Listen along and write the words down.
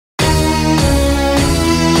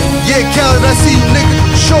Yeah, Khaled, I see you, nigga.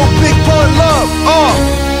 Show big part love.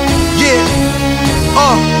 Yeah.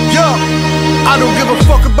 Yo. I don't give a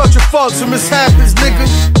fuck about your faults or mishaps, nigga.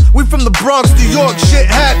 We from the Bronx, New York, shit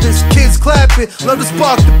happens. Kids clapping, love to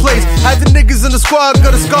spark the place. Had the niggas in the squad,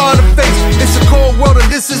 got a scar on the face. It's a cold world and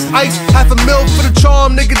this is ice. $500,000 for the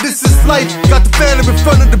charm, nigga, this is life. Got the phantom in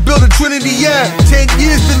front of the building, Trinity, yeah. 10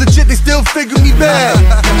 years been legit, they still figure me bad.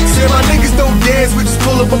 Say my niggas don't dance, we just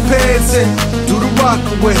pull up our pants and do the rock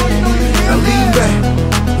away. Now lean back,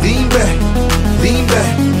 lean back, lean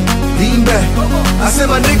back, lean back. I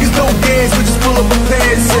said my niggas don't dance, we just pull up our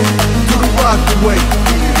pants and do the rock away.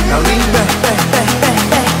 Now lean back,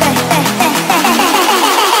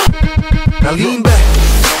 now lean back. Now lean back.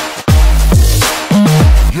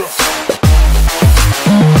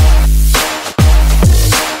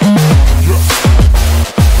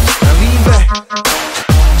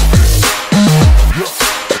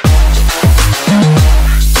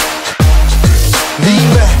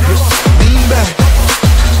 Lean back, lean back.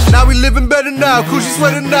 Now we living better now, Coochie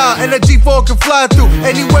sweating now, and that G4 can fly through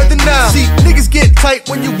any weather now. See, niggas get tight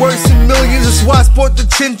when you worse in millions. That's why I sport the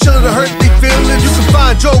chinchilla to hurt they feelings. You can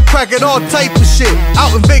find Joe Crack at all type of shit.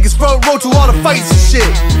 Out in Vegas, front row to all the fights and shit.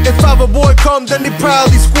 If I'm a boy come, then they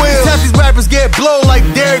proudly squeal. Half these rappers get blow like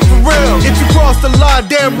Derek for real. If you cross the line,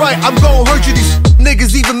 damn right, I'm gon' hurt you. These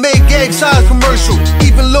niggas even made gang size commercial.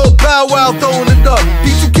 Even Lil Bow Wow throwing it up.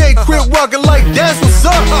 P2K quit walking like that's what's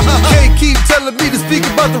up. Can't keep telling me to speak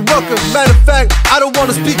about the rucker. Matter of fact, I don't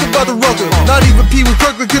wanna speak about the rucker. Not even Pee Wee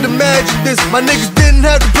Kirkland could imagine this. My niggas didn't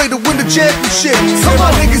have to play to win the championship. Some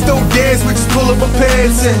my niggas don't dance, we just pull up our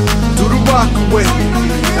pants and do the rock away.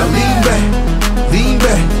 Now lean back, lean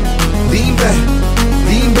back, lean back,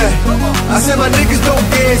 lean back. I said my niggas don't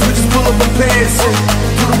dance, we just pull up our pants and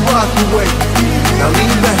do the rock away. Now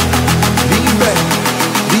lean back, lean back,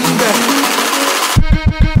 lean back.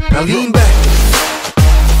 Now lean back.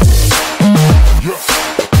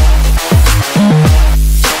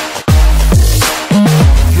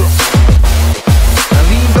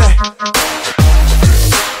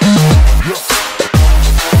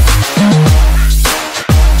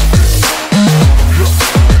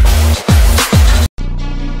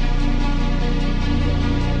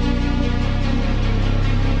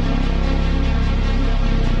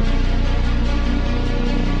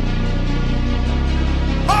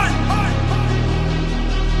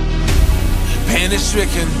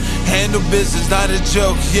 Stricken, handle business, not a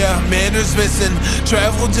joke, yeah, manners missing,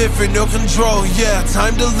 travel different, no control, yeah,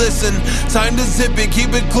 time to listen, time to zip it,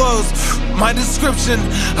 keep it close, my description,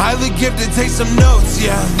 highly gifted, take some notes,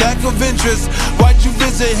 yeah, lack of interest, why'd you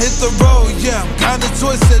visit, hit the road, yeah, I'm kinda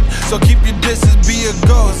twisted, so keep your distance, be a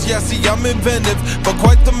ghost, yeah, see, I'm inventive, but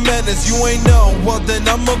quite the menace, you ain't know, well then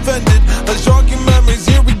I'm offended, let's jog your memories,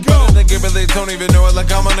 here we go. But they don't even know it,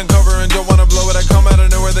 like I'm undercover and don't wanna blow it. I come out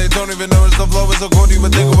of nowhere, they don't even notice the flow is so cold. You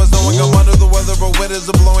would think it was snowing, I'm under the weather, but wind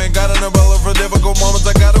is blowing. Got an umbrella for difficult moments,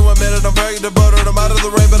 I gotta admit it. I'm very devoted, I'm out of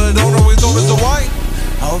the rain, but I don't always know it's so white.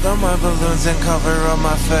 Hold on my balloons and cover up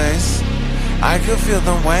my face. I could feel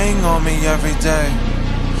them weighing on me every day.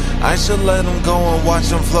 I should let them go and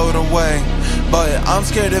watch them float away, but I'm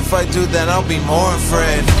scared if I do, then I'll be more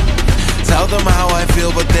afraid. Tell them how I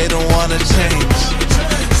feel, but they don't wanna change.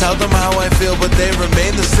 Tell them how I feel, but they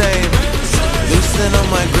remain the same. Loosen up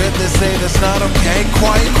my grip, they say that's not okay.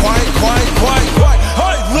 Quiet, quiet, quiet, quiet, quiet.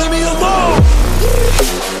 Hey, leave me alone!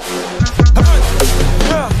 Hey,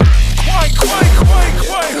 yeah. Quiet, quiet, quiet,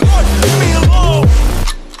 quiet, quiet. Leave me alone!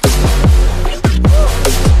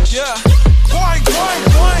 Yeah. Quiet, quiet,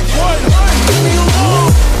 quiet, quiet, quiet. Leave me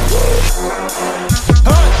alone!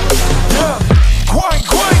 Hey, yeah. Quiet,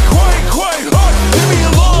 quiet, quiet, quiet, quiet. Leave me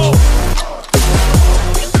alone!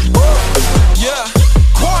 Yeah,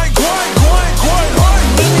 quiet, quiet, quiet, quiet, quiet,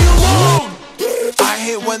 leave me alone. I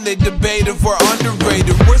hate when they debate if we're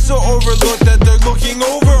underrated. We're so overlooked that they're looking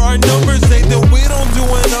over our numbers. Say that we don't do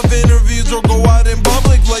enough interviews or go out in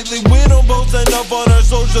public lately. We don't post enough on our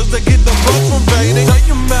socials to get the buzz from fading. Shut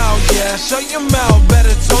your mouth, yeah, shut your mouth.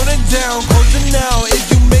 Better tone it down, close it now. If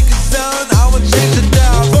you make a sound, I will change it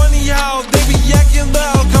down. Funny how they be yakking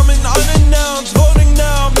loud, coming unannounced. Voting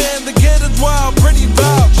now, man, the kid is wild, pretty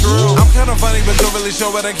foul. True. I'm kinda funny, but don't really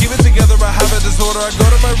show it. I keep it together, I have a disorder. I go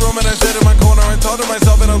to my room and I sit in my corner and talk to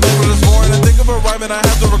myself and I label this for it. I think of a rhyme and I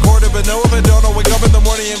have to record it, but no, if I don't, I'll wake up in the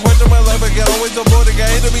morning and question my life. I get always avoiding. I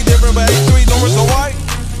hate to be different, but I hate to ignore it, so why?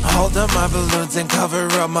 Hold up my balloons and cover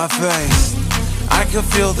up my face. I can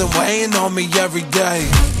feel them weighing on me every day.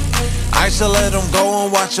 I should let them go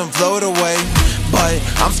and watch them float away, but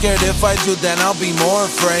I'm scared if I do, then I'll be more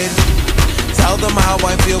afraid. Tell them how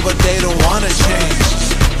I feel, but they don't wanna change.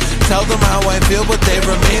 Tell tell them how I feel, but they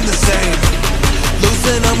remain the same.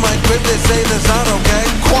 Loosen up my grip, they say that's not okay.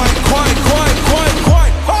 Quiet, quiet, quiet, quiet,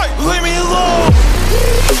 quiet, quiet, leave me alone.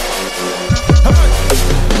 Hey,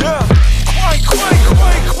 yeah, quiet, quiet,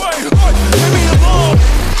 quiet, quiet, quiet, leave me alone.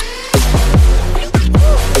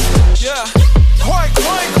 Yeah, quiet,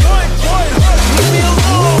 quiet, quiet, quiet, leave me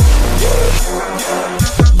alone.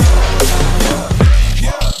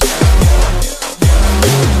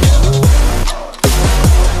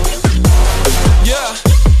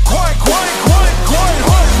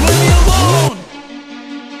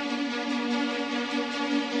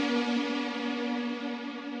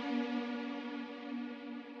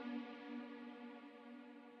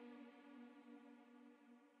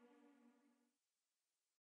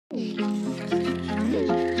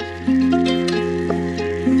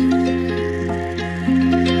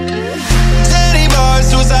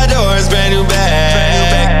 Brand new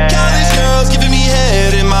bag. College girls giving me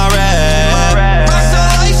head in my rap.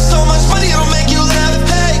 Rockstar life, so much money it'll make you laugh.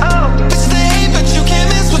 Hey, bitch they hate, but you can't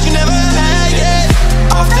miss what you never had yet.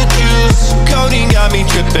 Off the juice, codeine got me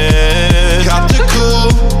tripping. Copped a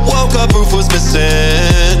cool, woke up, roof was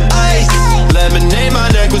missing. Ice, lemonade, my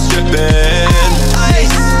neck was dripping.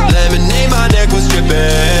 Ice, lemonade, my neck was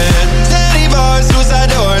dripping. Teddy bars, suicide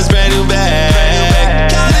doors, brand new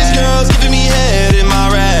bag. College girls giving me head in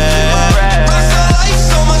my rap.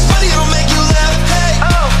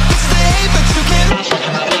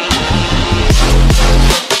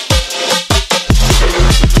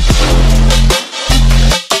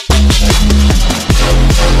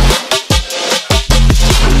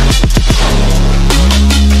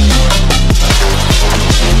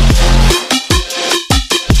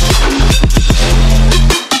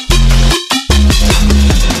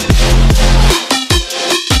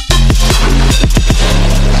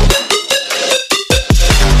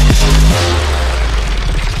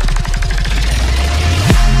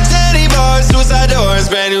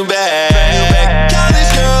 Brand new bag.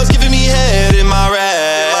 College girls giving me head in my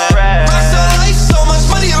rap. Rockstar life, so much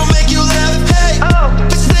money it'll make you laugh. Hey,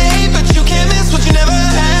 bitch they hate, but you can't miss what you never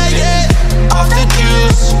had yet. Off the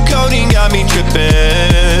juice, codeine got me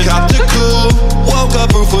tripping. Copped a cool, woke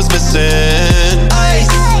up, roof was missing.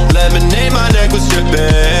 Ice, lemonade, my neck was dripping.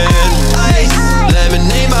 Ice,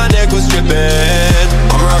 lemonade, my neck was dripping.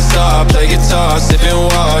 I'm a rockstar, play guitar, sipping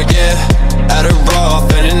walk, yeah. At a raw,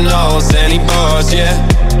 fending all sandy bars, yeah.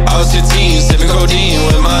 I was 15, sipping codeine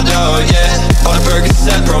with my dog, yeah. On a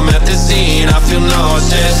Percocet, promethazine, I feel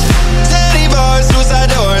nauseous. Teddy bars, suicide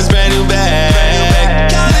doors, brand new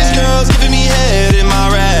bag. College girls giving me head in my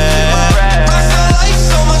rap. Rockstar life,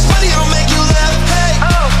 so much money it'll make you laugh. Hey,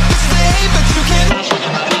 bitch they hate, but you can't.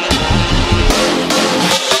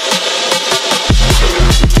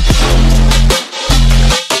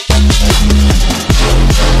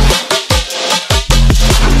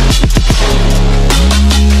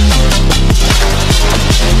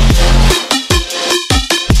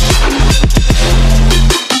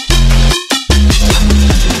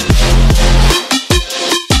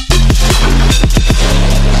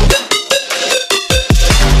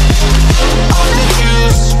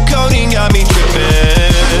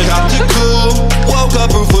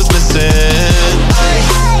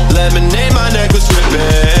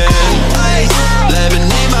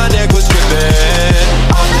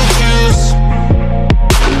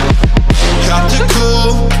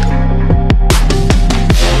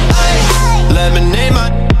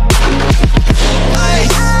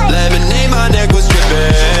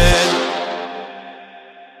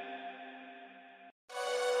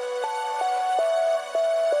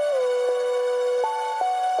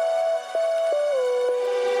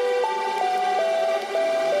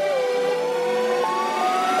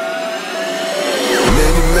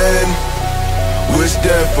 Wish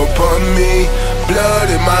death upon me. Blood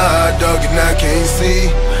in my eye, dog, and I can't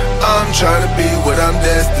see. I'm trying to be what I'm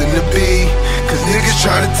destined to be, cause niggas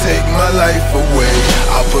try to take my life away.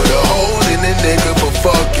 I put a hole in a nigga for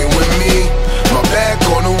fucking with me. My back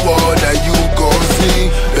on the wall, now you gon'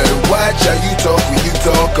 see. Better watch how you talk when you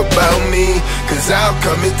talk about me, cause I'll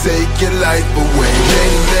come and take your life away.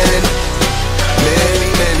 Many men, many,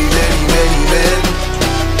 many, many, many men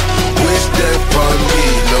wish death on me.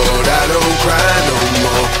 Lord, I don't cry no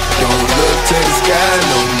more. Don't look to the sky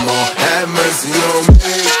no more. Have mercy on me.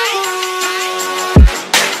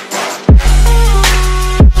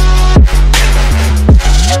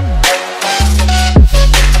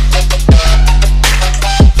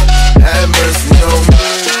 Have mercy on me.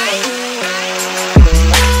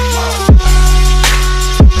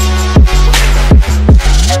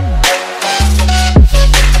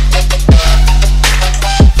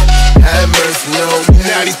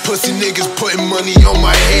 pussy niggas putting money on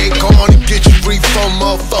my head. Go on and get you free from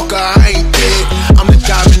motherfucker, I ain't dead. I'm the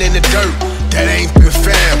diamond in the dirt, that ain't been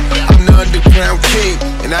found. I'm the underground king,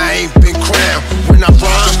 and I ain't been crowned. When I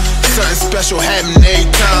rhyme, something special happen every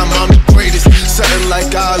time. I'm the greatest, something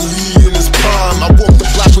like Ali in his prime. I walk the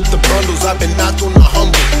block with the bundles, I've been knocked on the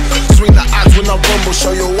humble. Swing the ox when I rumble,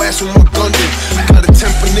 show your ass with my gun do. Got a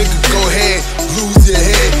temper, nigga, go ahead, lose your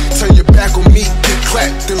head. Turn your back on me, get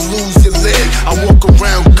clapped, then lose your leg. I walk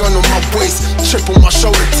around, gun on my waist, chip on my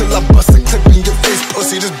shoulder till I bust a clip in your face.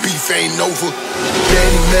 Pussy, this beef ain't over.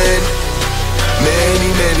 Many men, many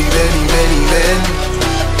men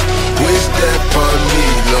wish death upon me,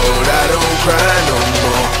 Lord. I don't cry no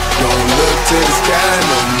more, don't look to the sky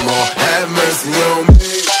no more. Have mercy on me.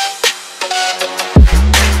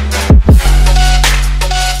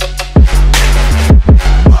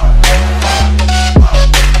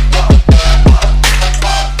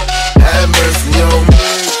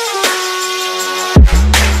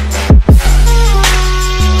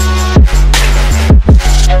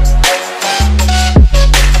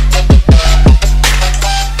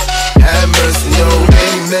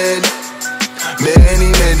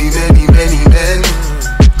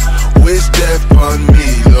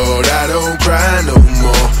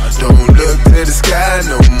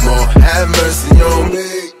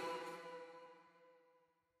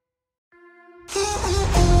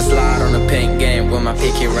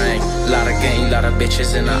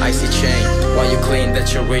 In an icy chain, while you claim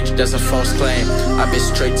that you're rich, that's a false claim. I've been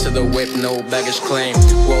straight to the whip, no baggage claim.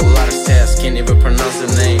 Whoa, a lot of stats, can't even pronounce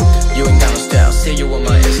the name. You ain't got no style, see you on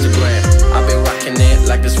my Instagram. I've been rocking it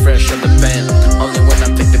like it's fresh on the pen. Only when I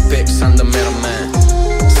take the pics, I'm the middleman.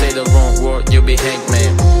 Say the wrong word, you'll be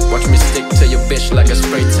hangman. Watch me stick to your bitch like a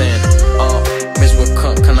spray tan. Miss what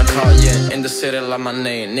cunt can I call you? In the city like my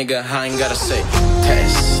name, nigga, I ain't gotta say.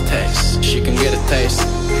 Taste, she can get a taste.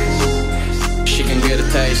 She can get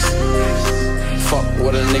a taste. Fuck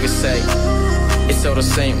what a nigga say. It's all the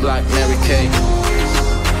same like Mary Kay.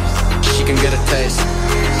 She can get a taste.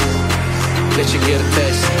 Let you get a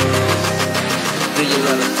taste. Do you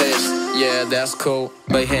love a taste? Yeah, that's cool,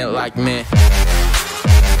 but he ain't like me.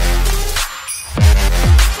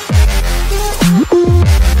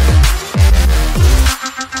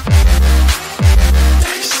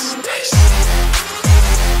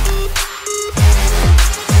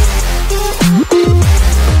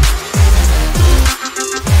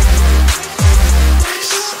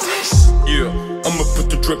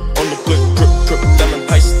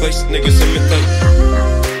 Niggas imitate.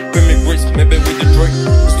 Bring me bricks, maybe with the Drake.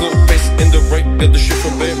 Slow pace in the rape, get the shit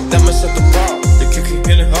from babe. Diamonds at the bar, the kick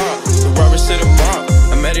hitting hard. The robber said a bar,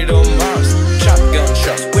 I'm at it on Mars. Shotgun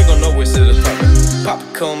shots, we gon' always hit the target. Pop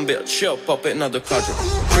come bill, chill, pop it, another quadrant.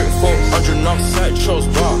 300-400 outside, chose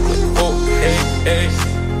bar. Oh, hey,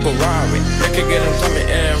 Ferrari. They could get him Tommy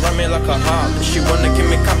and ride me like a Harley. She wanna give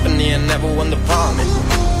me company and never won the bombing.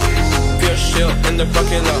 Feel shit in the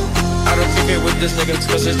parking lot. I don't think it with this niggas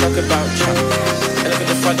cause it's talk about chop. And look at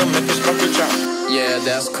the fight, don't make this fucker drop. Yeah,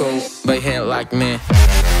 that's cool, but he ain't like me.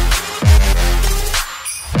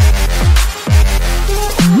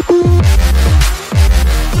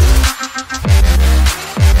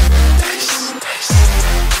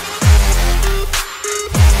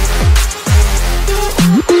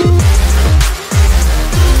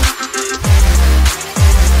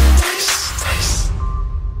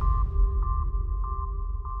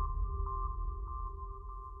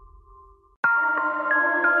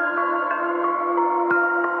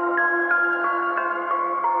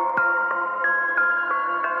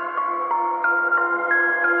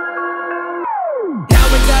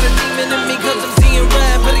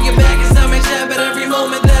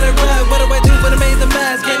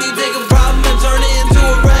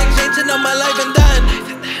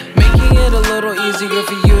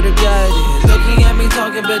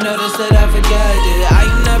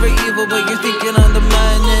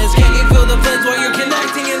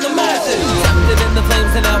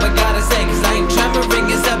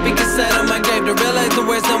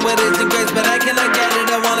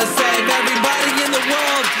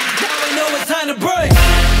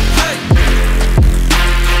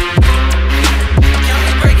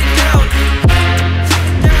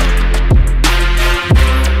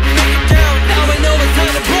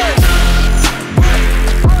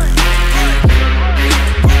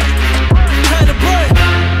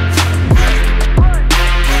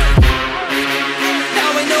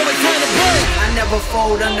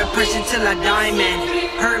 Fold under pressure till I diamond.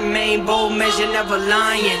 Hurt main bold measure, never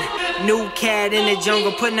lying. New cat in the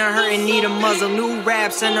jungle, putting her hurt and need a muzzle. New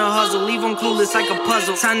raps and a hustle, leave them clueless like a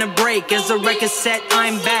puzzle. Time to break, as the record set,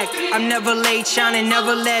 I'm back. I'm never late, shining,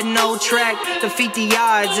 never let no track defeat the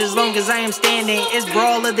odds, as long as I am standing. It's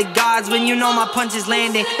brawl of the gods when you know my punch is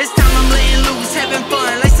landing. This time I'm letting loose, having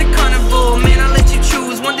fun, like a carnival. Man, I let you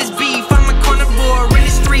choose, want this beef, I'm a carnivore. In the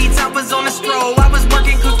streets, I was on a stroll, I was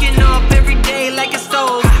working, cooking up every day like a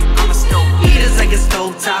stove. Heaters like a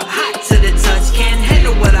stove top, hot to the touch. Can't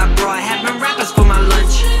handle what I brought, having rappers for my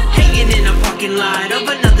lunch. Hanging in a parking lot of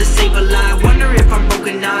another saber line. Wonder if I'm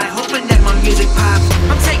broken eye, hoping that my music pop.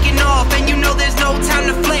 I'm taking off and you know there's no time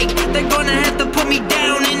to flake. They're gonna have to put me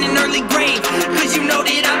down in an early grave, cause you know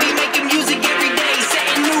that I be making music every day,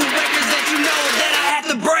 setting new records that you know that I have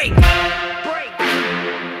to break.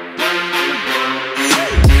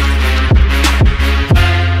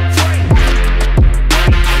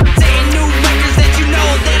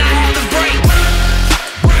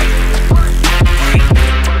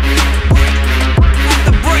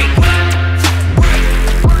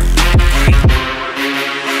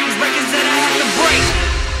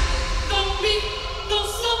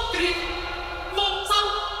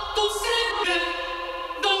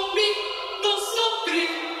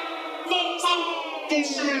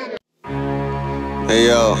 Hey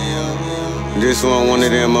yo, this one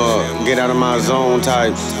of them get out of my zone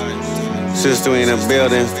types. Sister in the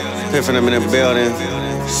building, Piffen them in the building.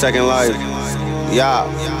 Second life, yeah.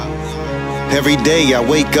 Every day I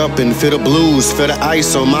wake up and feel the blues, feel the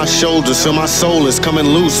ice on my shoulders, feel my soul is coming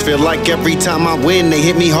loose. Feel like every time I win, they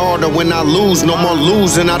hit me harder when I lose. No more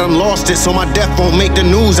losing, I done lost it, so my death won't make the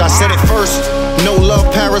news. I said it first. No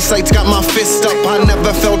love parasites got my fist up. I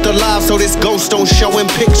never felt alive, so this ghost don't show in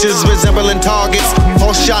pictures resembling targets.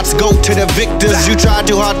 All shots go to the victors. You try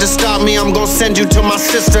too hard to stop me, I'm gonna send you to my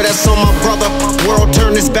sister. That's on my brother. World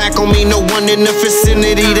turned its back on me, no one in the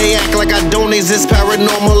vicinity. They act like I don't exist,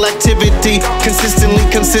 paranormal activity. Consistently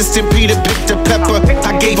consistent, Peter picked a pepper.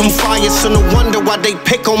 I gave them fire, so no wonder why they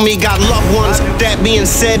pick on me. Got loved ones, that being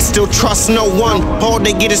said, still trust no one. All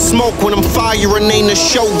they get is smoke when I'm firing, ain't a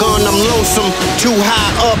shogun. I'm lonesome. Too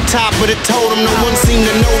high up top of the totem, no one seemed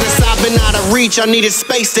to notice. I've been out of reach, I needed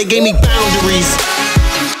space, they gave me boundaries.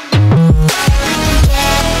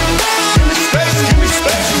 Give me space, boundaries. Give me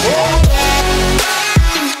space, y'all.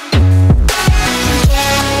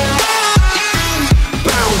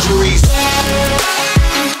 Boundaries.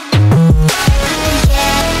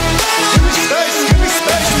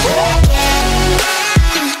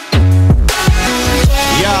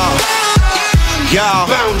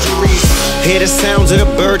 Hear the sounds of the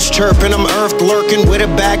birds chirping, I'm earth lurking with a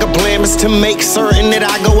bag of blamish to make certain that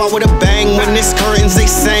I go out with a bang. When this curtains they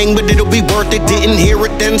sang, but it'll be worth it. Didn't hear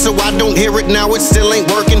it then, so I don't hear it now, it still ain't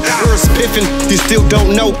working. First Piffen, you still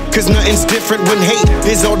don't know, cause nothing's different when hate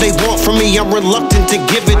is all they want from me. I'm reluctant to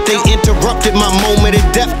give it, they interrupted my moment of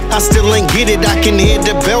death. I still ain't get it, I can hear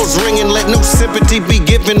the bells ringing, let no sympathy be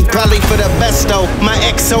given. Probably for the best though, my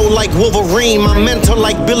exo like Wolverine, my mentor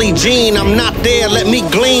like Billie Jean. I'm not there, let me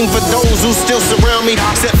gleam for those who still surround me.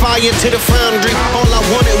 Set fire to the foundry. All I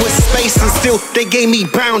wanted was space, and still they gave me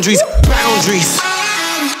boundaries. Boundaries.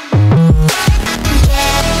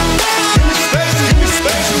 Give me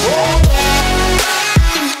space,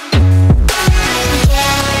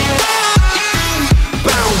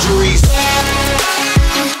 boundaries.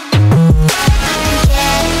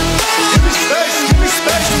 Give me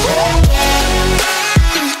space,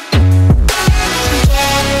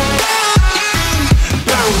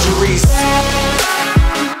 boundaries.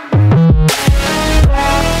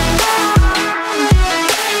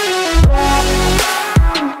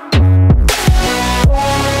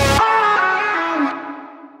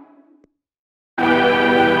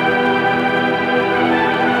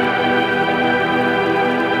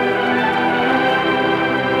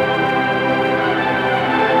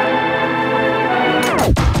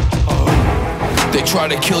 They try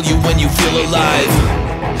to kill you when you feel alive.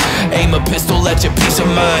 Aim a pistol at your peace of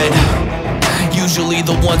mind. Usually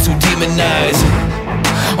the ones who demonize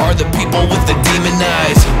are the people with the demon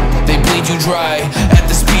eyes. They bleed you dry at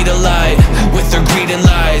the speed of light with their greed and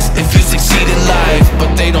lies. If you succeed in life,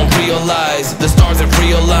 but they don't realize the stars have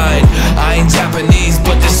realigned. I ain't Japanese,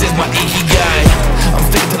 but this is my ikigai. I'm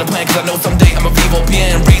sticking to the plan cause I know someday I'm a vivo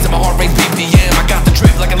bien. Raising my heart rate BPM, I got the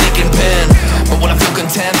drip like a Lincoln pen. But when I feel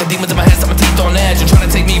content, the demons in my head set my teeth on edge and trying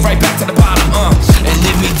to take me right back to the bottom, and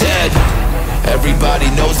leave me dead. Everybody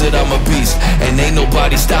knows that I'm a beast, and ain't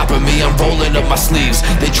nobody stopping me, I'm rolling up my sleeves.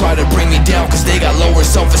 They try to bring me down cause they got lower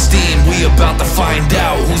self-esteem. We about to find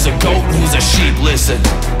out who's a goat and who's a sheep. Listen,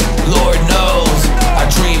 Lord knows I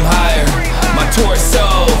dream higher, my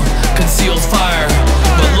torso conceals fire,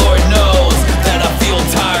 but Lord knows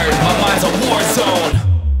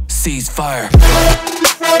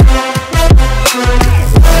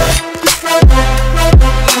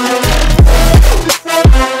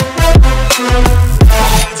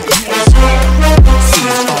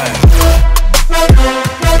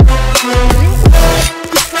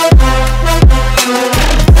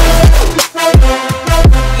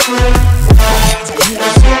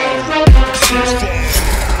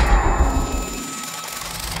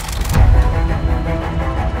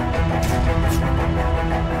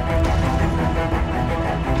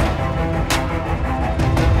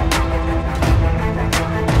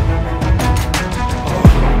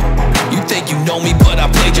know me, but I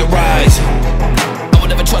plagiarize. I would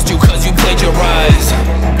never trust you cause you plagiarize.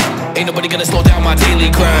 Ain't nobody gonna slow down my daily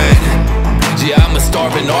grind. Yeah, I'm a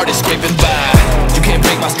starving artist scraping by. You can't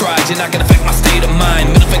break my stride, you're not gonna affect my state of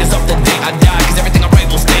mind. Middle fingers up the day I die, cause everything I write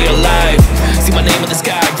will stay alive. See my name in the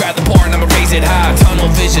sky, grab the bar and I'ma raise it high. Tunnel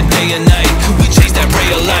vision day and night, we chase that ray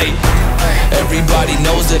of light. Everybody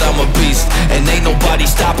knows that I'm a beast, and ain't nobody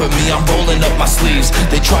stopping me, I'm rolling up my sleeves.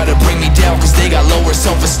 They try to bring me down cause they got lower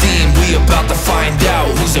self-esteem. We about to find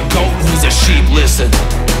out who's a goat, who's a sheep. Listen,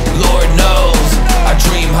 Lord knows I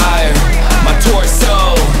dream higher. My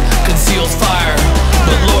torso conceals fire,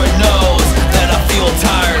 but Lord knows that I feel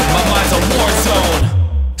tired. My mind's a war zone.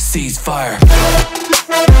 Ceasefire.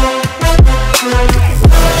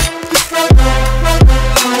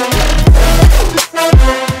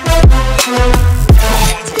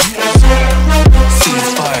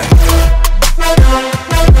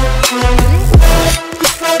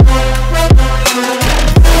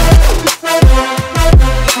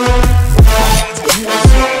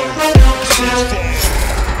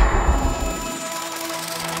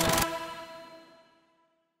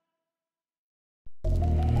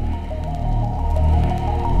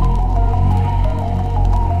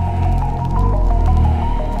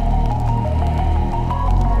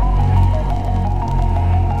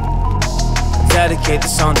 Dedicate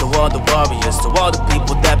this song to all the warriors, to all the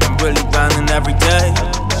people that been really grinding every day.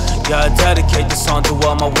 Yeah, I dedicate this song to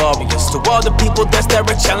all my warriors, to all the people that stare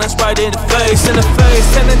a challenge right in the face, and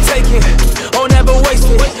then take it, oh never waste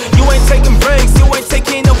it. You ain't taking breaks, you ain't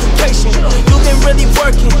taking no vacation. You been really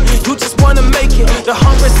working, you just wanna make it. The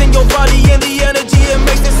hunger's in your body and the energy it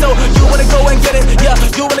makes it. So you wanna go and get it, yeah,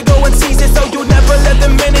 you wanna go and seize it. So you never let the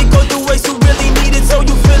minute go through waste, you really need it. So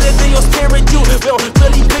you feel it in your spirit, you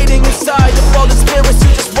really bleeding inside of all the spirits.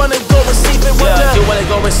 You just wanna go receive it. Yeah, you wanna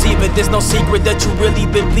go receive it. There's no secret that you really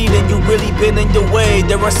been bleeding, you really been in your way.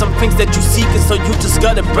 There are some things that you seek, and so you just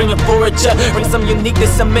gotta bring it for a check. Bring some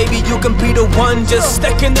uniqueness and maybe you can be the one. Just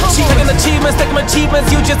stacking the achievements, stacking achievements.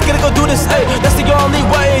 You just gotta go do this, hey, that's the only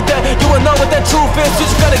way that you will know what that truth is. You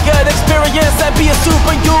just gotta get experience and be a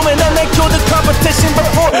superhuman, and they kill the competition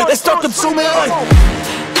before they start consuming.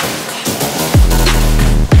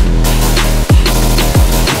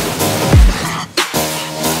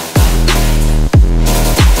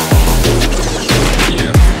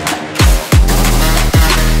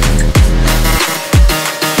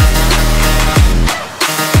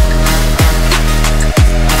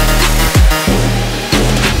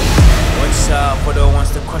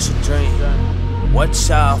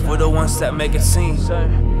 Watch out for the ones that make it seem.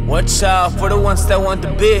 Watch out for the ones that want the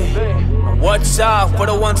big. Watch out for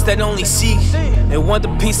the ones that only see. They want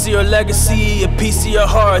a piece of your legacy, a piece of your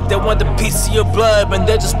heart. They want a piece of your blood, and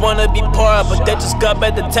they just wanna be part. But they just got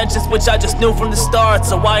bad intentions, which I just knew from the start.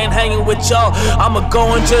 So I ain't hanging with y'all, I'ma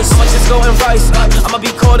go and just go and rise. I'ma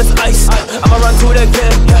be cold as ice, I'ma run through the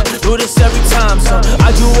game, yeah, do this every time. So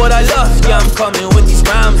I do what I love, yeah, I'm coming with these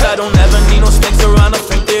rhymes. I don't ever need no snakes around, I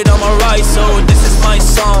think that I'm alright. So this is my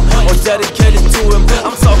song, or dedicated to him.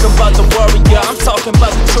 I'm talking about the warrior, I'm talking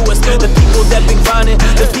about the truest. The people that been grinding,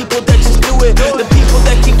 the people that just do it, the people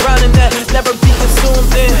that keep grinding, that never be consumed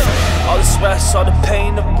in all the stress, all the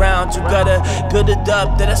pain around. You gotta build it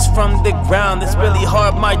up, that it's from the ground. It's really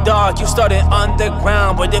hard, my dog, you started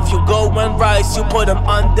underground. But if you go and rise, you put them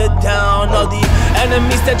under down. All the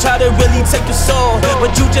enemies that try to really take your soul,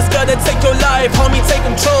 but you just gotta take your life, homie, take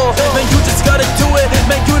control. Man, you just gotta do it,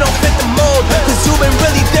 man, you don't fit the mold, cause you been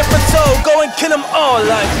really different, so go and kill them all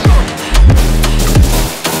like.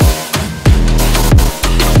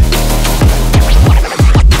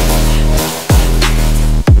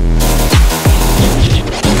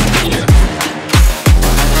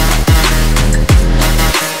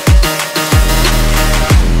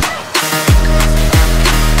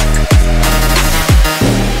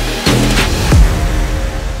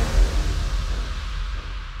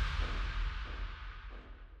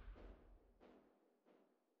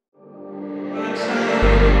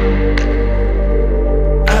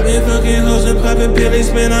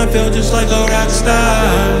 Man, I feel just like a rock star.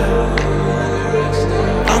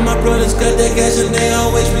 All my brothers got that gas and they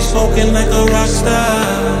always be smoking like a rock star.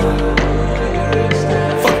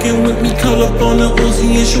 Fucking with me, call up on the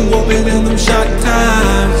Uzi and shoot open in them shot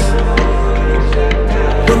ties.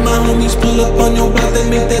 When my homies pull up on your block, they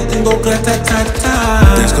make that thing go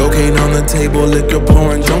grata-ta-ta. There's cocaine on the table, liquor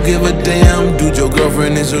pouring, don't give a damn. Dude, your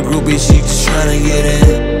girlfriend is a groupie, she just tryna get in.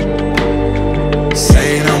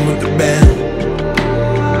 Saying I'm with the band.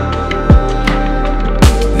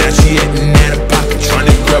 She hitting at a pocket,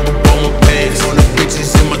 tryna grab up on my pants. On the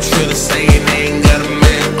bitches in my trailer saying they ain't got a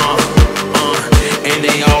man, and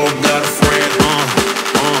they all got a friend,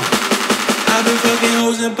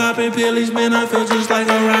 pillies, man, I feel just like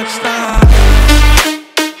a rock star.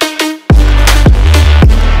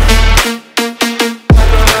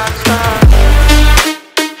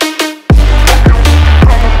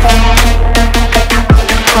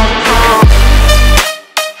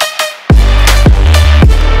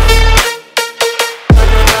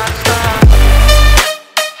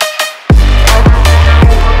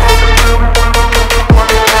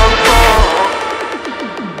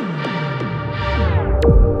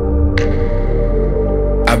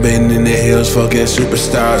 Been in the hills, fucking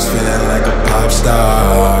superstars, feeling like a pop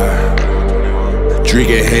star.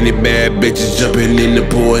 Drinking Henny, bad bitches jumping in the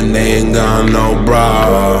pool and they ain't got no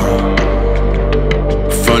bra.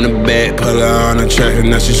 From the back, pull her on the track and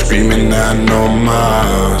now she screaming, I know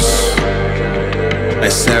Mars. Like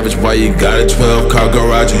Savage, why you got a 12-car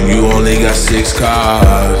garage and you only got 6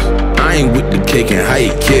 cars? I ain't with the cake and how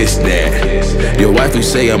you kiss that? Your wife will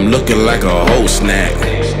say I'm looking like a whole snack.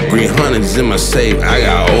 Green hundreds in my safe, I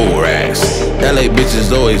got old racks. LA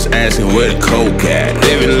bitches always asking where the coke at.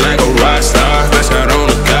 Living like a rock star, smash out on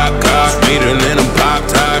a cop car. Sweeter than a pop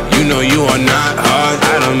top, you know you are not hard.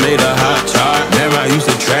 I done made a hot chart, never I used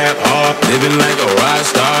to trap hard. Living like a rock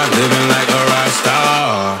star, living like a rock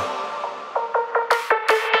star.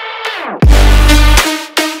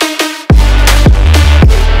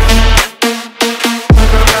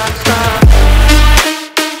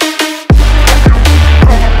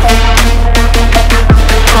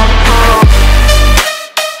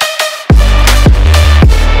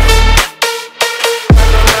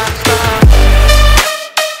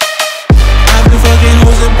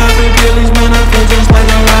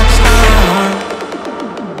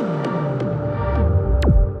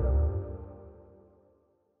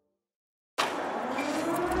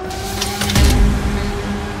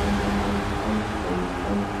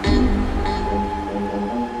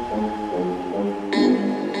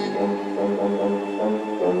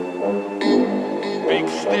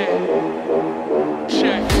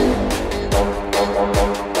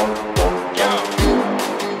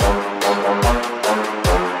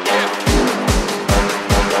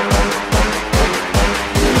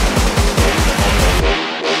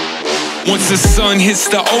 Once the sun hits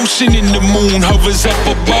the ocean and the moon hovers up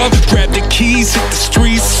above, grab the keys, hit the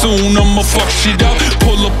streets soon, I'ma fuck shit up.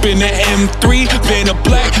 Pull up in the M3, van of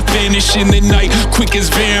black, vanish in the night, quick as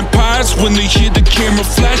vampires when they hear the camera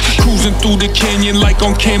flash. Cruising through the canyon like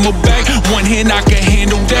on Camelback, one hand I can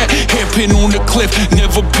handle that, hairpin on the cliff,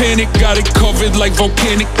 never panic, got it covered like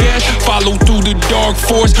volcanic ash. Follow through the dark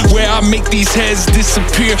forest where I make these heads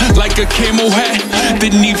disappear like a camel hat.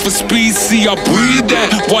 The need for speed, see I breathe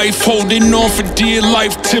that, wife holding on for dear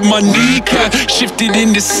life till my kneecap. Shifted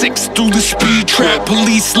into 6 through the speed trap.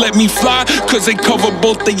 Police let me fly cause they cover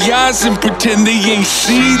both the eyes and pretend they ain't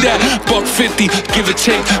see that. $150, give or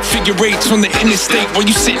take, figure eights on the interstate while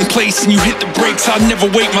you sit in place and you hit the brakes. I never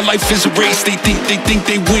wait, my life is a race. They think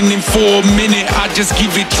they winning for a minute. I just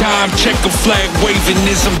give it time, check a flag waving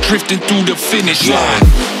as I'm drifting through the finish line.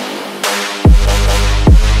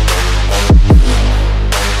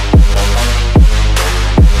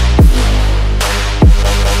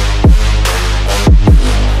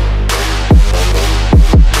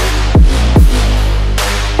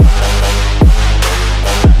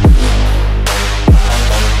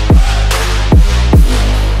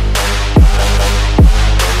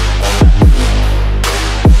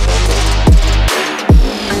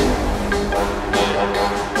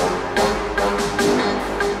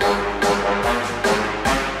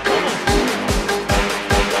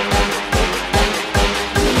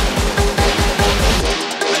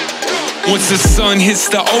 Once the sun hits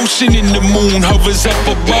the ocean and the moon hovers up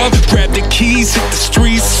above, grab the keys, hit the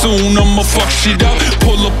streets soon, I'ma fuck shit up.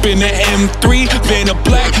 Pull up in the M3, van of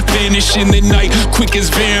black, vanish in the night, quick as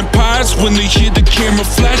vampires when they hear the camera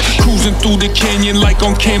flash. Cruising through the canyon like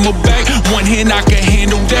on Camelback, one hand I can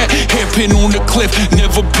handle that, hairpin on the cliff,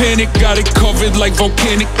 never panic, got it covered like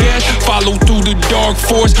volcanic ash. Follow through the dark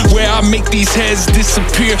forest where I make these heads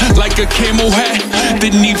disappear like a camel hat.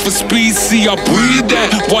 The need for speed, see I breathe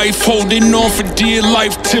that, wife holding on for dear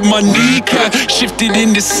life till my kneecap. Shifted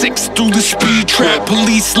into 6 through the speed trap.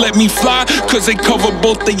 Police let me fly cause they cover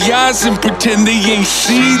both the eyes and pretend they ain't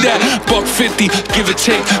see that. $150, give or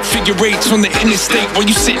take, figure eights on the interstate while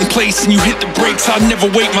you sit in place and you hit the brakes. I never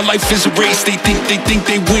wait, my life is a race. They think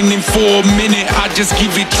they winning for a minute. I just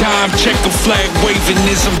give it time, check a flag waving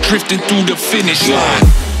as I'm drifting through the finish line.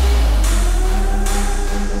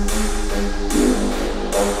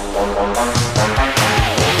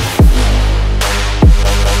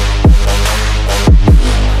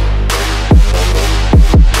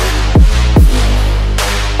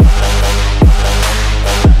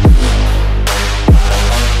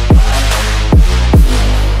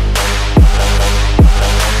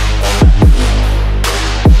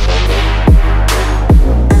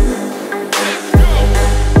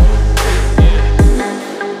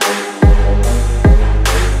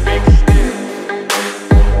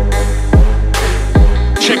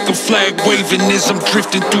 flag waving as I'm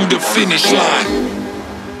drifting through the finish line.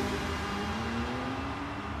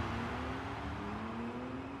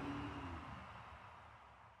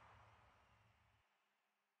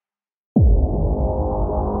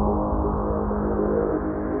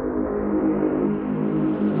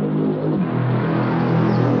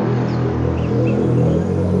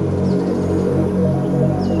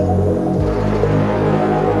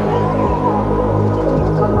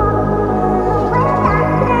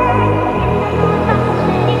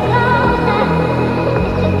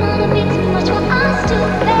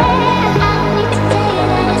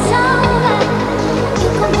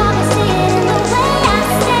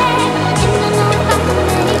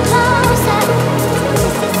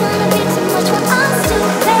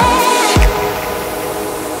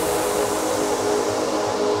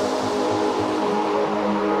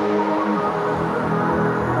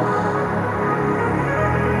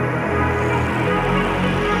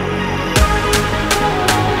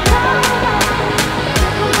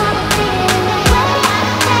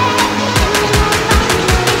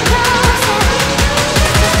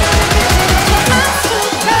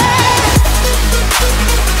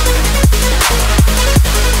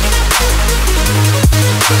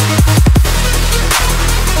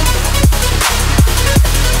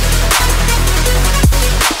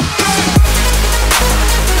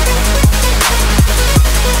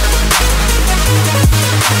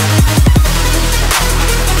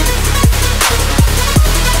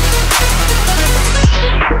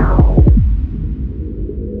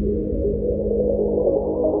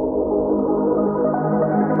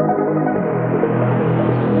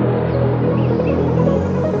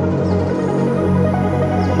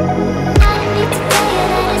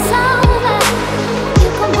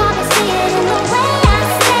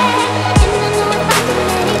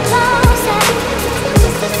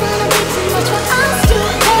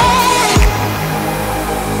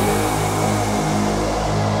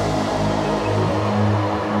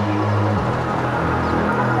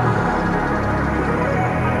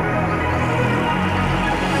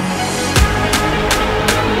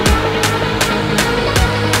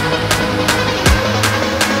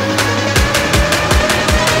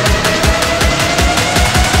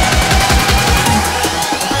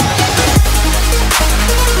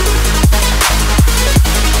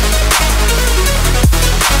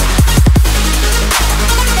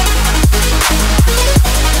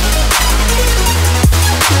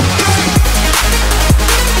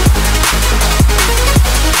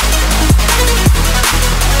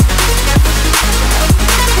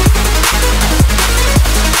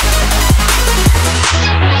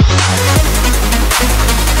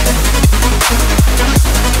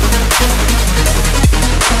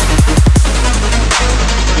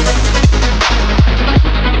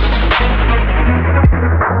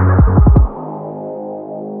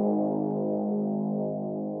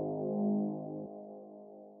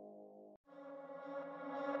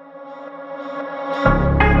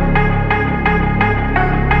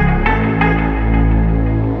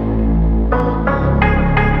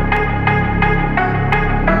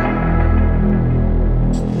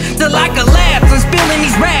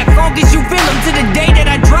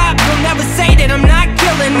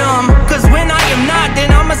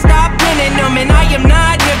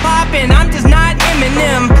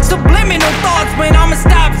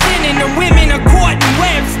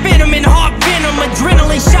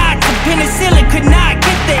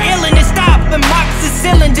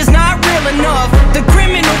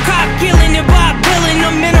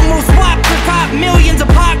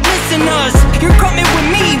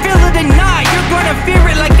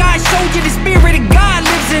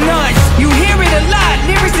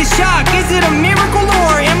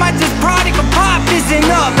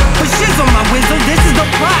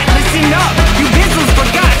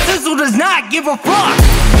 give a fuck.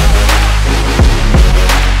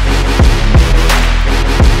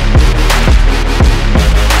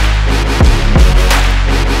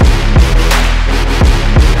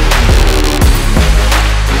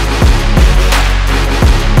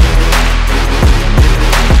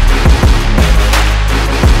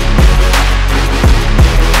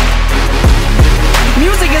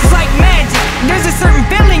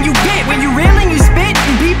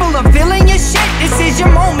 Your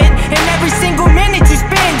moment, and every single minute you spend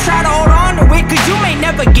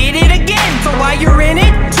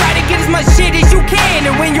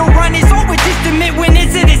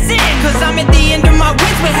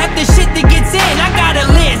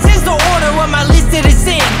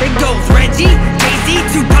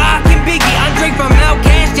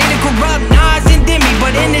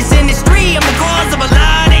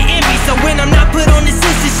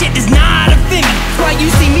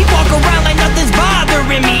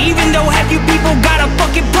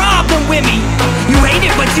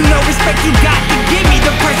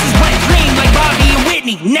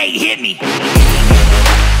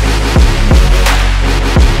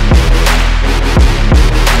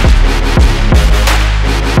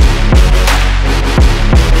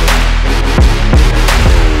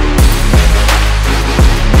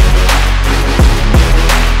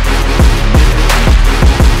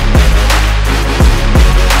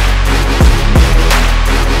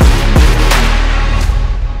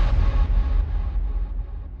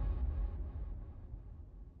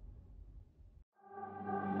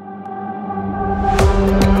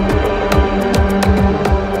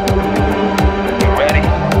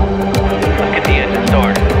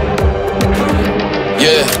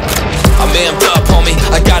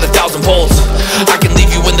bolts. I can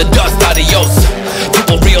leave you in the dust, adios.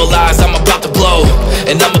 People realize I'm about to blow,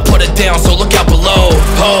 and I'ma put it down, so look out below.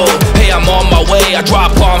 Oh, hey, I'm on my way. I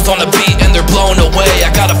drop bombs on the beat and they're blown away.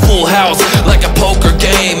 I got a full house like a poker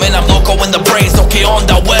game, and I'm loco in the brain, so get on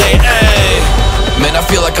the way. Hey, man, I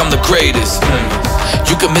feel like I'm the greatest.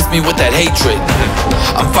 You can miss me with that hatred.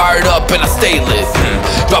 I'm fired up and I stay lit.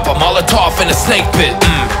 Drop a Molotov in a snake pit.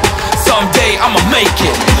 Someday I'ma make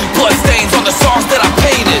it. Blood stains on the songs that I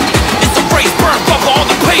painted. It's a race, burn rubber on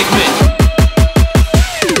the pavement.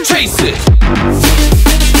 Chase it.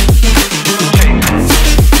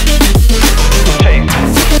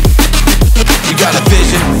 You got a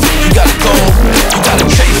vision, you got a goal, you gotta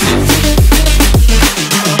chase it.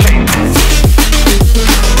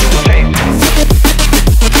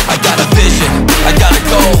 I got a vision, I got a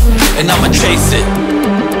goal, and I'ma chase it.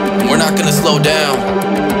 We're not gonna slow down.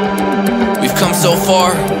 We've come so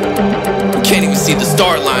far, we can't even see the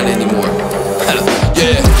start line anymore.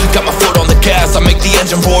 Yeah, got my foot on the gas, I make the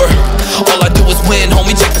engine roar. All I do is win,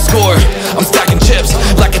 homie, check the score. I'm stacking chips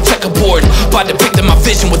like a checkerboard, by depicting my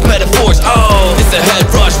vision with metaphors. Oh, it's a head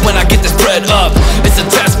rush when I get this bread up. It's a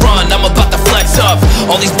test run, I'm about to flex up.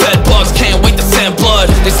 All these bed bugs can't wait to send blood.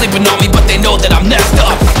 They sleeping on me, but they know that I'm next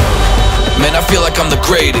up. Man, I feel like I'm the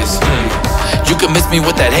greatest. You can miss me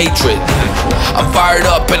with that hatred. I'm fired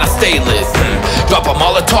up and I stay lit. Drop a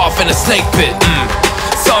Molotov in a snake pit.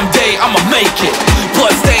 Someday I'ma make it.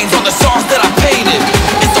 Blood stains on the songs that I painted.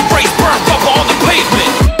 It's a race, burn rubber on the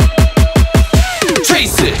pavement.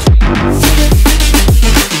 Chase it.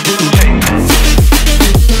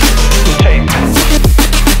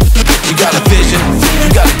 You got a vision, you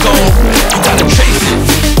got a goal, you gotta chase it.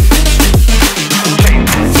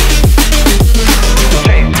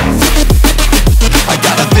 I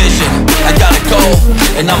got a vision, I got a goal,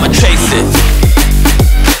 and I'ma chase it.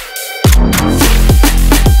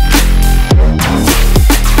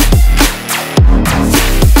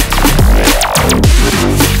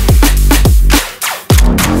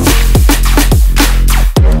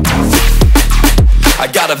 I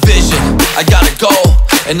got a vision, I got a goal,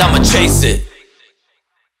 and I'ma chase it.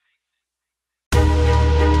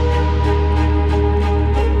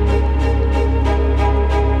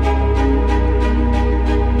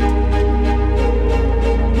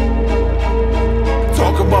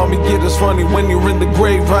 Get us funny when you're in the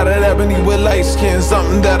grave, right at ebony with light skin.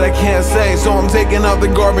 Something that I can't say, so I'm taking out the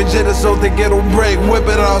garbage in it so they get a break. Whip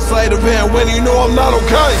it out, sleight of hand when you know I'm not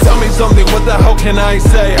okay. Tell me something, what the hell can I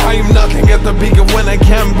say? I am nothing at the peak of when I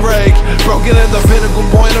can break. Broken at the pinnacle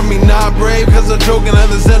point of me not brave, cause I'm choking at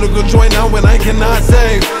the cynical joint now when I cannot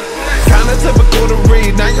save. Kinda typical to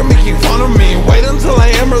read, now you're making fun of me. Wait until I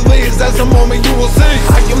am released, that's the moment you will see.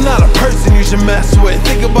 I am not a person you should mess with.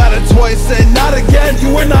 Think about it twice and not again,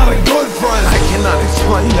 you are not a good friend. I cannot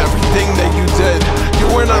explain everything that you did. You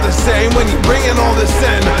are not the same when you bring in all this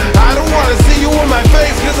in. I don't wanna see you in my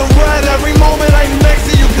face, cause I'm red every moment I'm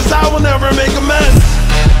next to you, cause I will never make amends.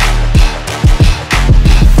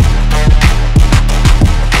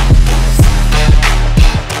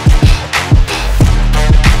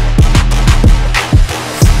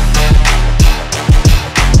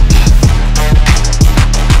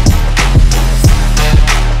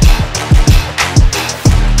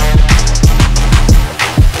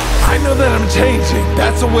 Changing,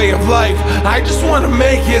 that's a way of life. I just wanna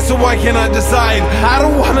make it, so why can't I decide? I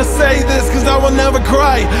don't wanna say this, cause I will never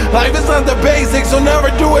cry. Life is not the basics, so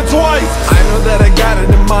never do it twice. I know that I got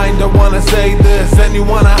it in mind, I wanna say this. And you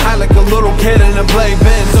wanna hide like a little kid in a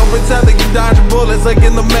playpen. Don't pretend that you dodging bullets like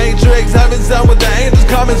in the Matrix. Heaven sent with the angels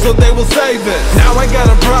coming, so they will save it. Now I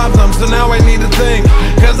got a problem, so now I need to think.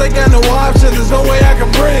 Cause I got no option, there's no way I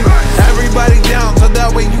can bring everybody down, so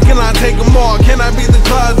that way you cannot take them all. Can I be the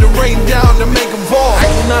clouds that rain down to make them fall? I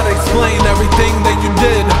cannot explain everything that you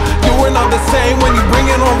did. You were not the same when you bring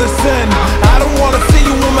in all this sin. I don't wanna see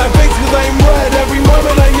you in my face, cause I am red every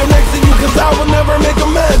moment I am next to you, cause I will never make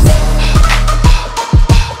amends.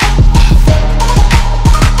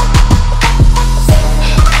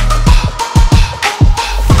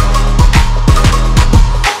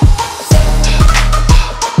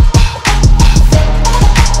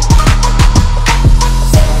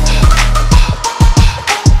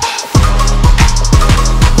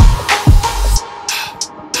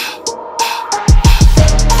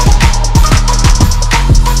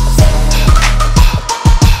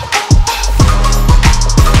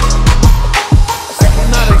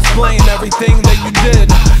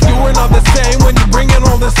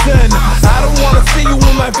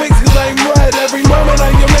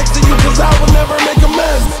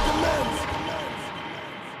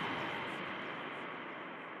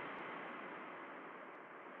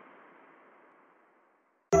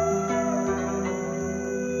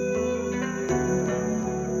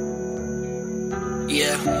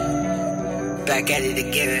 back at it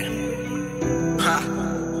again.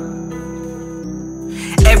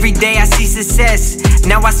 Every day I see success.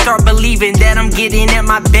 Now I start believing that I'm getting at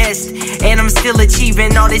my best, and I'm still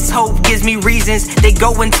achieving. All this hope gives me reasons. They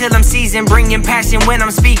go until I'm seasoned, bringing passion when I'm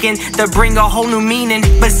speaking to bring a whole new meaning.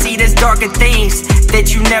 But see, there's darker things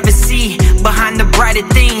that you never see. Behind the brighter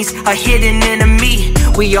things, a hidden enemy.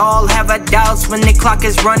 We all have our doubts when the clock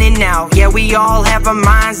is running out. Yeah, we all have our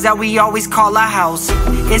minds that we always call our house.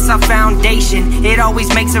 It's our foundation, it always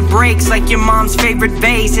makes or breaks. Like your mom's favorite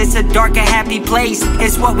vase, it's a dark and happy place.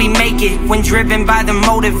 It's what we make it when driven by the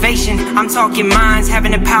motivation. I'm talking minds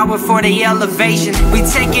having the power for the elevation. We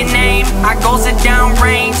taking aim, our goals are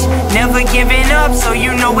downrange. Never giving up, so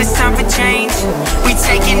you know it's time for change. We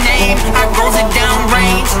taking aim, our goals are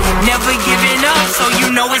downrange. Never giving up, so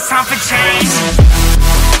you know it's time for change.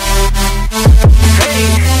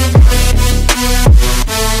 Hey,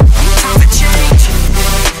 time for change.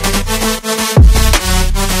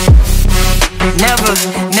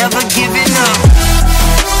 Never giving up.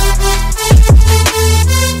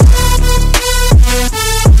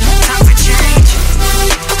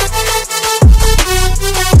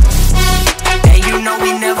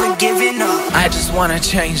 I just wanna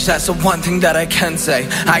change, that's the one thing that I can say.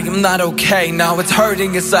 I am not okay, now it's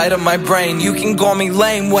hurting inside of my brain. You can call me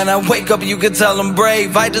lame, when I wake up you can tell I'm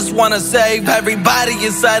brave. I just wanna save everybody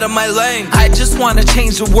inside of my lane. I just wanna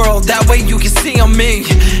change the world, that way you can see I'm me.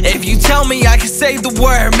 If you tell me I can say the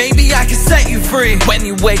word, maybe I can set you free. When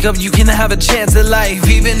you wake up you can have a chance at life.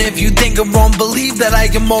 Even if you think I'm wrong, believe that I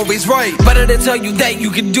am always right. Better to tell you that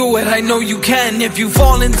you can do it, I know you can. If you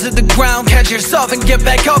fall into the ground, catch yourself and get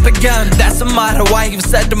back up again. That's the motto I have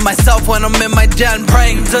said to myself when I'm in my den,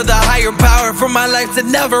 praying to the higher power for my life to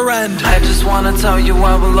never end. I just wanna tell you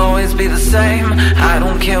I will always be the same. I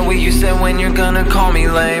don't care what you say when you're gonna call me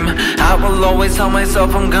lame. I will always tell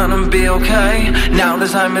myself I'm gonna be okay. Now the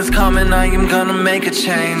time is coming, I am gonna make a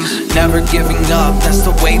change. Never giving up, that's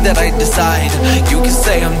the way that I decide. You can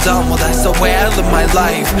say I'm done, well that's the way I live my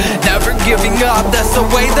life. Never giving up, that's the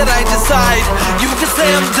way that I decide. You can say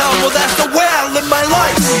I'm done, well that's the way I live my life.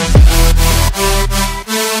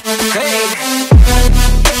 Hey,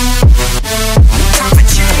 time for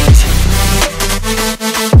change.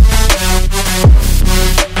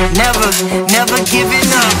 Never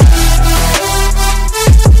giving up.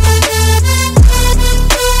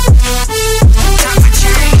 Time for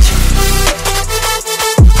change.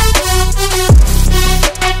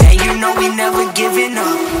 And you know we never giving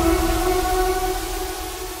up.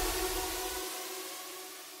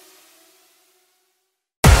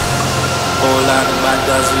 Whole lot of my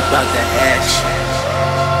dogs, we bout that action.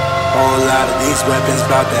 Whole lot of these weapons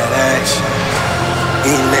bout that action. He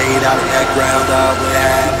laid out in that ground, all what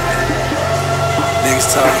happened. Niggas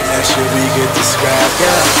talking that shit we get described,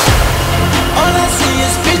 yeah. All I see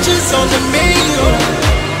is bitches on the menu.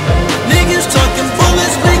 Niggas talking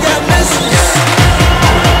bullets, we got missiles.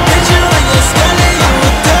 Picture on your skelly, you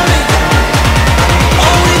a dummy.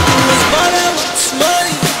 All we do is buy them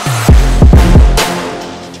money.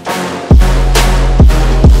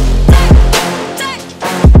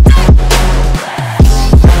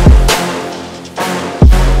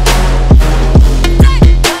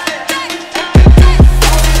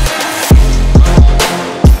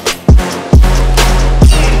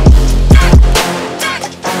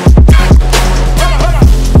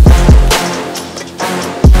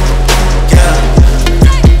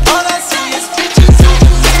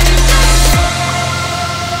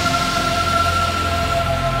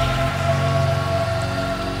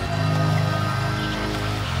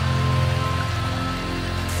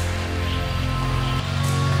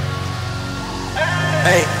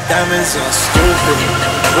 Hey, diamonds on stupid,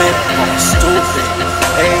 whip on stupid.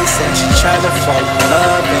 Hey, said she tryna fall in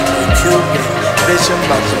love, ain't no Cupid. Bitch, I'm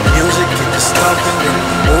about the music, get the stomping and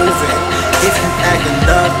the moving. If you acting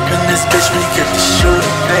up in this bitch, we get the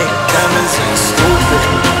shooting. Hey, diamonds on stupid,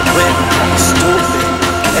 whip on stupid.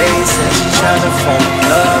 Hey, said she tryna fall in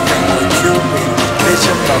love, ain't no Cupid. Bitch,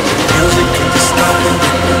 I'm about the music, get the stomping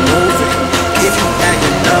and the moving. If you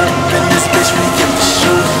acting up in this bitch, we get the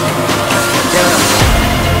shooting. Yeah.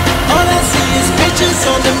 All I see is bitches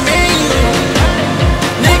on the menu.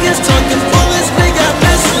 Niggas talking bullets, we got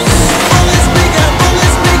missiles. Bullets, we got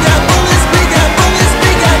bullets, we got bullets, we got bullets,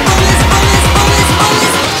 we got bullets, bullets, bullets,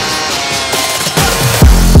 bullets.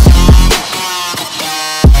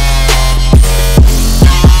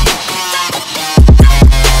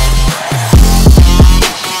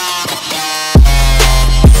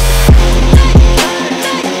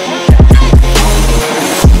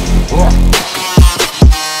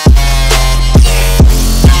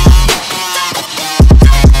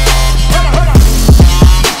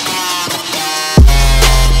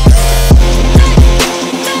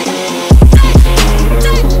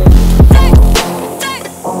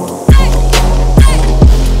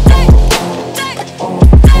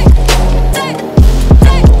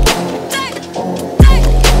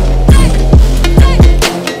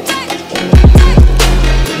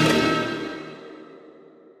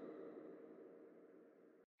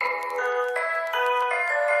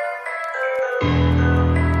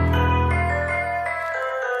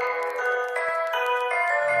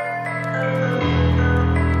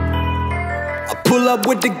 pull up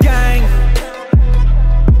with the gang.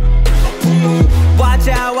 Watch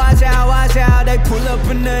out, watch out, watch out, they pull up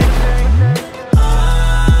and they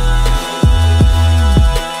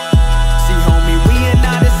see, homie, we ain't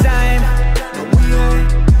not the same. No, we ain't.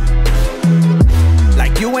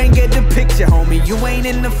 Like you ain't get the picture, homie, you ain't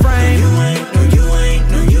in the frame. No, you ain't, no, you ain't,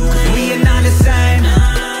 no, you ain't. We ain't not the same.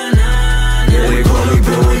 Yeah, they call me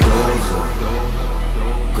bulldozer,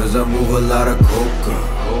 cause I move a lot of coca.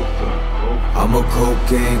 I'm a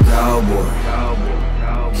cocaine cowboy.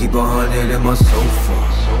 Keep 100 in my sofa.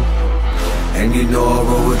 And you know I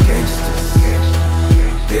roll with gangsters.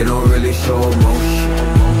 They don't really show emotion.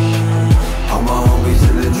 All my homies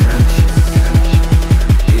in the trenches.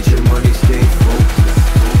 Get your money, stay focused.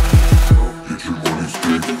 Get your money,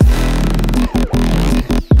 stay focused.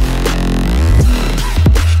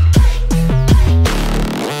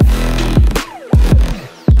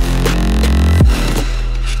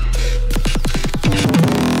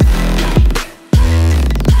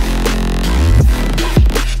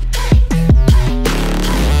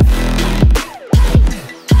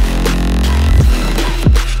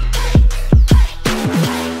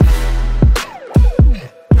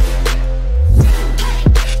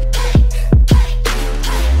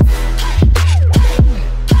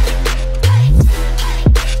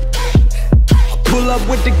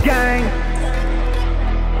 With the gang,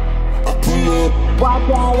 watch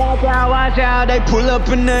out, watch out, watch out, they pull up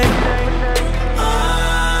and they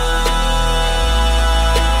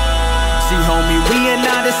see, homie, we ain't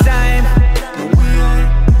not the same. No, we ain't.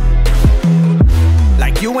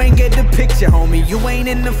 Like you ain't get the picture, homie, you ain't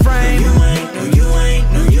in the frame. No, you ain't, no, you ain't,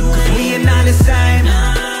 no, you ain't. We ain't not the same.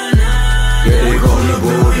 Yeah, they call me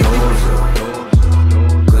bulldozer,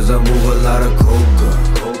 cause I move a lot of coca.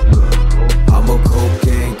 I'm a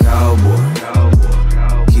cocaine cowboy.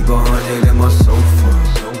 Keep 100 in my sofa.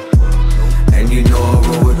 And you know I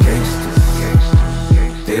roll with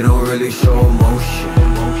gangsters. They don't really show emotion.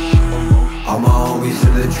 All my homies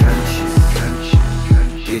in the trenches.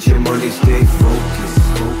 Get your money, stay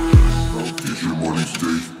focused. Get your money, stay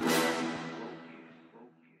focused.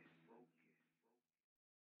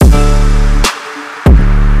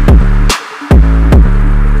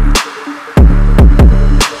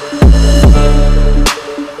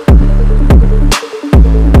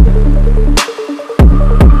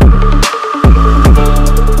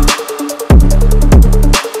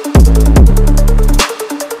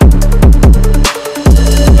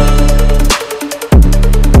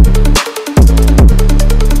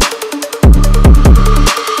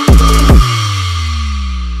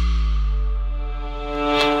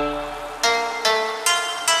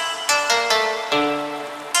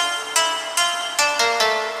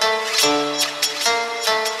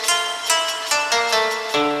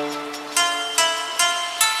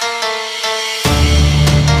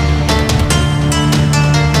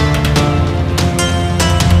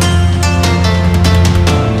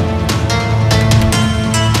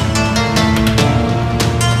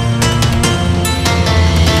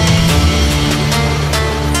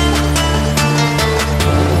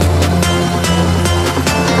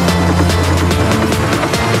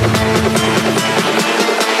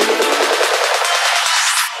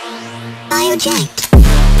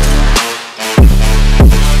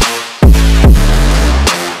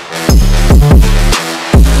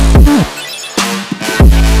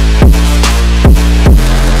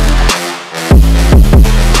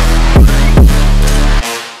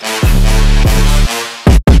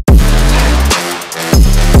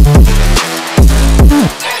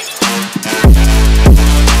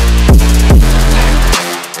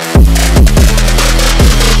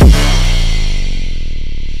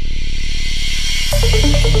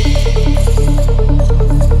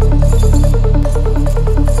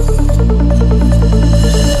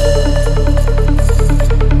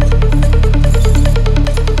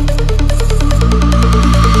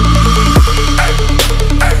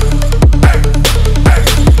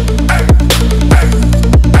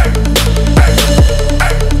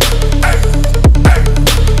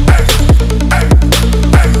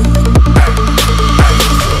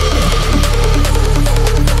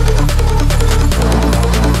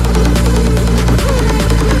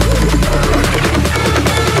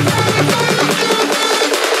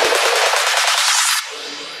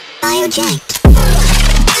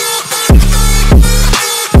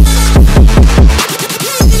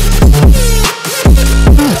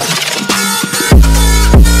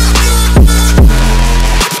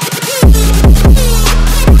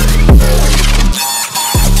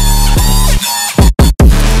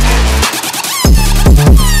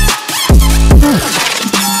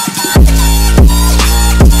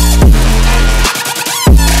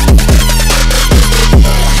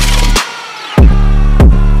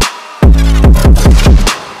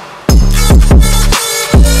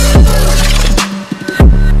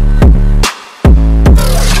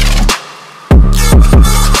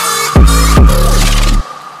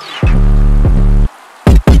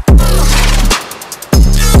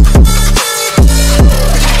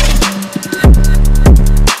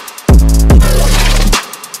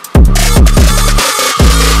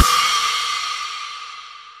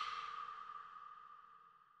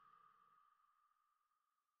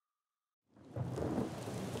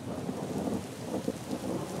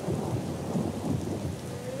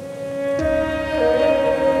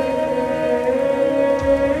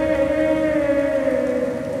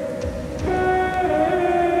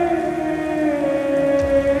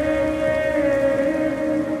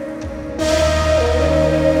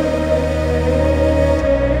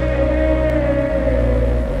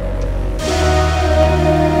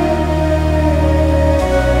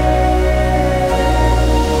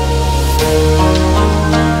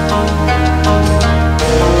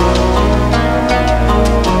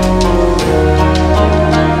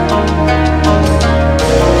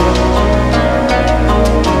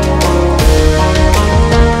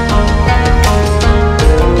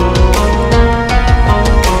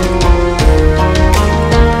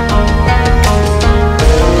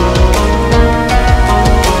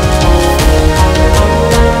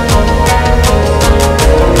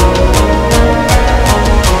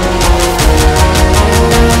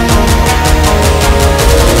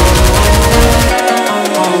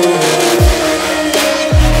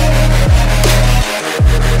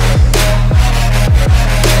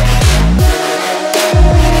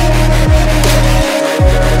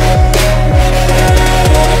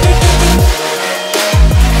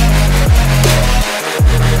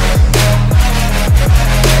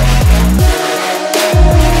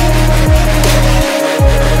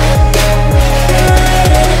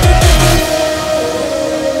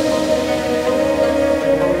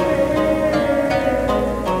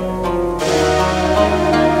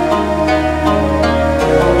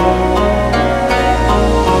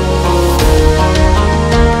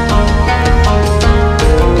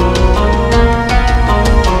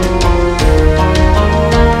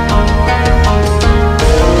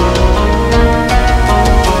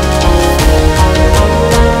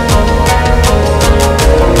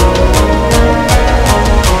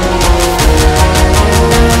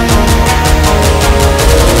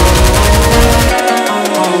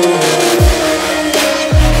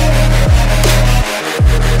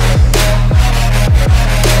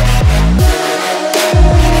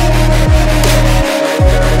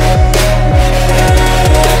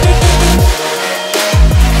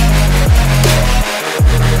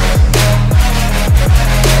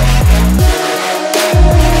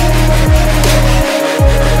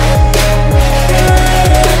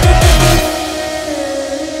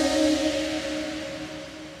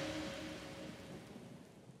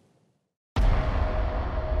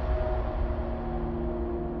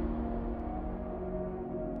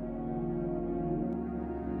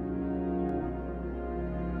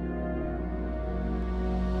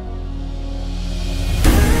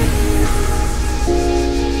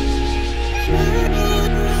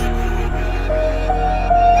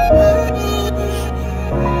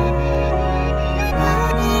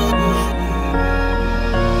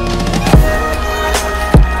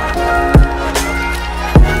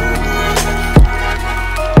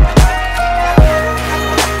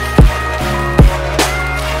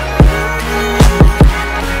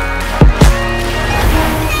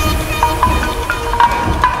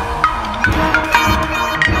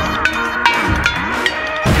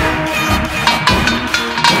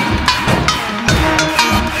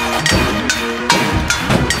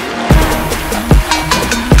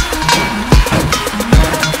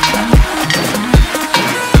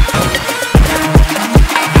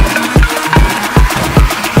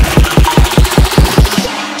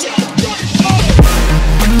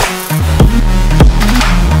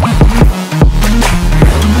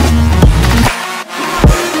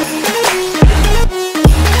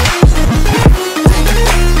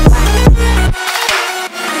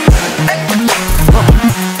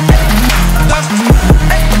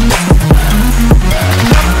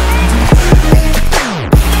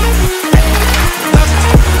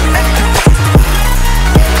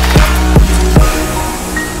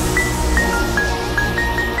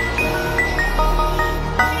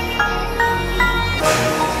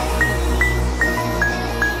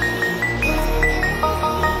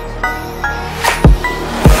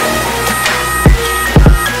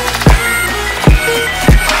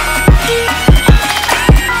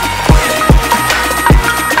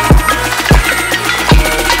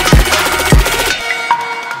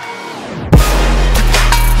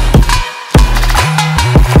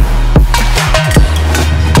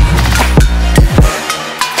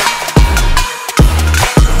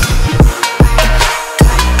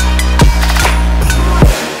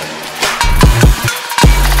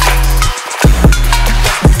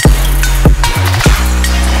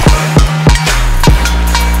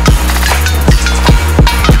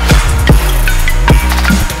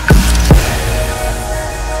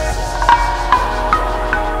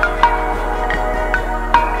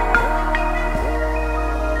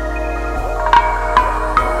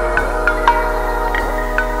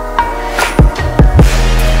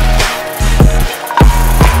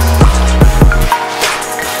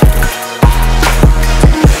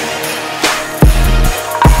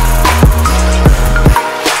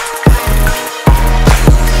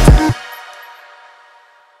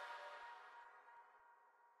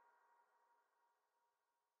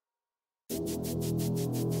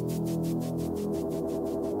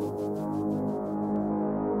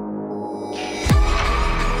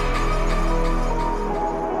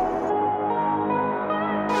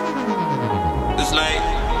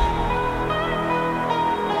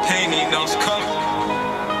 know it's coming.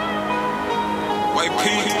 White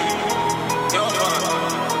P, yo,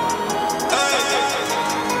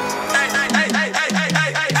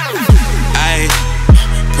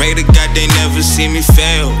 pray to God they never see me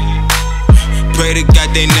fail. Pray to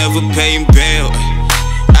God they never pay him bail.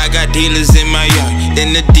 I got dealers in my yard,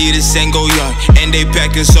 in Adidas and go yard, and they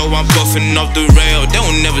packing so I'm puffing off the rail. They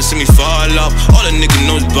won't never see me fall off. All a nigga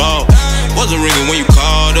knows ball. Wasn't ringing when you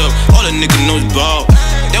called up. All a nigga knows ball.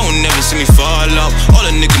 They won't never see me fall off. All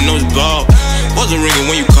a nigga knows ball. Wasn't ringing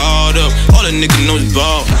when you called up. All a nigga knows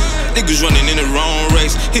ball. Niggas running in the wrong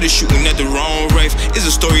race, hit a shooting at the wrong rave. It's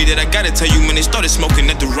a story that I gotta tell you when they started smoking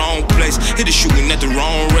at the wrong place. Hit a shooting at the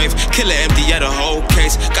wrong rave, killer empty out a whole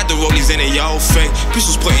case. Got the rollies in their y'all fake,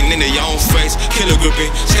 pistols pointing in their y'all face. Killer gripping,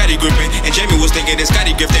 Scotty gripping, and Jamie was thinking that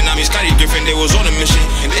Scotty gifting. I mean Scotty Griffin, they was on a mission,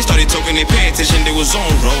 and they started talking, they pay attention, they was on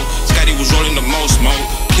roll. Scotty was rolling the most smoke,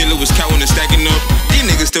 killer was counting and stacking up. These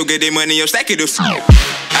niggas still get their money up, stack it up.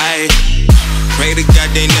 I pray to God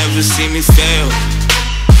they never see me fail.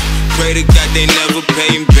 Pray to God they never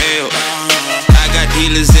pay him bail. I got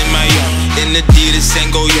dealers in my yard, in Adidas and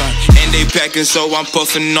go yard, and they packing so I'm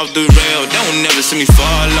puffing off the rail. They won't never see me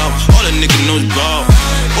fall off. All a nigga knows ball.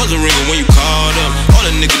 Wasn't ringing when you called up. All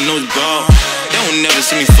a nigga knows ball. They won't never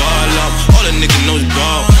see me fall off. All a nigga knows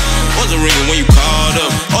ball. Wasn't ringing when you called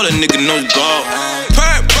up. All a nigga knows ball.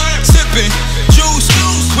 Perp, sipping juice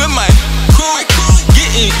with my crew,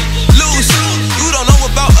 getting loose. You don't know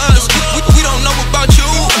about us, we don't know about you.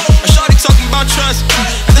 Talking about trust,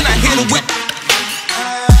 and then I hit a whip.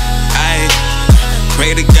 I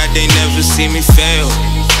pray to God they never see me fail.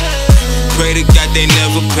 Pray to God they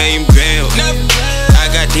never pay him bail. I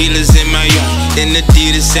got dealers in my yard, in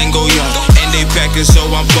Adidas and go yard, and they packing so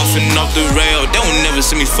I'm puffing off the rail. They won't never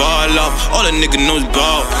see me fall off. All a nigga knows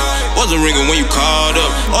ball. Wasn't ringing when you called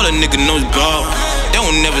up. All a nigga knows ball. They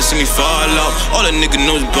won't never see me fall off. All a nigga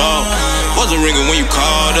knows ball. Wasn't ringing when you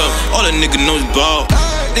called up. All a nigga knows ball.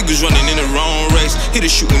 Niggas running in the wrong race, hit a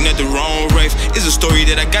shooting at the wrong rave. It's a story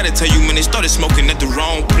that I gotta tell you when they started smoking at the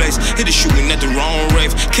wrong place. Hit a shooting at the wrong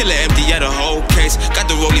rave, killer empty out a whole case. Got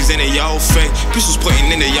the rollies in their y'all fake, pistols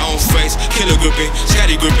pointing in their y'all face. Killer gripping,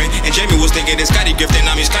 Scotty gripping, and Jamie was thinking that Scotty gifting.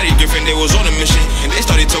 I mean Scotty Griffin, they was on a mission, and they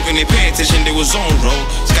started talking, they pay attention, they was on roll.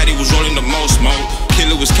 Scotty was rolling the most smoke,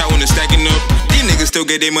 killer was counting and stacking up. These niggas still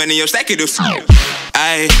get their money up, stack it up.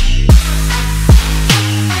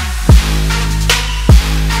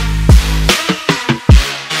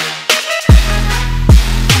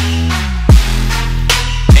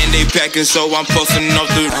 They packing so I'm puffing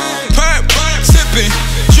off the perp, sipping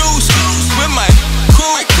juice with my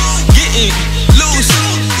crew, getting loose.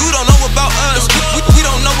 You don't know about us, we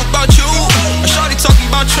don't know about you. A shorty talking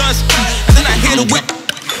about trust, and then I hit a whip.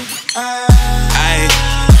 I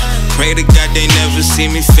pray to God they never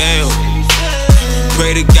see me fail.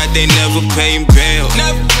 Pray to God they never pay him bail.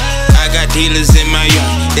 I got dealers in my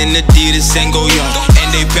yard, in Adidas and go yard,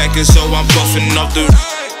 and they packing so I'm puffing off the.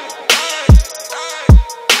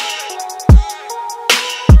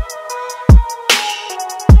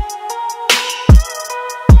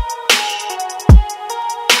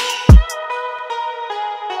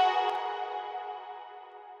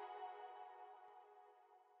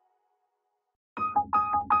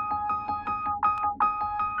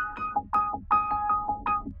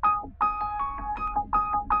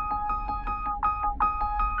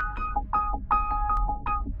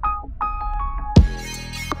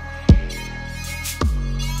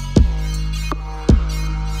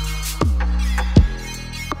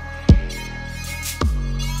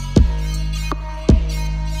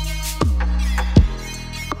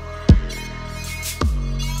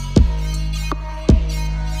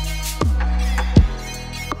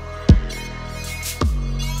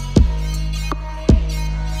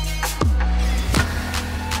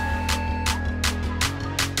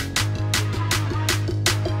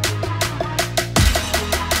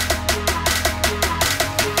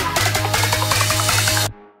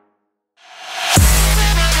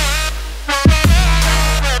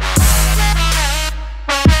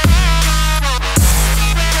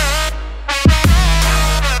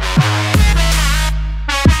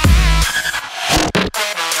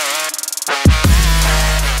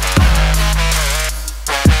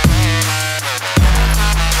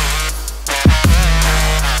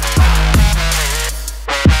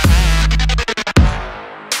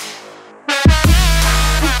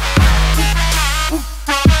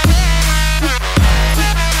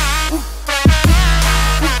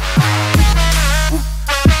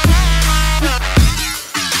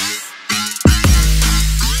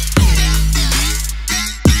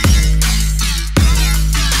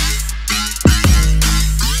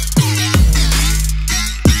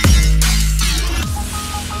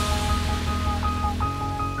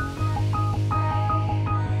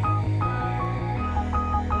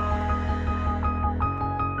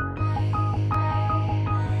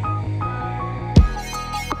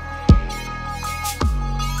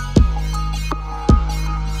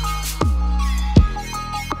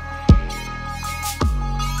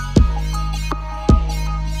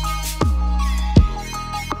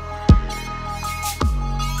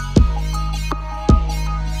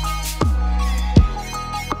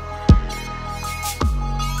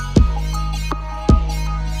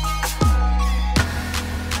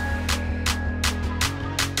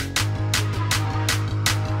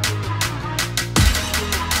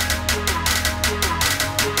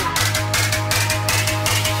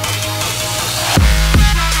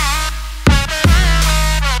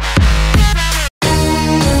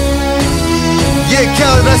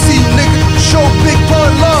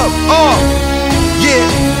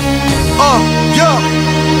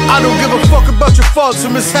 I don't give a fuck about your faults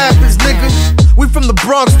or mishaps, nigga. We from the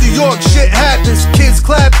Bronx, New York, shit happens. Kids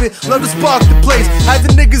clapping, love to spark the place. Half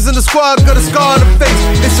the niggas in the squad got a scar on the face.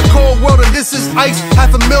 It's a cold world and this is ice.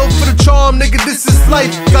 Half a mil for the charm, nigga, this is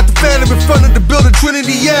life. Got the phantom in front of the building,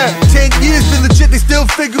 Trinity, yeah. 10 years been legit, they still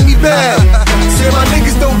figure me bad. Say my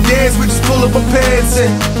niggas don't dance, we just pull up our pants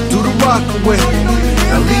and do the rock away.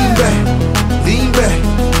 Now lean back, lean back,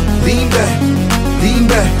 lean back, lean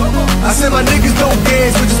back. I said my niggas don't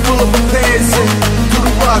dance, we just pull up our pants and do the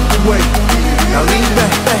rock away. Now lean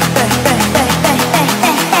back,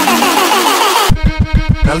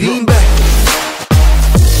 now lean back.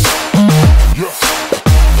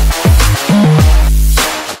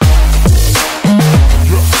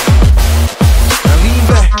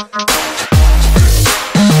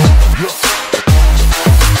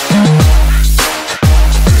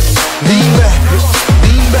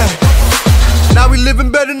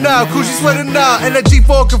 Now, Coochie sweating now, and that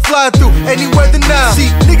G4 can fly through any weather now. See,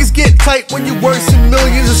 niggas get tight when you worse than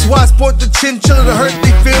millions. That's why I sport the chinchilla to hurt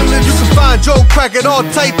they feelings. You can find Joe Crack at all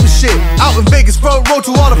type of shit. Out in Vegas, front row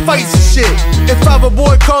to all the fights and shit. If Five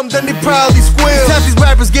Boy come, then they proudly squeal. Half these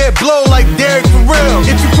rappers get blown like Derek for real.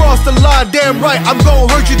 If you cross the line, damn right, I'm gon'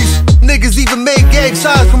 hurt you. These niggas even made gang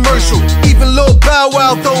size commercial. Even Lil Bow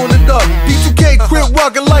Wow throwing it up. B2K quit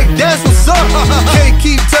walking like that's what's up. Can't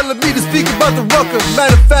keep telling me to speak about the rucker.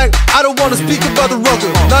 Matter of fact, I don't wanna speak about the rucker.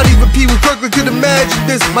 Not even Pee Wee Kirkland could imagine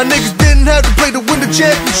this. My niggas didn't have to play to win the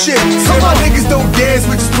championship. So my niggas don't dance,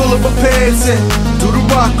 we just pull up our pants and do the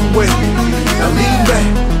rock away. Now lean back,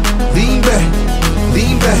 lean back,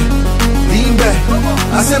 lean back, lean back.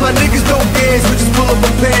 I said my niggas don't dance, we just pull up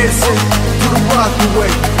our pants and do the rock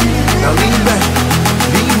away. Now lean back,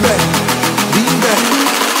 lean back, lean back.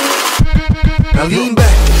 Now lean back.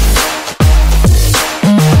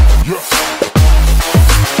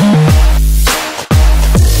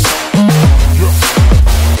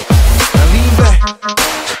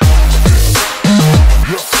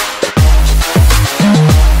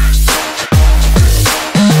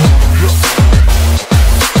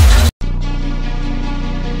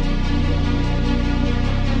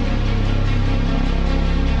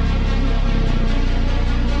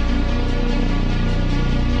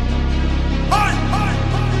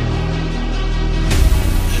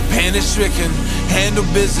 Stricken, handle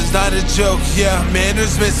business, not a joke, yeah,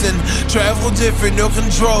 manners missing, travel different, no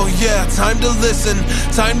control, yeah, time to listen,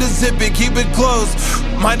 time to zip it, keep it close,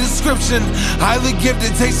 my description, highly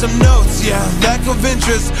gifted, take some notes, yeah, lack of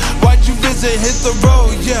interest, why'd you visit, hit the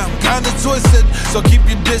road, yeah, I'm kinda twisted, so keep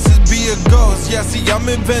your distance, be a ghost, yeah, see, I'm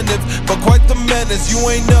inventive, but quite the menace, you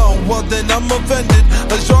ain't know, well then I'm offended,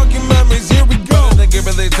 let's jog your memories, here we go.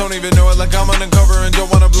 But they don't even know it, like I'm undercover and don't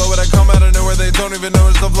wanna blow it. I come out of nowhere, they don't even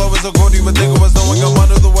notice the flow is so cold. You would think it was snowing, I'm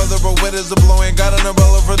under the weather, but wind is blowing. Got an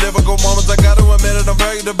umbrella for difficult moments, I gotta admit it. I'm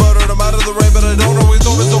very devoted, I'm out of the rain, but I don't always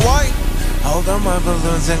know it's a white. Hold on my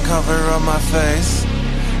balloons and cover up my face.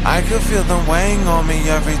 I could feel them weighing on me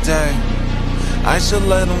every day. I should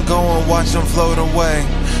let them go and watch them float away,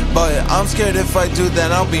 but I'm scared if I do then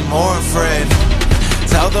I'll be more afraid.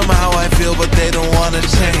 Tell them how I feel, but they don't wanna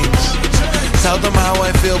change. Tell them how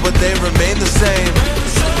I feel, but they remain the same.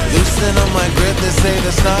 Loosen on my grip, they say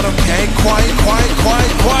that's not okay. Quiet, quiet,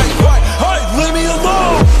 quiet, quiet, quiet. Hey, leave me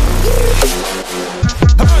alone.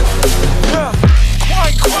 Hey, yeah.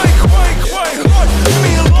 Quiet, quiet, quiet, quiet. Leave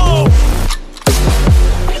me alone.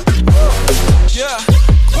 Yeah.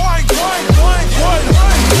 Quiet, quiet, quiet, quiet.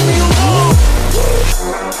 Leave me alone.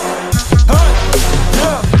 Hey,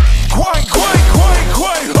 yeah. Quiet, quiet, quiet,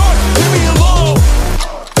 quiet. Leave me alone.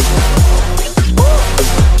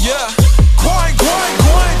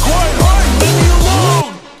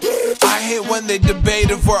 When they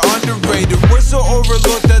debate if we're underrated, we're so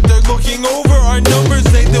overlooked that they're looking over our numbers.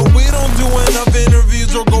 Say that we don't do enough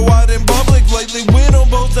interviews or go out in public lately. We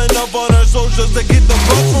don't post enough on our socials to get the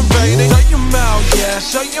fuck from fading. Shut your mouth, yeah,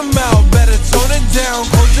 shut your mouth. Better tone it down,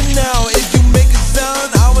 close it now. If you make a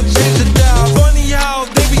sound, I will change it down. Funny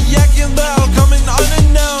how they be yakking loud, coming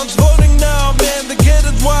unannounced, voting now. Man, the kid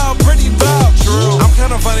is wild, pretty loud. True. I'm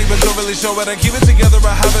kinda funny, but don't really show it. I keep it together,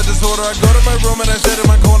 I have a disorder. I go to my room and I sit in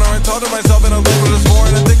my corner and talk to myself and I live with this more.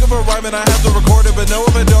 And I think of a rhyme and I have to record it, but no,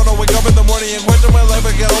 if I don't, I'll wake up in the morning and question my life.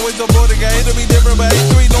 I get always avoiding. I hate to be different, but I hate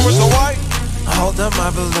to ignore it, so why? Hold up my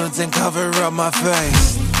balloons and cover up my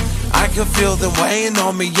face. I can feel them weighing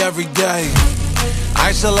on me every day.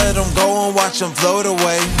 I should let them go and watch them float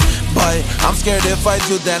away, but I'm scared if I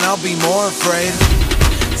do, then I'll be more afraid.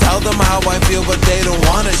 Tell them how I feel, but they don't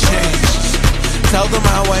wanna change. Tell them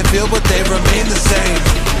how I feel, but they remain the same.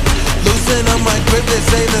 Loosen up my grip, they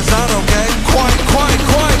say that's not okay. Quiet, quiet,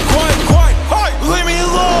 quiet, quiet, quiet, quiet. Leave me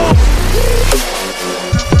alone.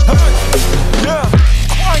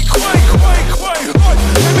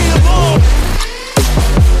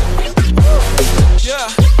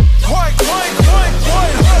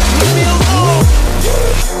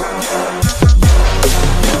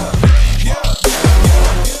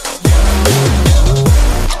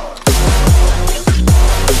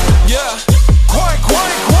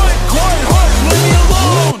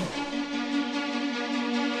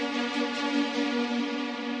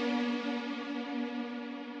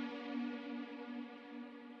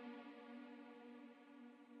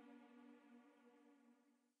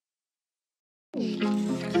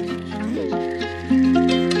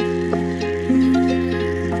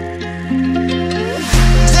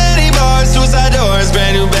 Suicide doors,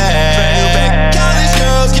 brand new bag. College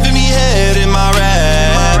girls giving me head in my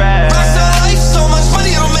rap. Rockstar life, so much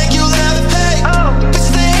money it'll make you laugh. Hey, it's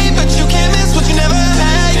the hate, but you can't miss what you never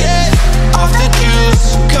had yet. Off the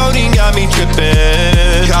juice, codeine got me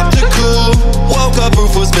tripping. Copped the cool, woke up,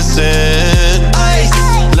 roof was missing. Ice,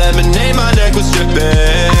 lemonade, my neck was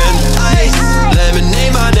dripping. Ice,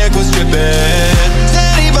 lemonade, my neck was dripping.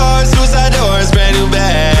 10 bars, suicide doors, brand new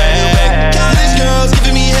bag. College girls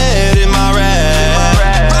giving me head in my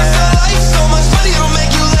rap. Rockstar life, so much money it'll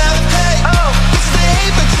make you laugh. Hey, it's the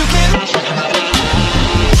hate, but you can't.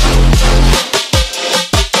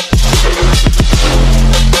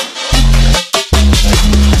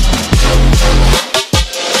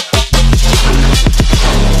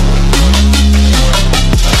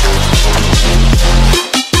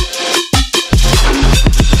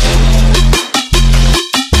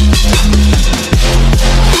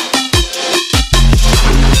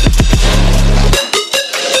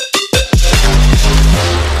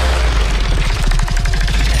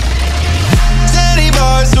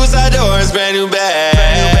 Brand new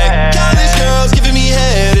bag. College girls giving me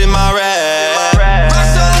head in my rap.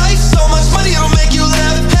 Rockstar life, so much money it'll make you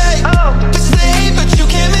laugh. Hey, it's the hate, but you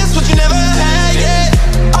can't miss what you never had yet.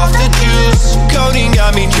 Off the juice, codeine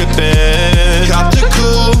got me tripping. Copped the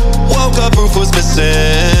cool, woke up, roof was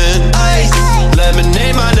missing. Ice,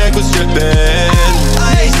 lemonade, my neck was dripping.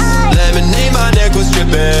 Ice, lemonade, my neck was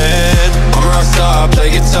dripping. I'm a rockstar,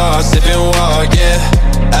 play guitar, sipping walk, yeah.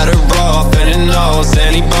 At a raw, fentanyl,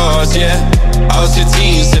 sandy bars, yeah. I was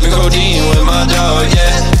 15, sipping codeine with my dog,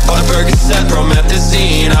 yeah. On a Percocet,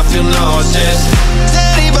 promethazine, I feel nauseous.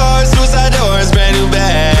 10 bars, suicide doors, brand new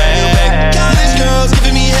bag. College girls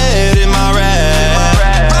giving me head in my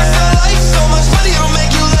rap. Rockstar life, so much money it'll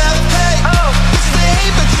make you laugh. Hey, it's the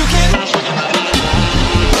hate, but you can't.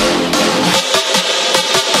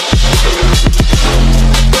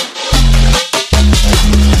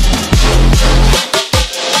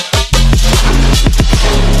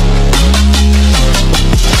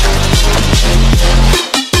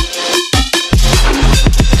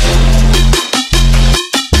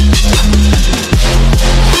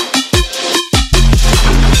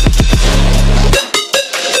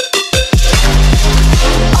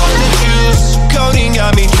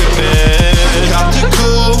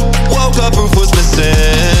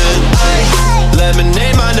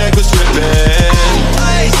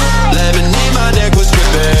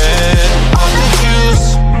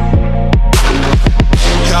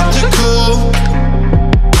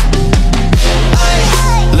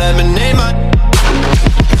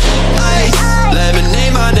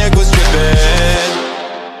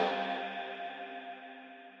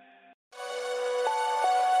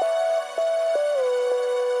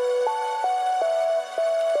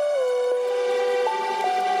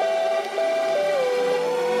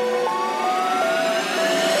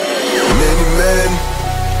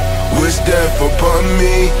 Death upon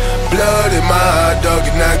me, blood in my eye, dog,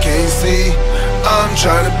 and I can't see. I'm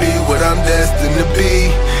trying to be what I'm destined to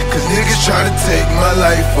be, cause niggas try to take my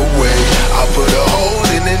life away. I put a hole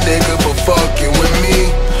in a nigga for fucking with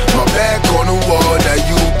me. My back on the wall, now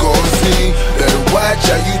you gon' see. Better watch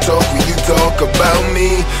how you talk when you talk about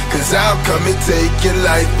me, cause I'll come and take your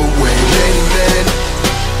life away. Many men,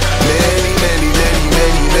 many, many, many,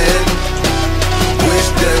 many men wish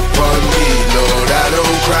death on me, Lord, I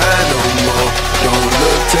don't cry no more. Don't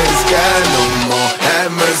look to the sky no more.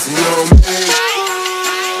 Have mercy on me.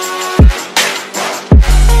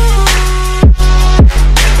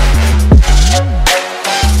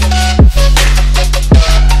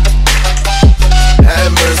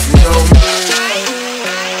 Have mercy on me.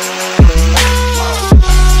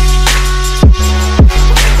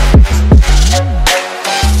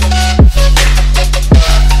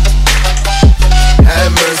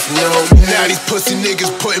 Now these pussy niggas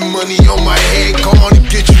putting money on my head. Go on and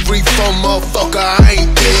get you free from motherfucker, I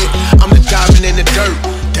ain't dead. I'm the diamond in the dirt,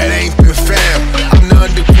 that ain't been found. I'm the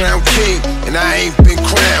underground king, and I ain't been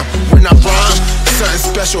crowned. When I rhyme, something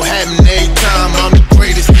special happen every time. I'm the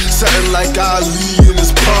greatest, something like Ali in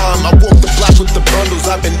his prime. I walk the block with the bundles,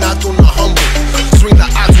 I've been knocked on the humble. Swing the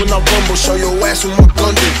odds when I rumble, show your ass with my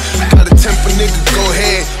gun do. Got a temper, nigga, go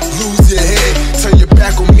ahead, lose your head. Turn your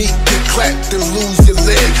back on me, get clapped, then lose your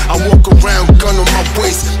leg. I walk around, gun on my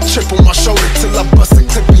waist, chip on my shoulder till I bust a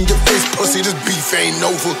clip in your face. Pussy, this beef ain't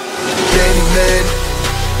over. Many men,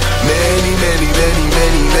 many, many, many,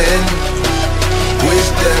 many men wish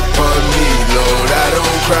death on me, Lord, I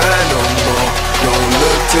don't cry no more. Don't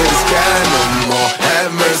look to the sky no more.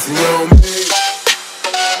 Have mercy on me.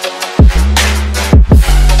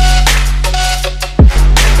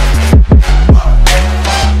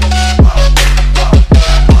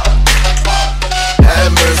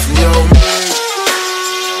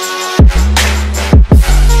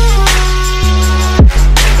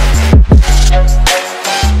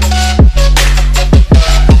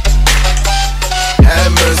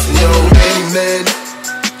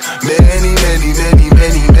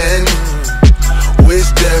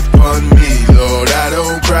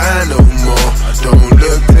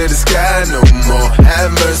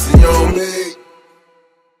 me.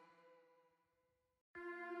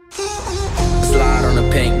 Slide on the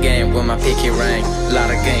pink game with my pinky ring. Lot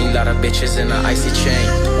of game, lot of bitches in an icy chain.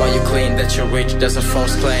 While you claim that you're rich, that's a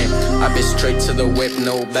false claim. I've been straight to the whip,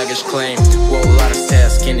 no baggage claim. Whoa, a lot of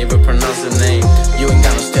stats, can't even pronounce the name. You ain't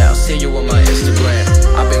got no style, see you on my Instagram.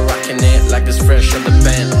 I've been rocking it like it's fresh on the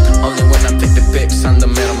band. Only when I take the pics, I'm the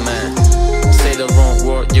middleman. Say the wrong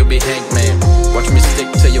word, you'll be hangman. Watch me stick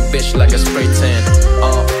to your bitch like a spray tan.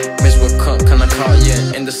 Bitch, what cunt can I call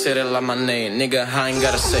you? In the city like my name, nigga, I ain't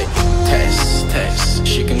gotta say. Taste, taste,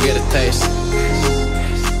 she can get a taste.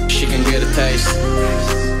 She can get a taste.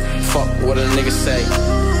 Fuck what a nigga say.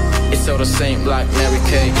 It's all the same like Mary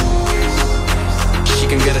Kay. She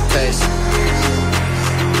can get a taste.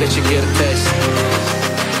 Let you get a taste.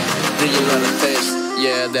 Do you love a taste?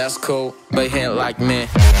 Yeah, that's cool, but he ain't like me.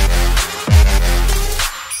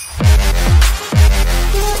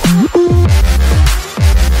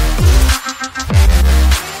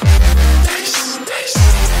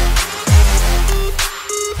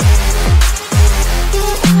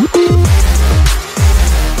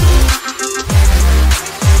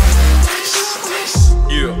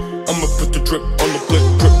 Drip on the flip,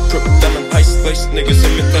 drip, drip, diamond ice lace, niggas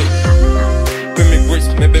imitate. Bring me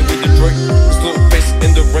bricks, maybe with the Drake. Slow face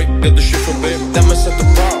in the rake, got the shit from babe. Diamonds at the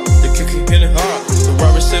bar, the kick hitting hard. The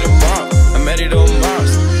robber said a bar, I'm at it on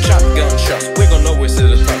Mars. Shotgun shots, we gon' always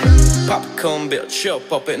hit the target. Popcorn bill, chill,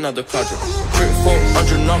 pop it, another quadrant.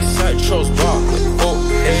 300-400 outside, chose bar. Oh,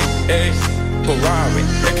 hey, Ferrari.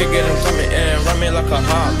 They could get him Tommy and run me like a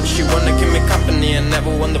Harley. She wanna give me company and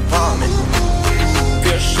never won the vomit.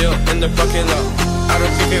 Shit in the parking lot. I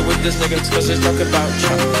don't kick it with this nigga cause it's talk about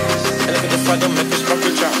chop. And if the fight don't make this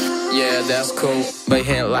fucking chop. Yeah, that's cool, but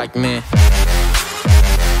he ain't like me.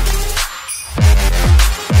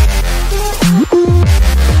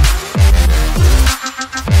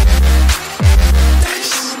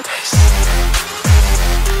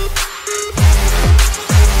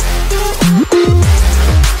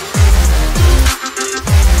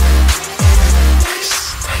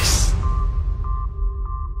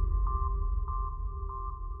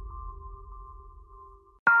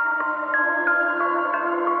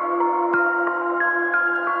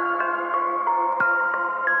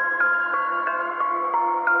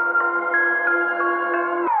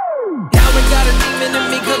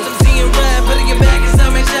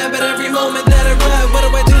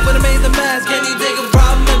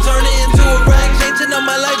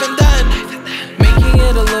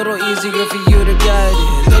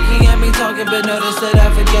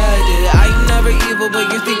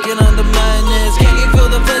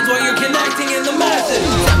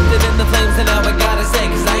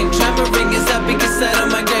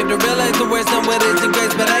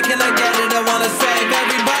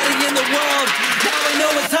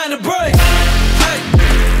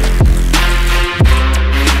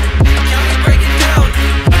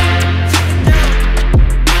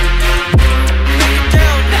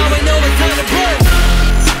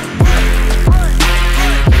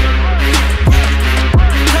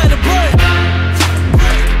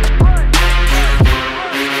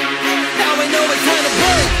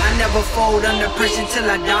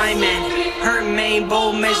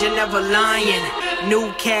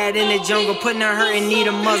 Putting her hurt and need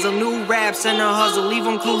a muzzle. New raps and a hustle, leave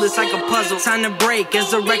them clueless like a puzzle. Time to break, as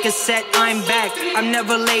the record set, I'm back. I'm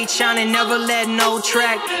never late, shining, never let no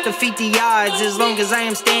track defeat the odds. As long as I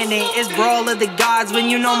am standing, it's brawl of the gods when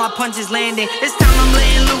you know my punch is landing. This time I'm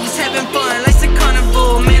letting loose, having fun, like a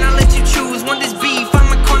carnival. Man, I let you choose, want this beef, I'm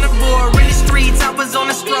a carnivore. In the streets, I was on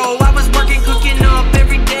a stroll. I was working, cooking up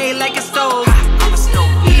every day like a stove. I'm a stove.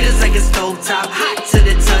 Heaters like a stove top, hot to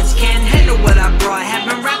the touch. Can't handle what I brought,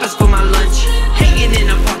 having rappers for my lunch. Hanging in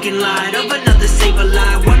a parking lot of another saber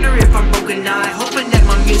lie. Wonder if I'm broken eye, hoping that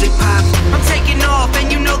my music pop. I'm taking off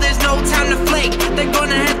and you know there's no time to flake. They're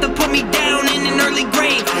gonna have to put me down in an early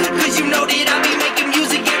grave, cause you know that I be making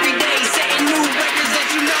music every day, setting new records that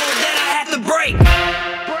you know that I have to break.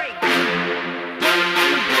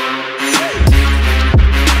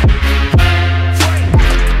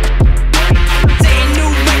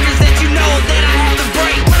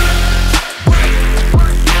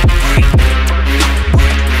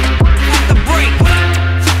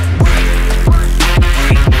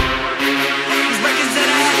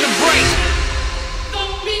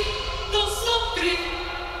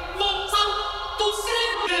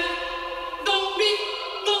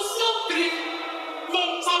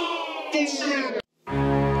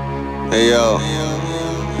 Hey yo,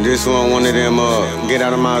 this one of them get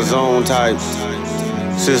out of my zone types.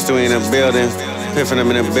 Sister in the building, Piffen in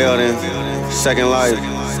the building, second life,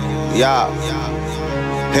 yeah.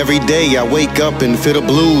 Every day I wake up and feel the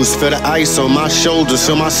blues, feel the ice on my shoulders,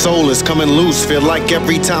 feel my soul is coming loose. Feel like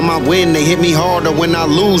every time I win, they hit me harder when I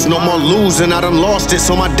lose. No more losing, I done lost it,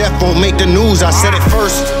 so my death won't make the news. I said it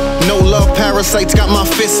first. No love parasites got my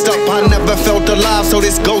fist up. I never felt alive, so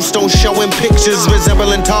this ghost don't show in pictures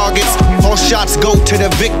resembling targets. All shots go to the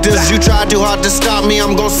victors. You try too hard to stop me,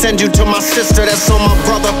 I'm gonna send you to my sister. That's on my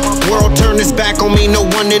brother. World turned its back on me, no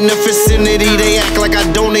one in the vicinity. They act like I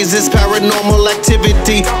don't exist, paranormal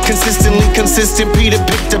activity. Consistently consistent, Peter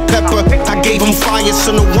picked the pepper. I gave them fire,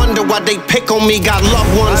 so no wonder why they pick on me. Got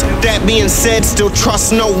loved ones, that being said, still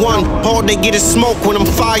trust no one. All they get is smoke when I'm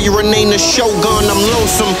firing, ain't a Shogun. I'm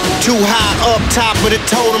lonesome. Too high up top of the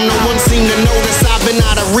totem, no one seemed to notice. I've been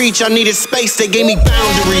out of reach, I needed space, they gave me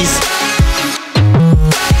boundaries.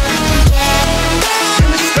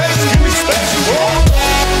 Give me space,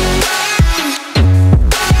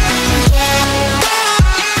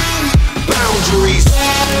 boundaries.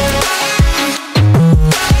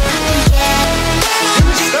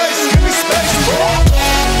 Give me space,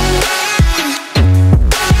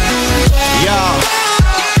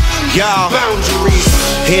 y'all. Boundaries.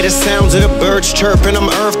 Hear the sounds of the birds chirping, I'm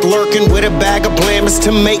earth lurking with a bag of blammers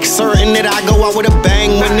to make certain that I go out with a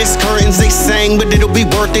bang. When this curtains they sang, but it'll be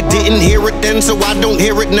worth it. Didn't hear it then, so I don't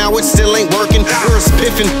hear it now, it still ain't working. Where's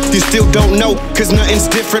Piffen? You still don't know, cause nothing's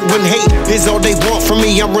different when hate is all they want from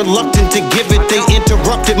me. I'm reluctant to give it, they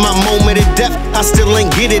interrupted my moment of death. I still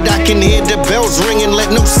ain't get it, I can hear the bells ringing, let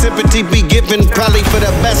no sympathy be given. Probably for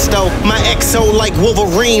the best though, my exo like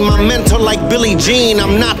Wolverine, my mentor like Billie Jean.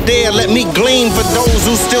 I'm not there, let me glean for those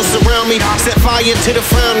who still surround me. Set fire to the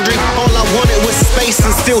foundry. All I wanted was space,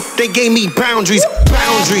 and still they gave me boundaries.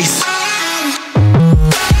 Boundaries.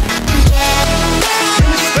 Give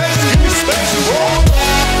me space,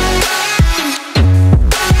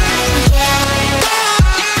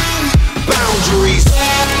 boundaries.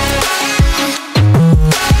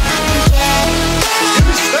 Give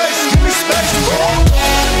me space,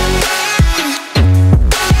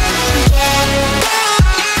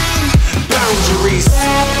 boundaries.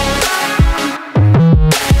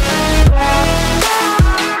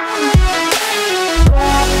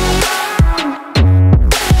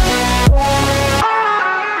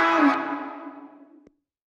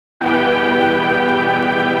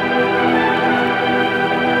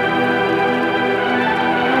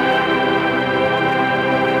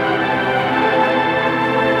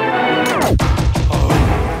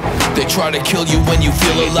 They try to kill you when you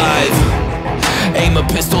feel alive. Aim a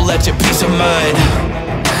pistol at your peace of mind.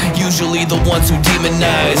 Usually the ones who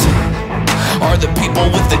demonize are the people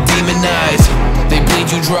with the demon eyes. They bleed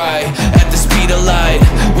you dry at the speed of light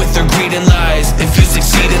with their greed and lies. If you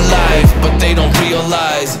succeed in life, but they don't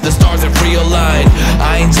realize the stars have realigned.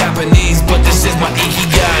 I ain't Japanese, but this is my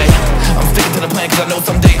ikigai. I'm sticking to the plan cause I know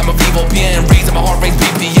someday I'm a vivo bien. Raising my heart rate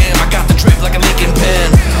BPM, I got the drip like a Lincoln pen.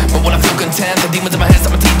 But when I feel content, the demons in my head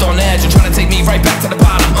set my teeth on edge. You're trying to take me right back to the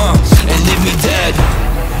bottom, and leave me dead.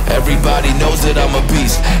 Everybody knows that I'm a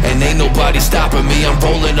beast, and ain't nobody stopping me, I'm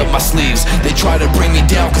rolling up my sleeves. They try to bring me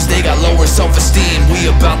down cause they got lower self-esteem.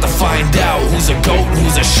 We about to find out who's a goat and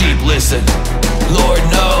who's a sheep. Listen, Lord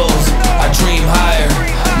knows I dream higher.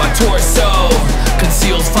 My torso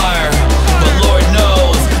conceals fire, but Lord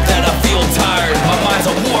knows that I feel tired. My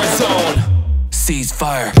mind's a war zone.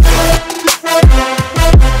 Ceasefire.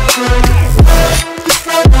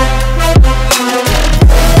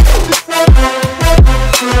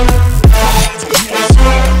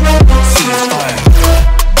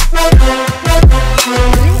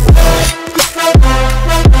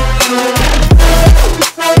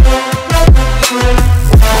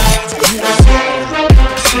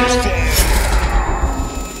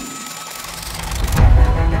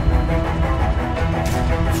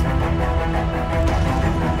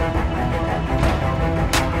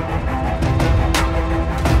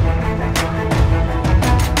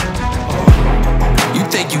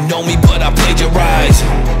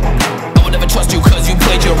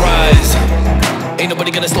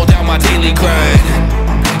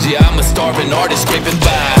 Artist scraping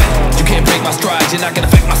by. You can't break my strides, you're not gonna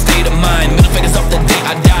affect my state of mind. Middle fingers up the day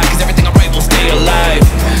I die, cause everything I write will stay alive.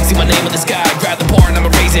 See my name in the sky, grab the bar and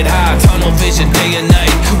I'ma raise it high. Tunnel vision day and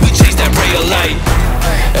night, we chase that ray of light.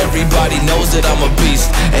 Everybody knows that I'm a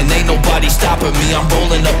beast, and ain't nobody stopping me, I'm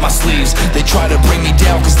rolling up my sleeves. They try to bring me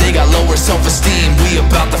down cause they got lower self-esteem. We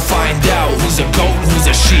about to find out who's a goat and who's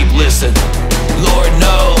a sheep. Listen, Lord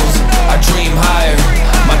knows I dream higher.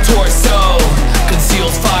 My torso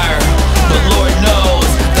conceals fire, but Lord knows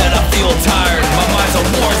that I feel tired. My mind's a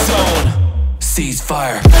war zone.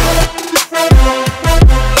 Ceasefire.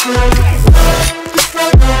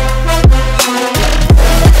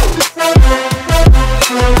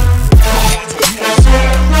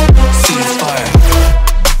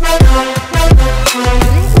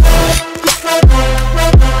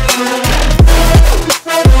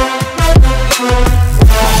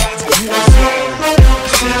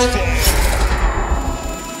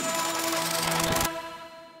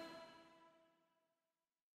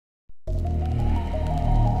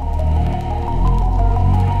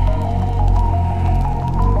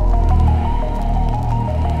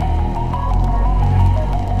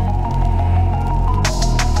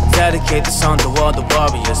 dedicate this song to all the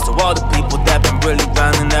warriors, to all the people that been really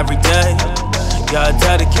grinding every day. Gotta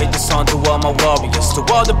dedicate this song to all my warriors, to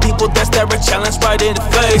all the people that stare a challenge right in the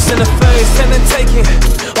face, and then take it,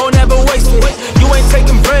 oh never waste it. You ain't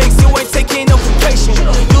taking breaks, you ain't taking no vacation.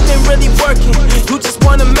 You been really working, you just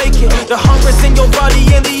wanna make it. The hunger's in your body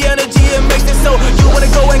and the energy it makes it. So you wanna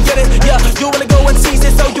go and get it, yeah, you wanna go and seize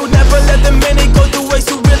it. So you never let the minute go through waste,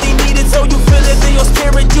 you really need it. So you feel it in your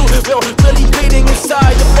spirit, you really bleeding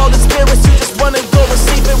inside of all the spirits. You just wanna go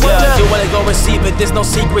receive it, yeah, you wanna go receive it. There's no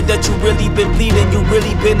secret that you really been bleeding. You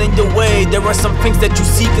really been in your way. There are some things that you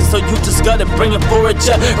seek, and so you just gotta bring it for it,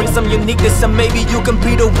 yeah. Bring some uniqueness, and maybe you can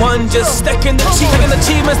be the one. Just stacking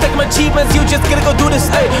achievements, you just gotta go do this,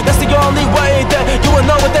 hey. That's the only way that you will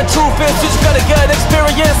know what that truth is. You just gotta get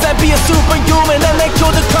experience and be a superhuman, and they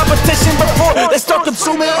kill the competition before they start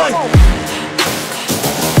consuming, like.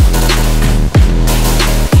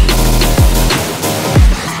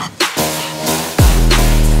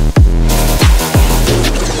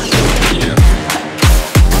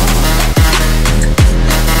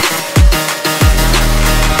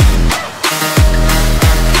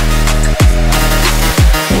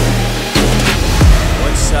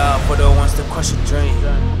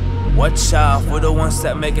 Watch out for the ones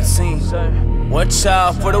that make it seem. Watch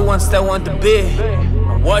out for the ones that want the big.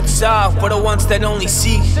 Watch out for the ones that only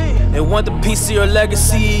see. They want a piece of your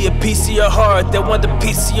legacy, a piece of your heart. They want a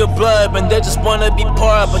piece of your blood, and they just wanna be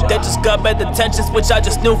part. But they just got bad intentions, which I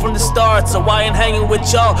just knew from the start. So I ain't hanging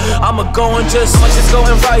with y'all. I'ma go and just go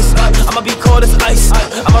and rise. I'ma be cold as ice.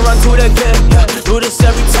 I'ma run to the game, do this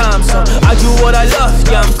every time. So I do what I love,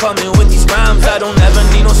 yeah, I'm coming with these rhymes. I don't ever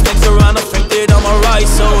need no snakes around, I think that I'm alright.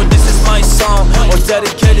 So this is my song, or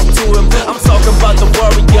dedicated to him. I'm talking about the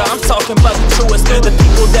warrior, I'm talking about the truest. The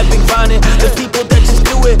people that been grinding, the people that just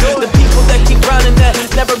do it, the people that keep grinding, that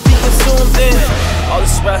never be consumed in all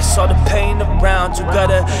the stress, all the pain around. You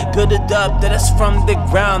gotta build it up, that it's from the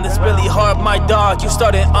ground. It's really hard, my dog, you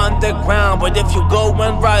started underground. But if you go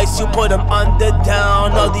and rise, you put them under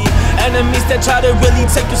down. All the enemies that try to really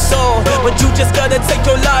take your soul, but you just gotta take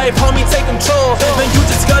your life, homie, take control. Man, you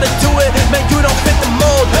just gotta do it, man, you don't fit the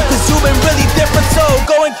mold, cause you've been really different, so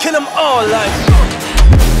go and kill them all, like.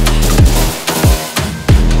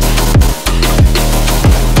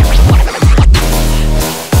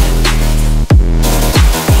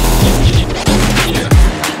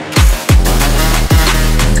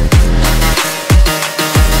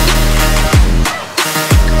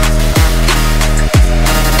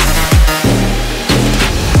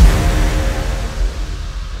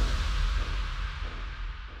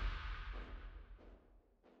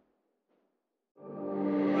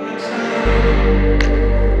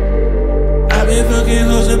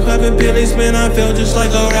 Man, I feel just like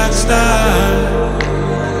a rock star.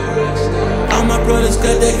 All my brothers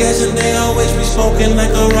got that gas and they always be smoking like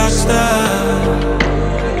a rock star.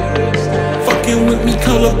 Fucking with me,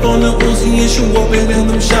 call up on the Uzi and shoot open in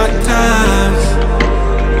them shot ties.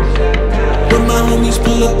 When my homies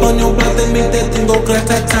pull up on your block, they make that thing go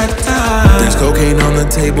grata-ta-ta. There's cocaine on the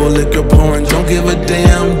table, liquor pouring, don't give a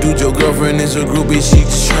damn. Dude, your girlfriend is a groupie, she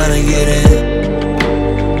just tryna get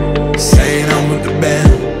in. Saying I'm with the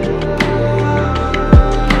band.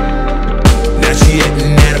 She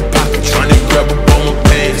acting out of pocket, tryna grab up on my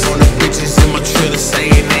pants. On the bitches in my trailer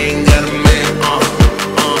saying they ain't got a man,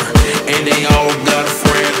 and they all got a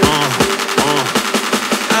friend,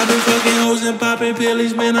 I've been fucking hoes and popping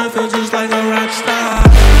pillies, man, I feel just like a rock star.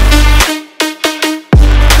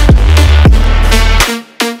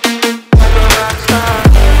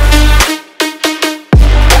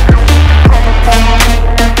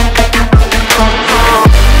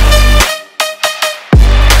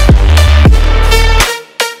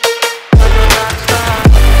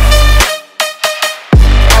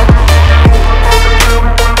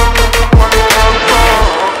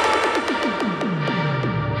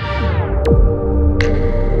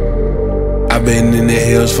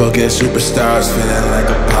 Fucking superstars, feeling like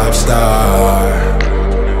a pop star.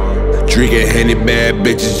 Drinking Henny, bad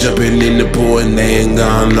bitches jumping in the pool and they ain't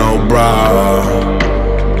got no bra.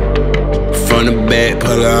 From the back,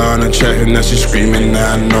 put her on the track and now she screaming,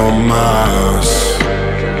 I know mas.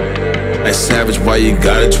 Hey Savage, why you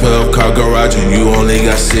got a 12-car garage and you only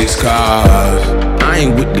got 6 cars? I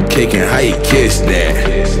ain't with the cake and how you kiss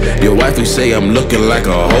that. Your wife, you say I'm looking like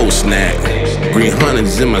a whole snack. Green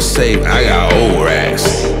hundreds in my safe, I got old racks.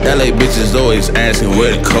 LA bitches always asking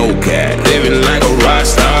where the coke at. Living like a rock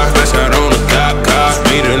star, flash out on a cop car.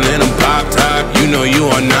 Sweeter than a pop top, you know you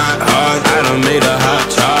are not hard. I done made a hot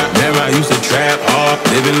chart, never I used to trap hard.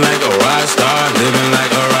 Living like a rock star, living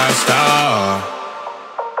like a rock star.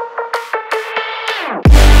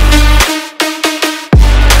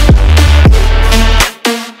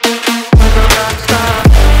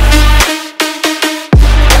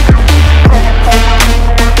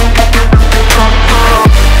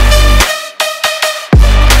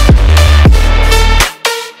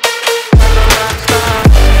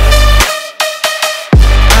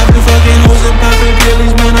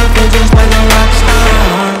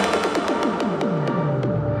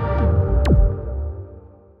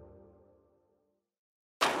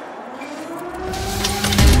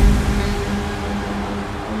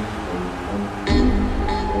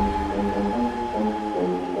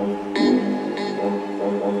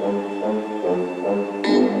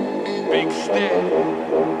 Bigstat.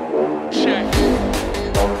 Check.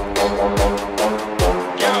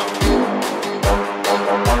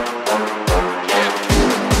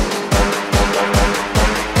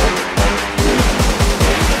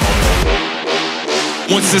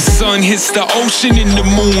 Once the sun hits the ocean and the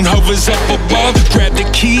moon hovers up above, grab the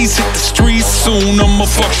keys, hit the streets soon, I'ma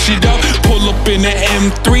fuck shit up. Pull up in the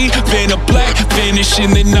M3, van of black, vanish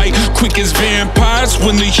in the night, quick as vampires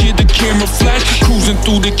when they hear the camera flash. Cruising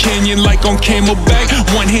through the canyon like on Camelback,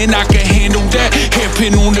 one hand I can handle that,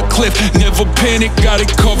 hairpin on the cliff, never panic, got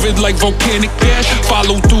it covered like volcanic ash.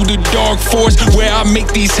 Follow through the dark forest where I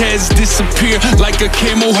make these heads disappear like a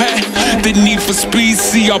camel hat. The need for speed,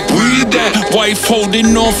 see I breathe that, wife holding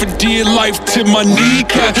on for dear life to my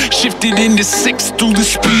kneecap. Shifted into 6 through the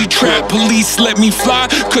speed trap. Police let me fly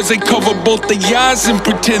cause they cover both the eyes and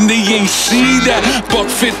pretend they ain't see that.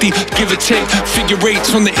 $150, give or take, figure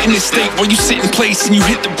eights on the interstate while you sit in place and you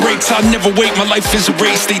hit the brakes. I never wait, my life is a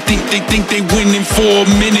race. They think they winning for a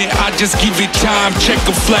minute, I just give it time. Check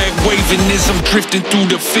a flag waving as I'm drifting through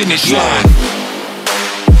the finish line.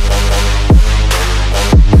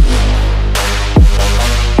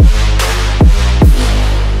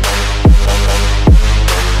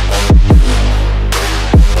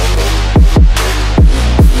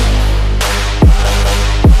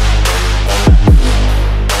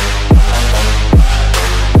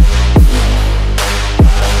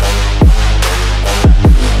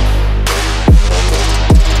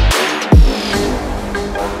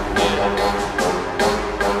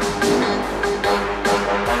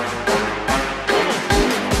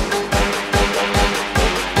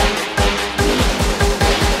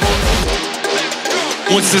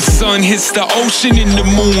 Once the sun hits the ocean and the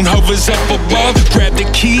moon hovers up above, grab the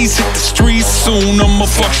keys, hit the streets soon, I'ma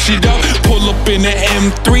fuck shit up. Pull up in the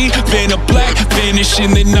M3, van of black, vanish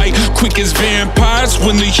in the night, quick as vampires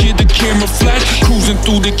when they hear the camera flash. Cruising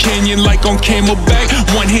through the canyon like on Camelback,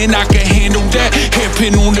 one hand I can handle that,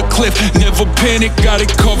 hairpin on the cliff, never panic, got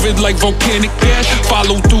it covered like volcanic ash.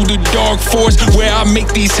 Follow through the dark forest where I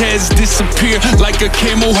make these heads disappear like a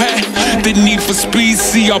camel hat. The need for speed,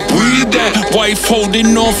 see I breathe that, wife holding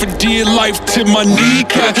on for dear life to my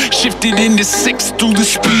kneecap. Shifted into 6 through the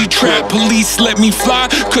speed trap. Police let me fly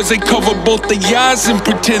cause they cover both the eyes and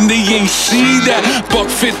pretend they ain't see that.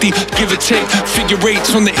 $150, give or take, figure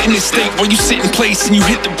eights on the interstate while you sit in place and you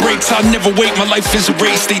hit the brakes. I never wait, my life is a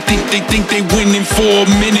race. They think they winning for a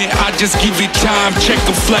minute, I just give it time. Check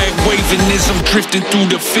a flag waving as I'm drifting through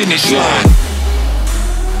the finish line.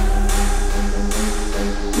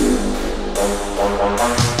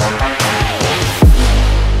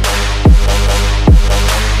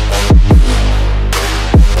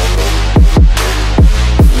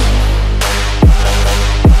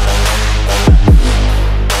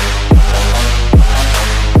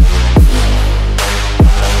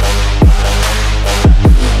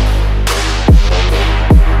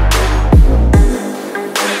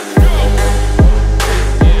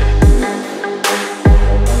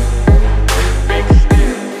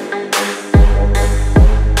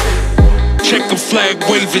 Flag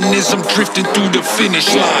waving as I'm drifting through the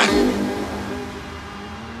finish line.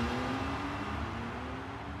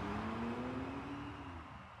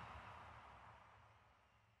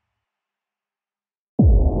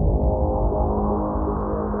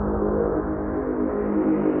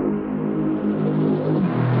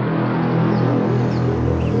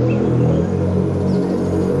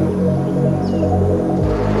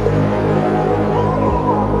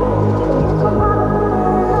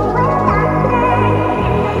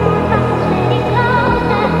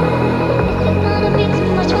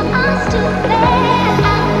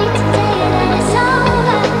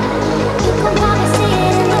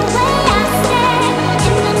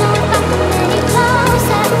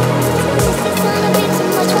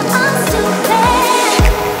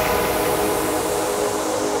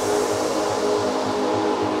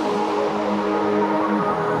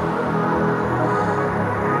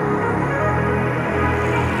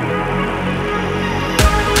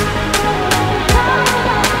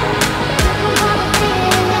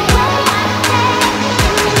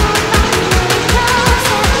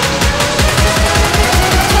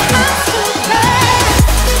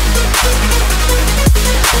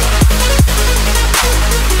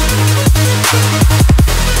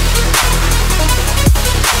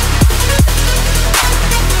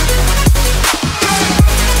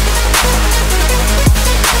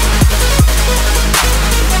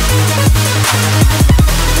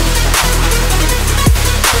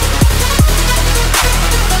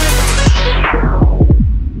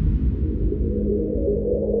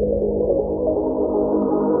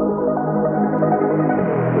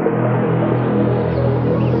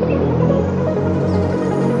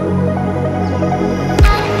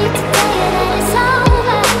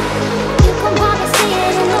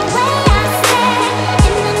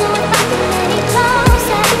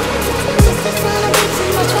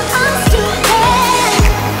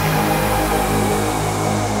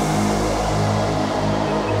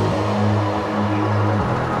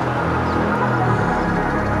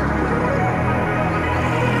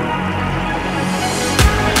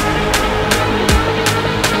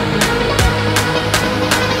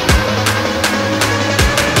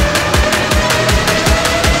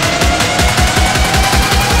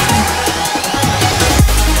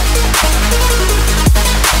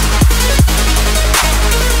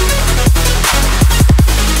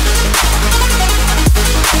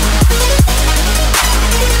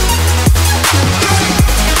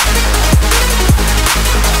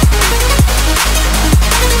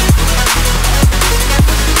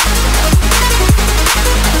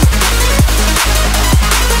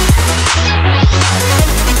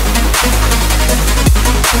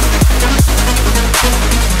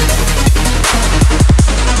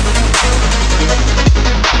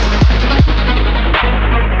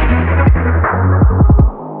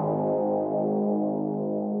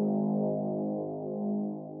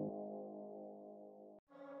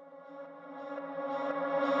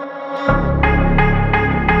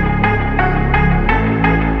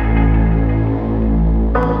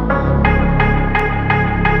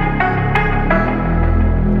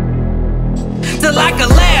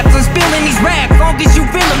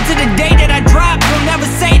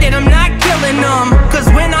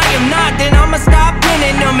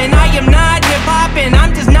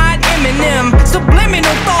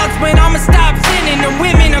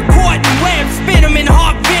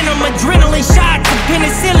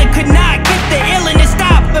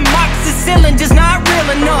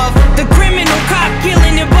 real enough. The criminal cop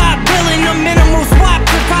killing and Bob billing. A minimal swap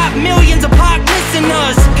to cop millions of pop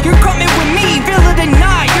listeners. You're coming with me, feel it or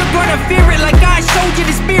not. You're gonna fear it like I showed you.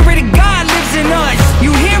 The spirit of God lives in us.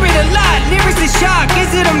 You hear it a lot, lyrics is shock.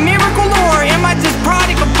 Is it a miracle or am I just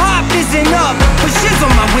product of pop? Isn't up, but shizzle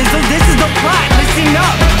my whistle, this is the plot. Listen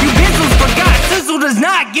up, you bizzles forgot. Sizzle does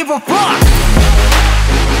not give a fuck.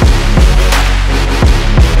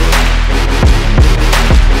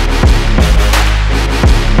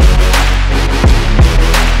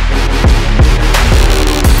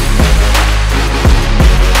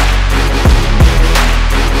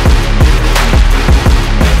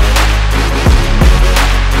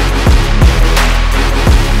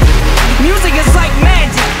 Music is like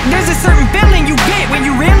magic. There's a certain feeling you get when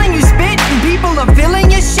you reel and you spit, and people are feeling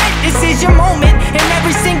your shit. This is your moment, and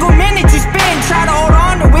every single minute you spend, try to hold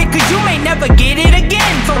on to it, cause you may never get it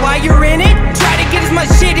again. So while you're in it, try to get as much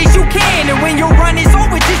shit as you can, and when your run is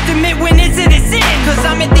over, just admit when it's in its end. Cause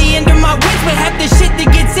I'm at the end of my wits, but half the shit that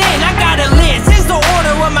gets in, I got a list. Here's the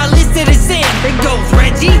order of my list of the sin. It goes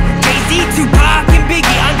Reggie, Jay-Z, Tupac, and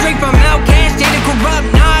Biggie, Andre from Outkast, Jada Corrupt,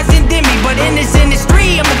 Nas, and Demi. But in this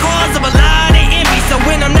industry, I'm the cause of a lot of envy. So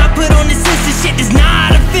when I'm not put on the sister shit, does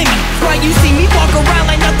not offend me. Why you see me walk around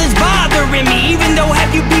like nothing's bothering me, even though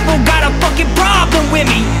half you people got a fucking problem with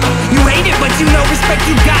me. You hate it, but you know respect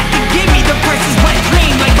you got to give me. The person's wet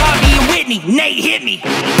dream like Bobby and Whitney. Nate hit me.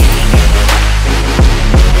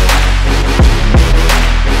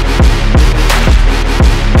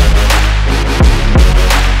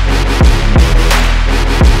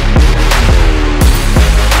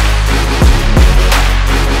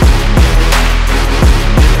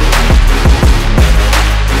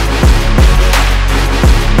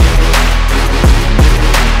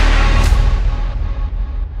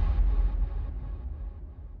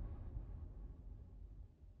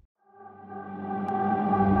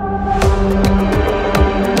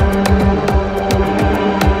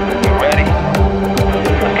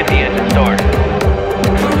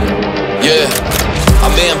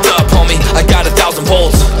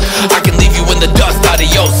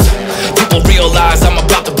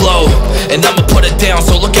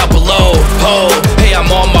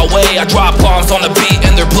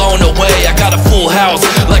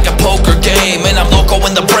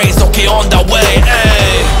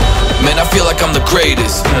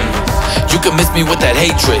 With that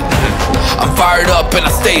hatred, I'm fired up and I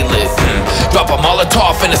stay lit. Drop a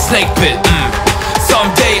Molotov in a snake pit.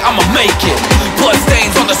 Someday I'ma make it. Blood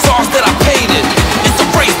stains on the songs that I painted. It's a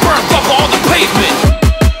race, burn bubble on the pavement.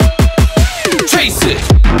 Chase it.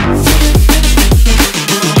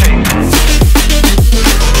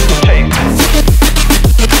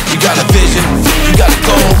 You got a vision, you got a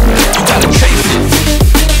goal, you gotta chase it.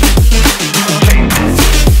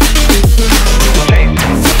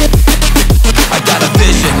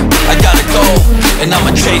 I gotta go, and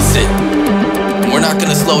I'ma chase it. We're not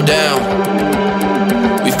gonna slow down.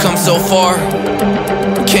 We've come so far,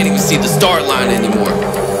 we can't even see the start line anymore.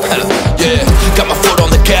 Yeah, got my foot on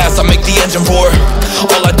the gas, I make the engine roar.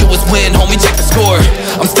 All I do is win, homie, check the score.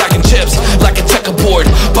 I'm stacking chips like a checkerboard,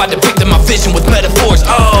 by depicting my vision with metaphors.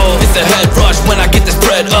 Oh, it's a head rush when I get this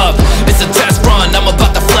bread up. It's a test run, I'm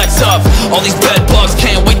about to flex up. All these bed bugs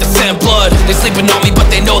can't wait to send blood. They sleeping on me, but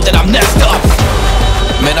they know that I'm next up.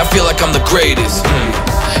 Man, I feel like I'm the greatest.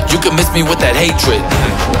 You can miss me with that hatred.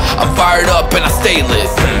 I'm fired up and I stay lit.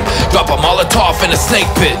 Drop a Molotov in a snake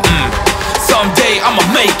pit. Someday I'ma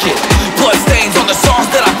make it. Blood stains on the songs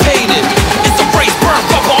that I painted. It's a race, burn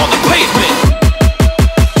bubble on the pavement.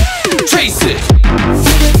 Chase it.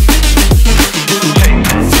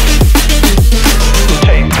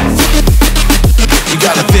 You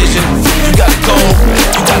got a vision, you got a goal,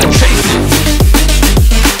 you gotta chase it.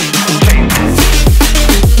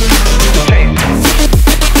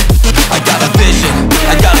 I got a vision,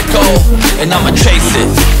 I got a goal, and I'ma chase it.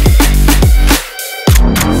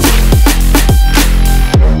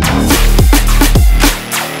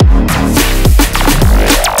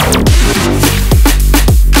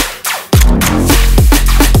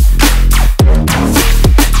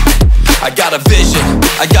 I got a vision,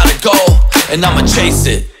 I got a goal, and I'ma chase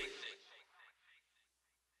it.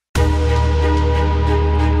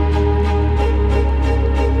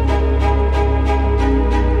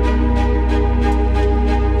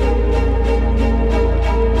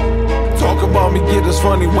 About me get us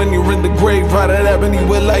funny when you're in the grave, right at ebony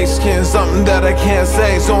with light skin, something that I can't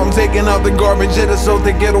say. So I'm taking out the garbage, it is so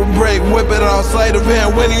they get a break. Whip it out, sleight of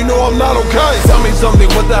hand when you know I'm not okay. Tell me something,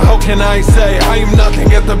 what the hell can I say? I am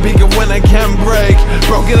nothing at the peak of when I can break.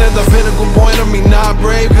 Broken at the pinnacle point of me not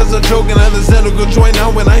brave, cause I'm choking at the cynical joint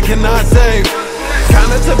now when I cannot save.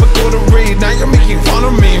 Kinda typical to read, now you're making fun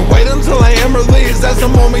of me. Wait until I am released, that's the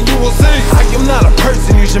moment you will see. I am not a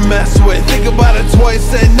person you should mess with. Think about it twice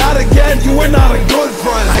and not again. You were not a good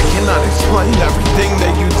friend. I cannot explain everything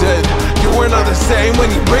that you did. You were not the same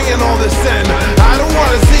when you bring in all this in. I don't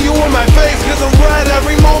wanna see you in my face, cause I'm red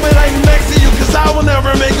every moment I'm next to you, cause I will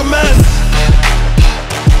never make amends.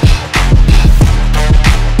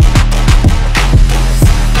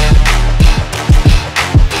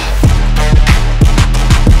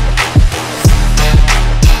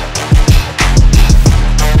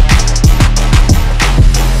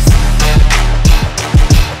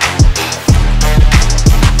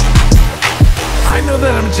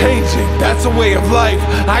 Changing, that's a way of life.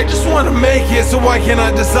 I just wanna make it, so I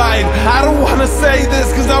cannot decide. I don't wanna say this,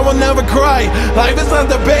 cause I will never cry. Life is not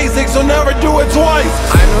the basics, so never do it twice.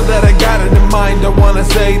 I know that I got it in mind, I wanna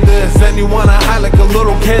say this. And you wanna hide like a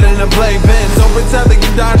little kid in a playpen. Don't pretend like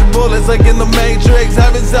you dodging bullets like in the Matrix.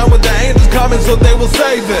 Heaven sent with the angels coming, so they will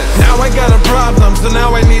save it. Now I got a problem, so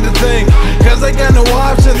now I need to think. Cause I got no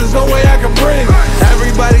option, there's no way I can bring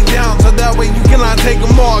everybody down, so that way you cannot take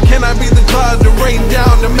them all. Can I be the clouds that rain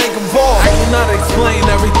down to make them fall? I cannot explain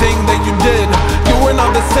everything that you did. You were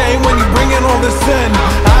not the same when you bring in all this sin.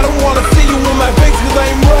 I don't wanna see you in my face, cause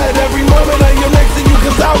I'm red every moment I am next to you,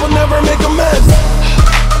 cause I will never make amends.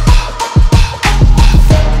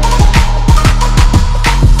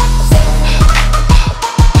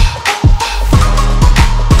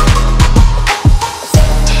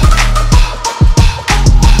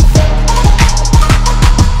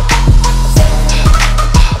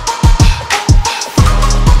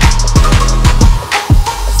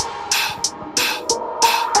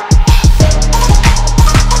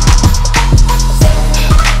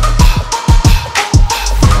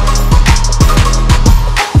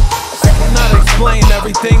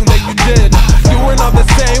 Everything that you did, you were not the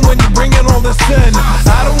same when you bring in all the sin.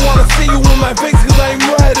 I don't wanna see you in my face, cause I'm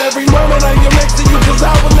red every moment I am next to you, cause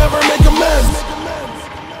I will never make amends.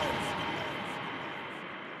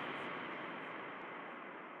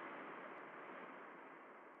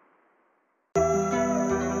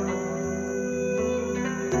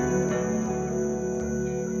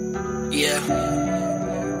 Yeah,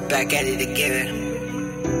 back at it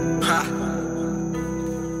again. Huh?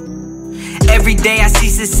 Every day I see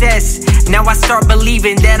success. Now I start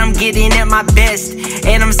believing that I'm getting at my best,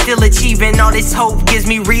 and I'm still achieving. All this hope gives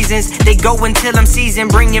me reasons. They go until I'm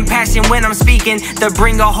seasoned, bringing passion when I'm speaking. They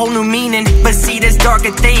bring a whole new meaning. But see, there's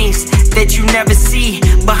darker things that you never see.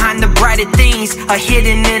 Behind the brighter things, a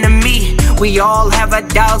hidden enemy. We all have our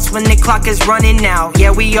doubts when the clock is running out.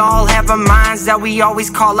 Yeah, we all have our minds that we always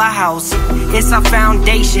call our house. It's our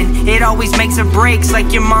foundation, it always makes or breaks.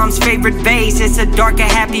 Like your mom's favorite vase, it's a darker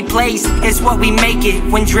happy place. It's what we make it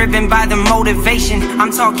when driven by the motivation.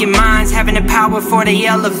 I'm talking minds having the power for the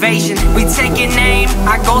elevation. We taking aim,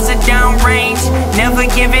 our goals are downrange. Never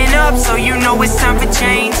giving up, so you know it's time for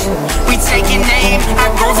change. We taking aim, our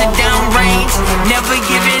goals are downrange. Never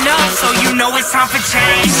giving up, so you know it's time for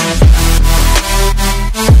change.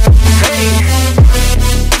 Hey,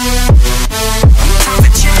 time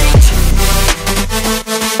for change.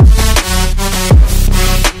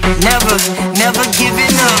 Never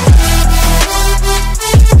giving up.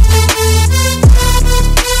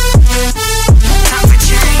 Time for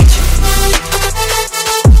change.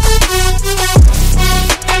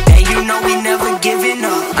 And you know we never giving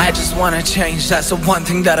up. I just wanna change, that's the one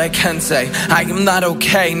thing that I can say. I am not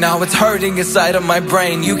okay, now it's hurting inside of my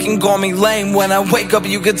brain. You can call me lame, when I wake up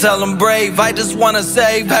you can tell I'm brave. I just wanna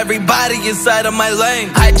save everybody inside of my lane.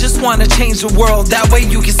 I just wanna change the world, that way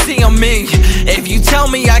you can see on me. If you tell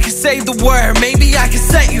me I can say the word, maybe I can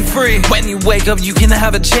set you free. When you wake up you can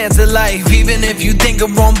have a chance at life. Even if you think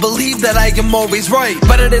I'm wrong, believe that I am always right.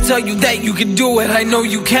 Better to tell you that you can do it, I know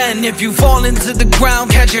you can. If you fall into the ground,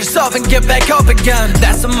 catch yourself and get back up again.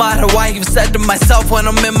 That's the motto I've said to myself when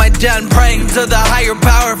I'm in my den, praying to the higher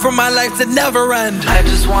power for my life to never end. I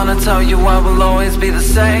just wanna tell you I will always be the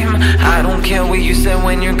same. I don't care what you say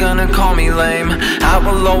when you're gonna call me lame. I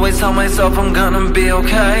will always tell myself I'm gonna be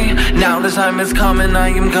okay. Now the time is coming, I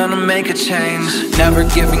am gonna make a change. Never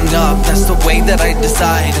giving up, that's the way that I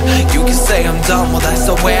decide. You can say I'm done, well that's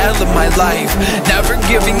the way I live my life. Never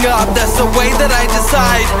giving up, that's the way that I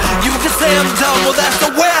decide. You can say I'm done, well that's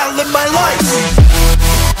the way I live my life.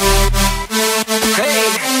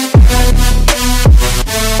 Hey,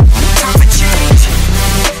 time for change.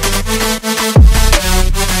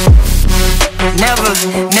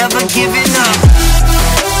 Never giving up.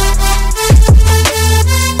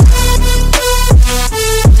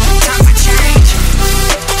 Time for change.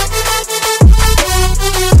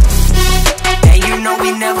 And you know we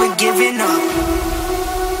never giving up.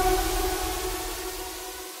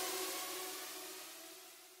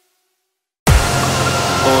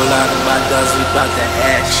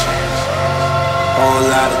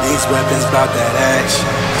 These weapons bout that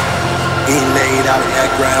action. He laid out in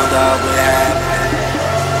that ground up what happened.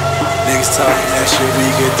 Niggas talking that shit, we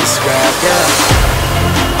get to scrap,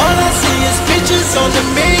 yeah. All I see is pictures on the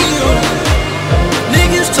menu.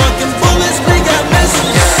 Niggas talking bullets, we got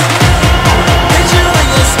missiles. Picture on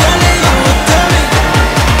your skelly, you a dummy.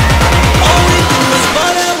 All we do is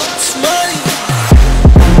ball out with this money.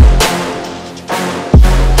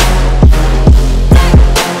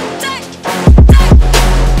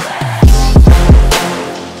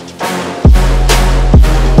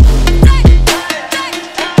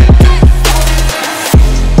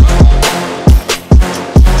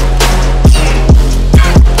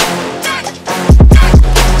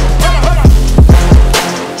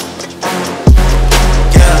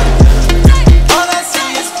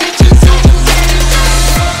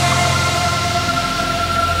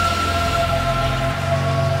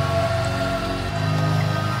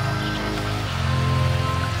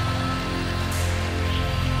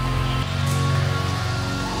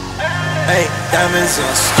 Diamonds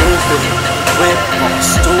on stupid, whip on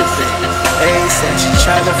stupid. Ace and she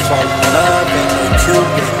tryna fall in love, ain't no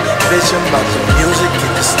Cupid. Bitch, I'm about the music,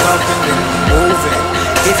 get the stomping and moving.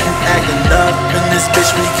 If you acting up in this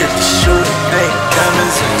bitch, we get the shooting. Hey,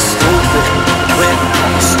 diamonds on stupid, whip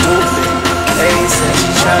on stupid. Ace and she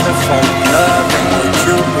tryna fall in love, ain't no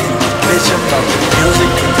Cupid. Bitch, I'm about the music,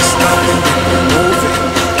 get the stomping and moving.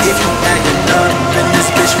 If you acting up in this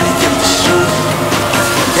bitch, we get the shooting.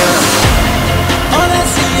 Yeah. All I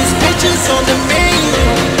see is pictures on the menu.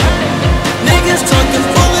 Niggas talking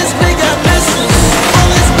bullets, we got missiles.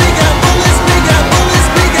 Bullets, we got bullets, we got bullets,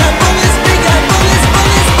 we got bullets, we got bullets,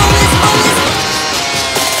 bullets, bullets, bullets.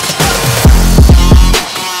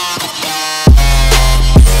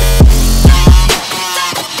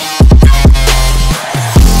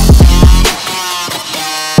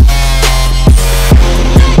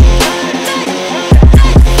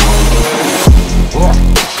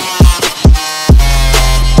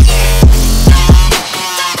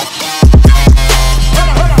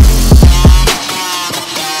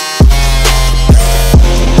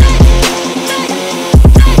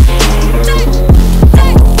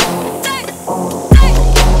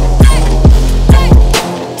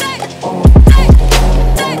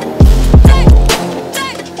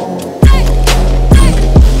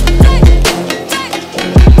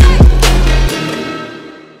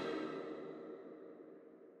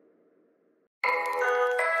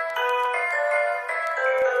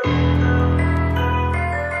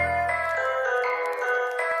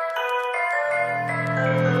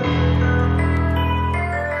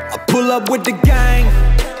 Pull up with the gang.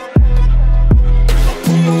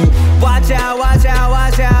 Watch out, watch out,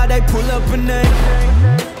 watch out. They pull up and they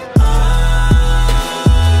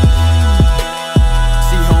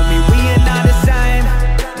see, homie, we ain't not the same.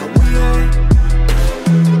 No, we ain't.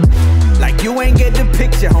 Like you ain't get the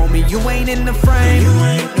picture, homie. You ain't in the frame. No, you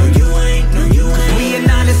ain't, no, you ain't, no, you ain't. Cause we ain't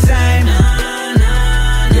not the same.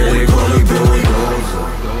 Yeah, they call me Bulldozer,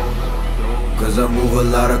 cause I move a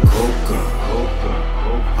lot of coca.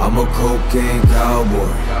 I'm a cocaine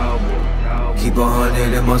cowboy. Keep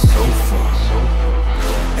 100 in my sofa.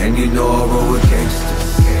 And you know I roll with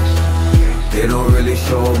gangsters. They don't really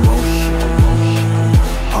show emotion.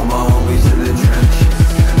 All my homies in the trenches.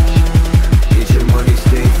 Get your money,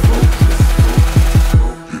 stay focused.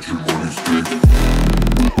 Get your money, stay focused.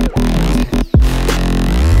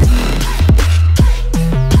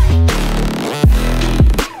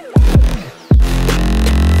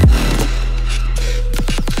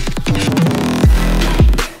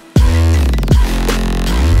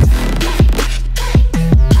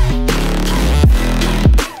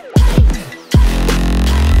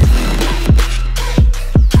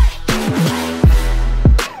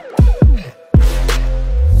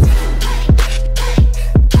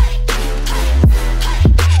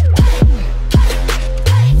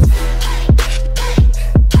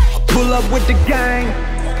 With the gang,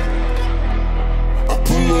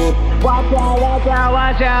 watch out, watch out,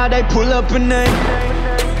 watch out. They pull up and they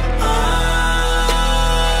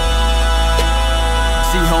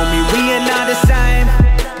see, homie, we ain't not the same.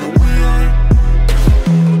 No, we ain't.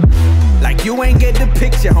 Like you ain't get the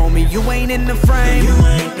picture, homie. You ain't in the frame. No, you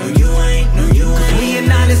ain't, no, you ain't, no, you ain't. Cause we ain't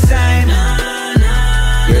not the same.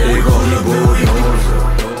 Yeah, they call me Bulldozer,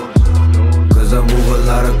 cause I move a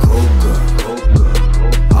lot of coca.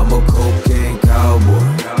 I'm a cocaine cowboy.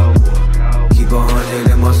 Keep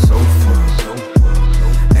 100 in my sofa.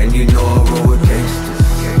 And you know I roll with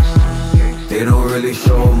gangsters. They don't really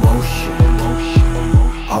show emotion.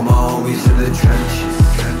 All my homies in the trenches.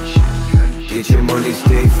 Get your money,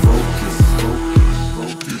 stay focused.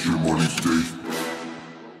 Get your money, stay.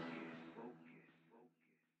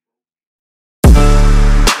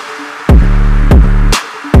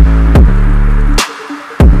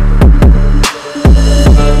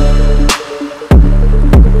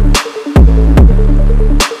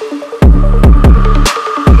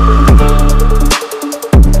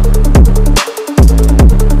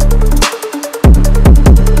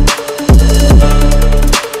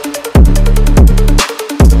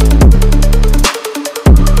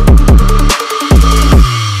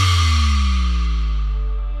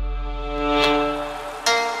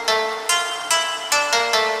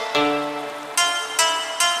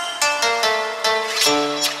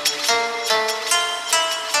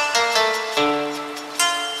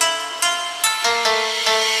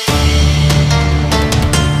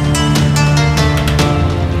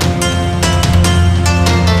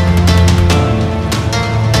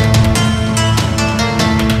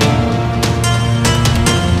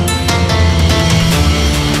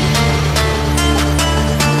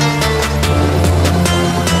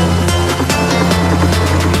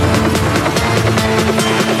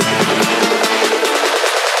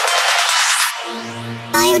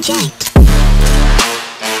 Biojacked.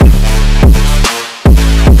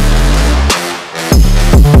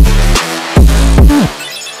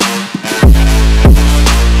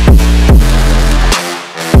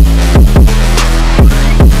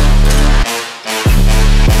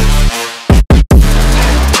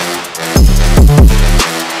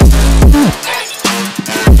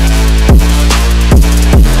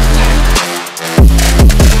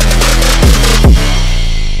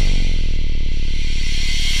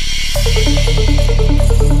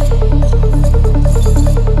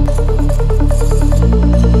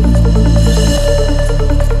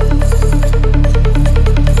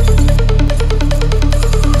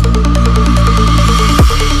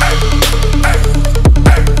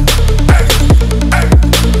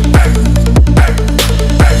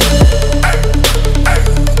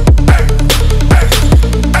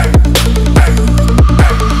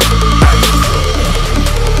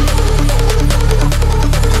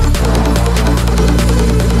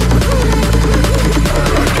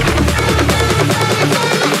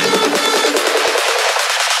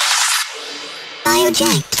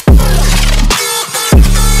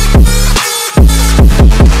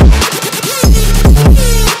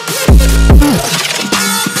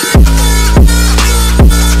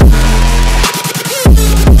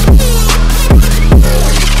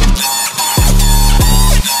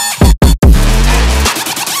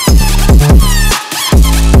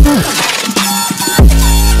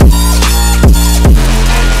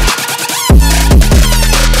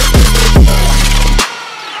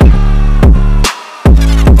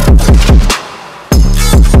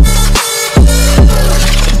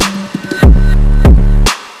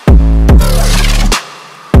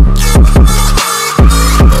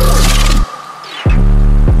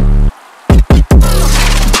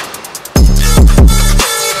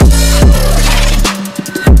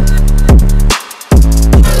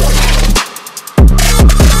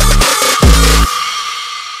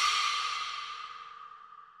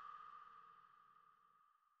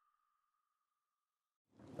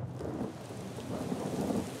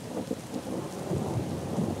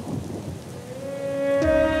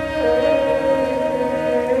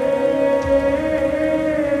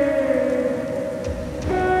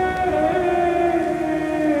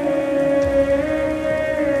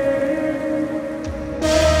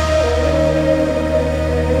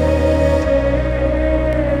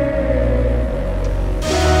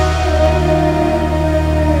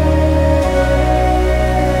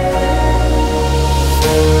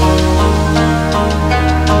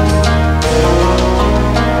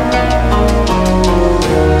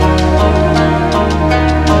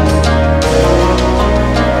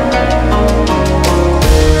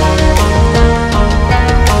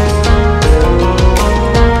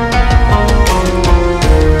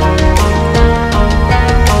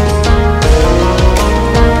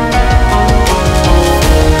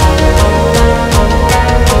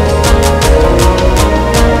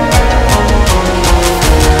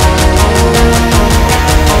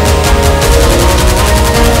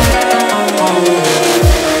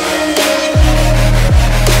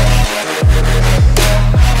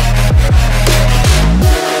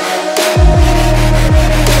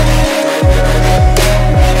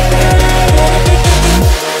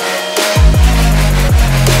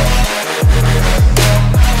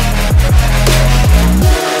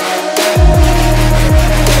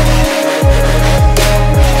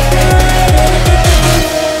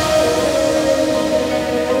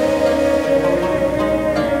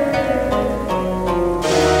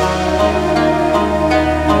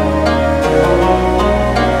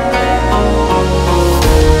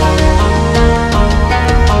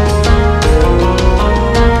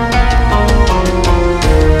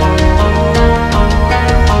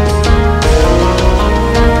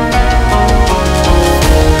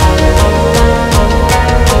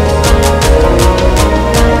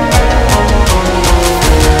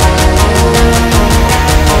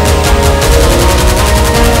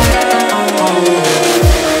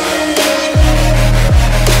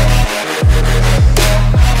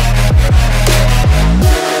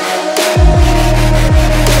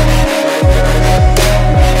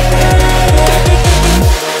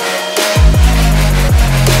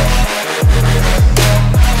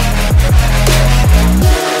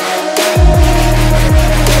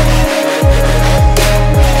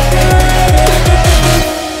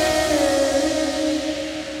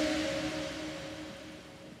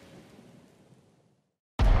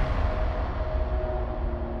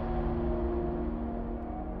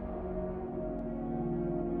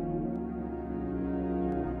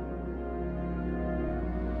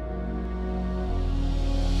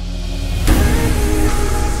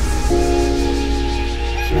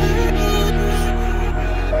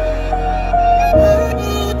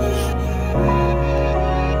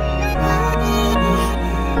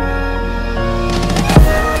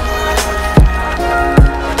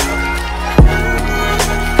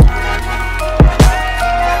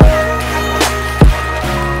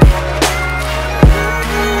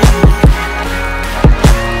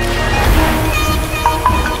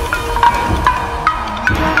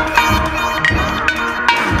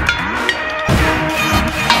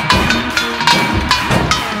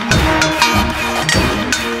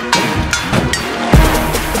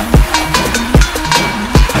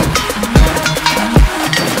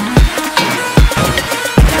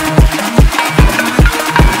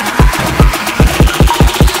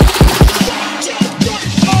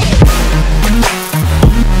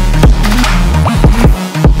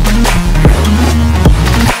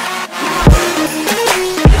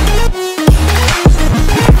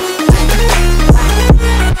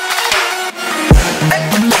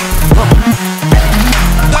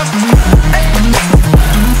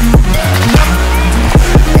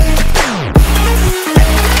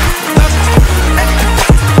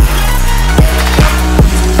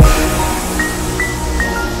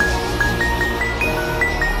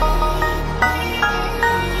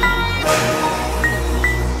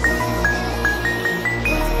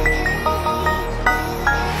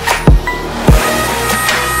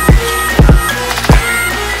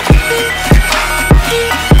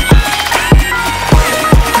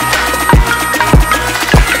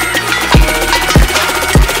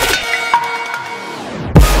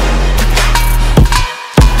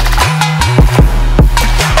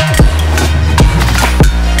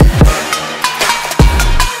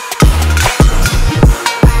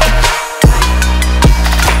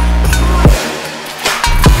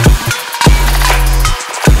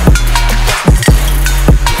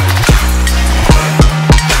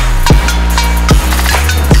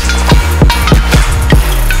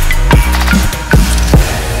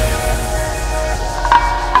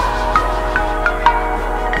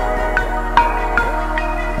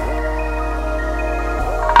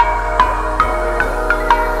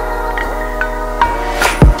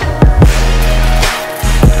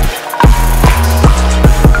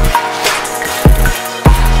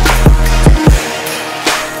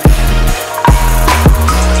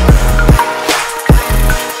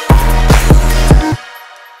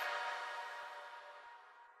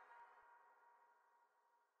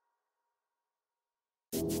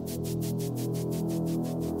 It's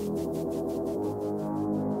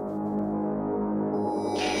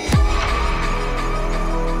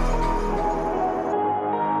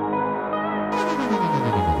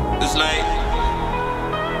like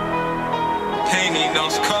pain ain't no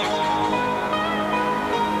coming.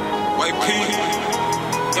 White pig,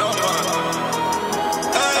 yo,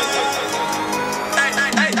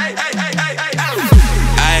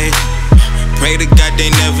 I pray to God they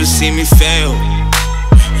never see me fail.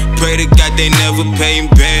 Pray to God they never pay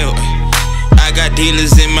bail. I got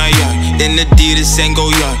dealers in my yard, in Adidas and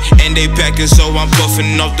go yard, and they packing so I'm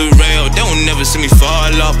puffing off the rail. They won't never see me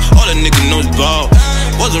fall off. All the nigga knows ball.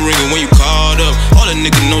 Wasn't ringing when you called up. All the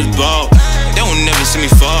nigga knows ball. They won't never see me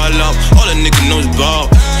fall off. All the nigga knows ball.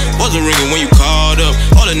 Wasn't ringing when you called up.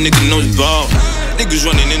 All the nigga knows ball. Niggas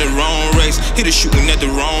running in the wrong race, hit a shooting at the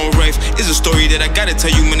wrong rave. It's a story that I gotta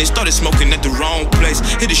tell you when they started smoking at the wrong place.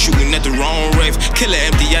 Hit a shooting at the wrong rave, killer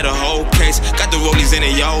empty out a whole case. Got the rollies in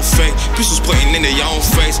their y'all face, pistols pointing in their y'all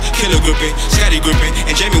face. Killer gripping, Scotty gripping,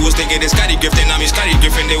 and Jamie was thinking that Scotty Griffin. I mean Scotty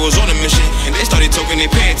Griffin, they was on a mission, and they started talking,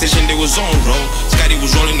 they paying attention, they was on roll. Scotty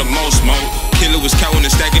was rolling the most smoke, killer was counting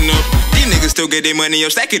and stacking up. These niggas still get their money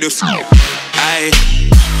up, stack it up. I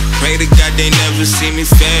pray to God they never see me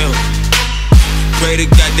fail. Pray to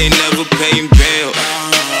God they never pay bail.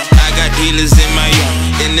 I got dealers in my yard,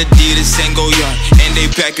 in Adidas and go yard, and they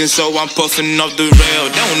packing so I'm puffing off the rail.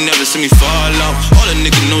 They won't never see me fall off. All the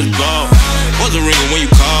nigga knows ball. Wasn't ringing when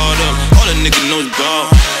you called up. All the nigga knows ball.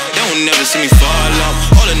 They won't never see me fall off.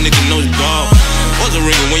 All the nigga knows ball. Wasn't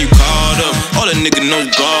ringing when you called up. All the nigga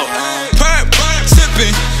knows ball. Perp,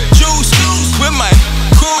 sipping juice with my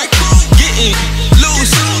crew, getting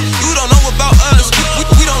loose. You don't know about us,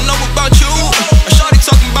 we don't know about you. Shorty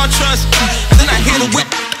talking about trust, and then I hit her with.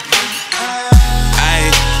 I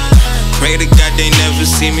pray to God they never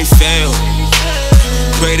see me fail.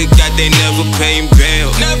 Pray to God they never pay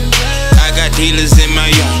bail. I got dealers in my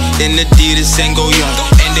yard, in Adidas and go yard,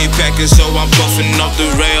 and they packing so I'm puffing off the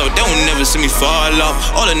rail. They won't never see me fall off.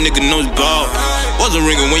 All the nigga knows ball. Wasn't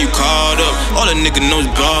ringing when you called up. All the nigga knows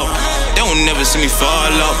ball. They won't never see me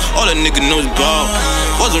fall off. All the nigga knows ball.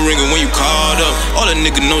 Wasn't ringing when you called up. All the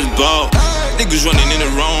nigga knows ball. Niggas running in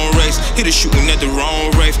the wrong race, hit a shooting at the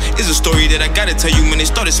wrong rave. It's a story that I gotta tell you when they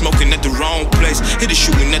started smoking at the wrong place. Hit a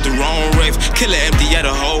shooting at the wrong rave, killer empty out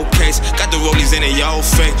a whole case. Got the rollies in their y'all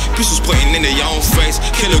face, pistols pointing in their y'all face.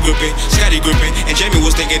 Killer gripping, Scotty gripping, and Jamie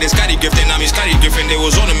was thinking that Scotty Griffin. I mean Scotty Griffin, they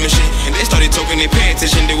was on a mission, and they started talking, they paying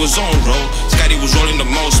attention, they was on roll. Scotty was rolling the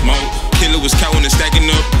most smoke, killer was counting and stacking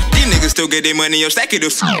up. These niggas still get their money up, stack it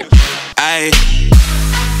up. I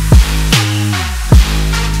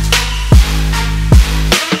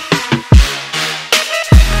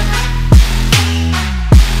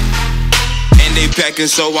they packing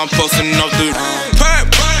so I'm puffing off the perp,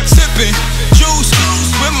 sipping juice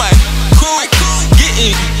with my crew,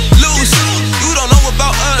 getting loose. You don't know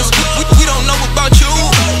about us, we don't know about you.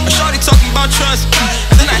 Shorty talking about trust,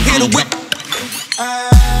 and then I hit her with.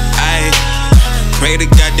 I pray to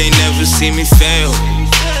God they never see me fail.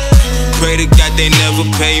 Pray to God they never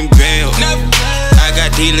pay bail. I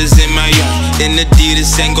got dealers in my yard, in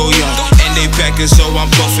Adidas and go yard, and they packing so I'm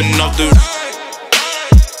puffing off the.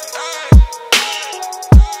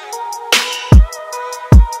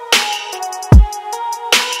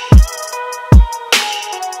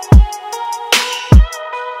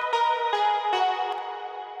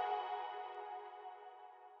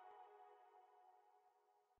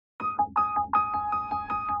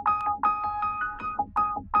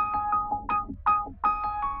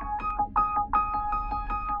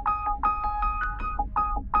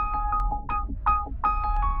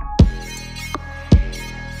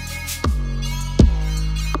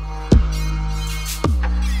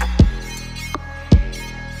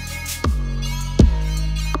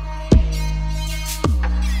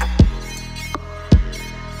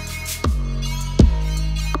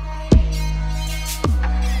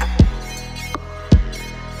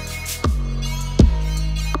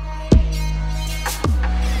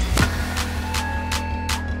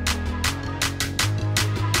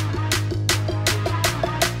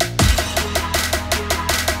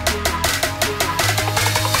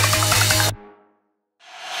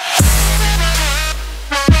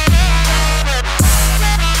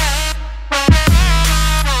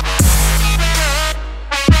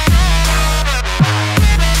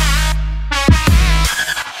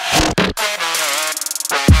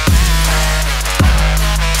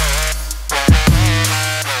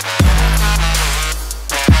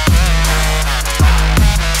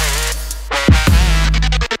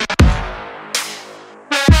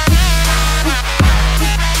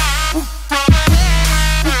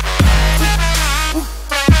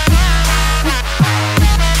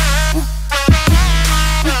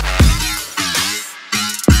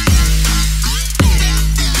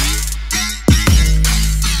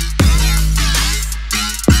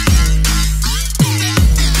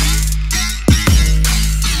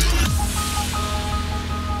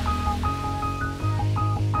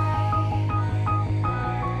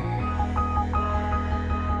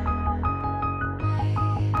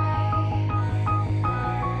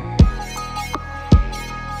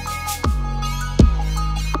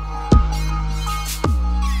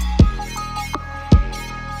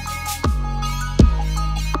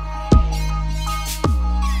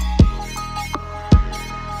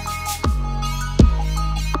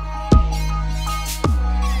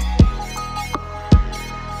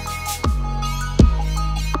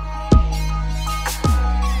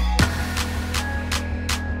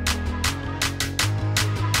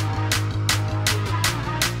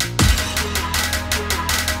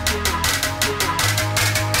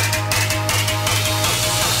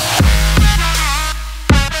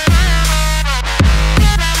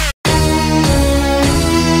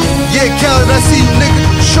 Pun, I see you, nigga.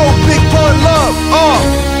 Show big pun love.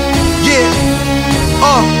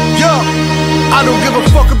 Yo. I don't give a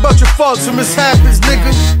fuck about your faults or mishaps, nigga.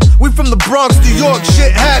 We from the Bronx, New York,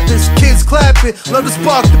 shit happens. Kids clapping, love to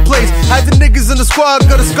spark the place. Had the niggas in the squad,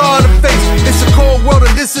 got a scar on the face. It's a cold world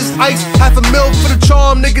and this is ice. $500,000 for the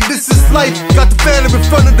charm, nigga, this is life. Got the phantom in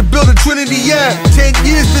front of the building, Trinity, yeah. 10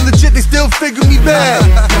 years been legit, they still figure me bad.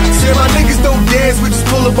 Say my niggas don't dance, we just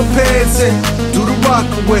pull up our pants and do the rock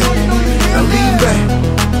away. Now lean back,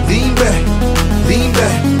 lean back, lean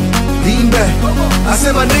back, lean back. I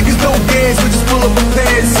said my niggas don't dance, we just pull up our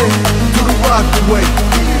pants and do the rock away.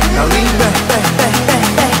 Now lean back,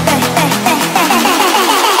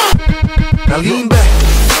 now lean back. Now lean back.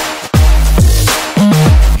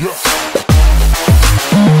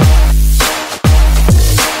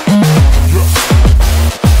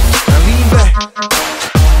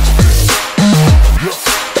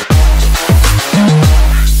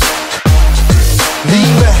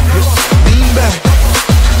 Lean back, lean back.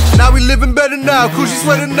 Now we living better now, Coochie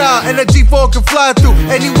sweating now, and that G4 can fly through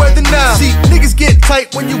any weather now. See, niggas get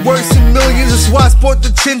tight when you're worth in millions. That's why I sport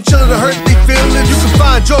the chinchilla to hurt they feelings. You can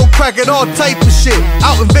find Joe Crack at all type of shit.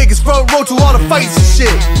 Out in Vegas, front row to all the fights and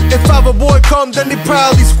shit. If our boy come, then they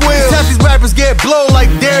proudly squeal. Half these rappers get blown like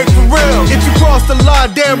Derek for real. If you cross the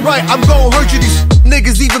line, damn right, I'm gon' hurt you. These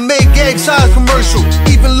niggas even made gang size commercial.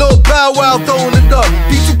 Even Lil Bow Wow throwing it up.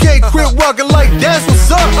 B2K quit walking like that's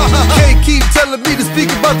what's up. Can't keep telling me to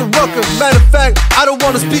speak about the rucker. Matter of fact, I don't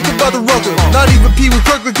wanna speak about the rucker. Not even Pee Wee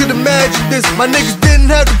Kirkland could imagine this. My niggas didn't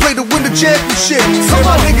have to play to win the championship. So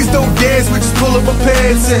my niggas don't dance, we just pull up our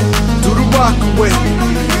pants and do the rock away.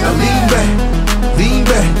 Now lean back, lean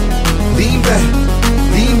back, lean back,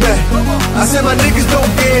 lean back. I said my niggas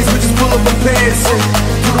don't dance, we just pull up our pants and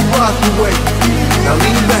do the rock away. Now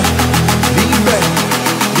lean back, lean back,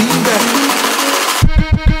 lean back.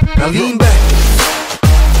 Now lean back.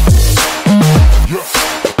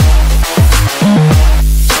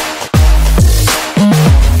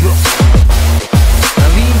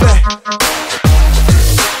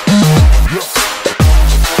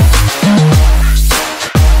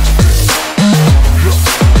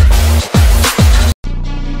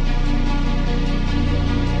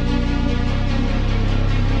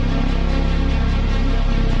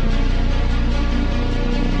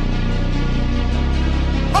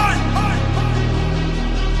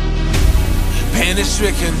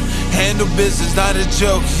 Stricken, handle business, not a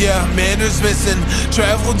joke, yeah. Manners missing,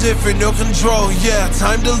 travel different, no control, yeah.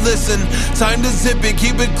 Time to listen, time to zip it,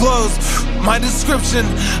 keep it close. My description,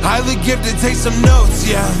 highly gifted, take some notes,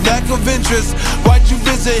 yeah. Lack of interest, why'd you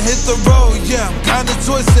visit, hit the road, yeah. I'm kinda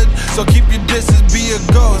twisted, so keep your distance, be a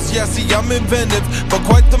ghost. Yeah, see, I'm inventive, but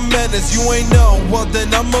quite the menace. You ain't know, well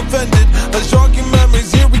then I'm offended. Let's jog your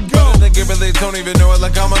memories, here we go. But they don't even know it,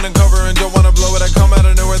 like I'm undercover and don't wanna blow it. I come out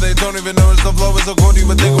of nowhere, they don't even notice the flow is so cold. You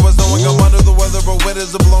would think it was snowing, I'm under the weather, but wind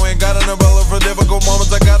is blowing. Got an umbrella for difficult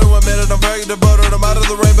moments, I gotta admit it. I'm very devoted, I'm out of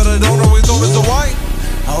the rain, but I don't always know it's so white.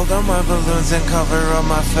 Hold on my balloons and cover up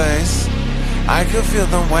my face. I could feel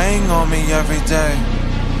them weighing on me every day.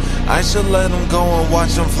 I should let them go and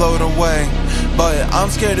watch them float away, but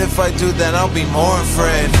I'm scared if I do then I'll be more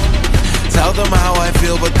afraid. Tell them how I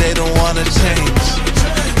feel, but they don't wanna change.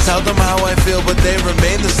 Tell them how I feel, but they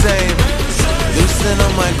remain the same. Loosen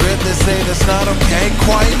on my grip, they say that's not okay.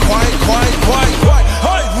 Quiet,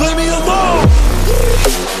 hey, leave me alone.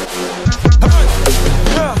 Hey,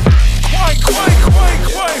 yeah. Quiet,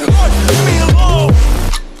 leave me alone.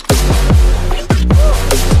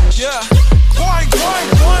 Yeah, quiet,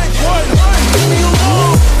 hey, leave me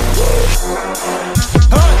alone.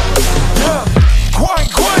 Hey, yeah, quiet,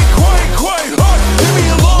 hey, leave me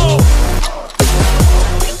alone.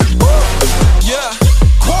 Yeah,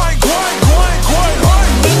 quiet,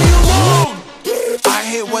 leave me alone. I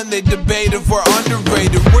hate when they debate if we're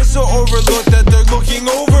underrated. We're so overlooked that they're looking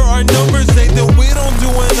over our numbers. Say that we don't do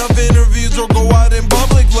enough interviews or go out in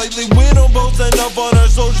public lately. We don't post enough on our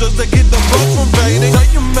socials to get the buzz from fading.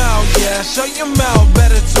 Shut your mouth, yeah, shut your mouth.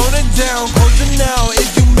 Better tone it down, close it now.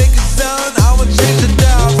 If you make a sound, I will change it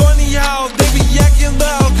down. Funny how they be yakking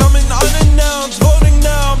loud, coming unannounced. Voting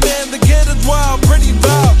now, man, the kid is wild, pretty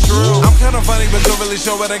loud. True, I'm kinda funny, but don't really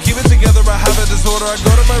show it. I keep it together, I have a disorder. I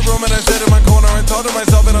go to my room and I sit in my corner and talk to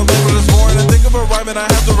myself and I live with this more. And I think of a rhyme and I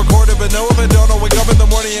have to record it, but no, if I don't, I'll wake up in the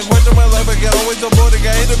morning and question my life. I get always uploading.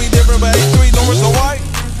 I hate to be different, but I hate to eat no more, so why?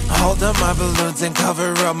 Hold up my balloons and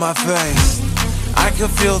cover up my face. I can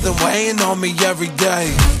feel them weighing on me every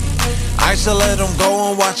day. I should let them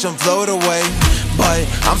go and watch them float away, but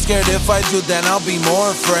I'm scared if I do then I'll be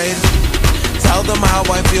more afraid. Tell them how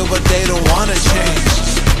I feel, but they don't wanna change.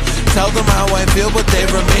 Tell them how I feel, but they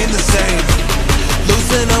remain the same.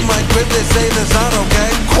 Loosen up my grip, they say that's not okay.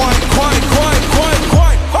 Quiet, quiet, quiet, quiet,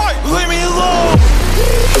 quiet, quiet. Leave me alone.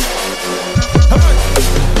 Hey,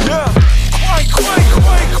 yeah. Quiet, quiet,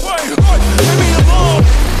 quiet, quiet, quiet. Leave me alone.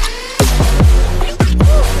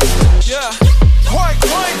 Yeah. Quiet,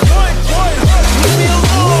 quiet, quiet, quiet. Leave me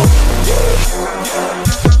alone.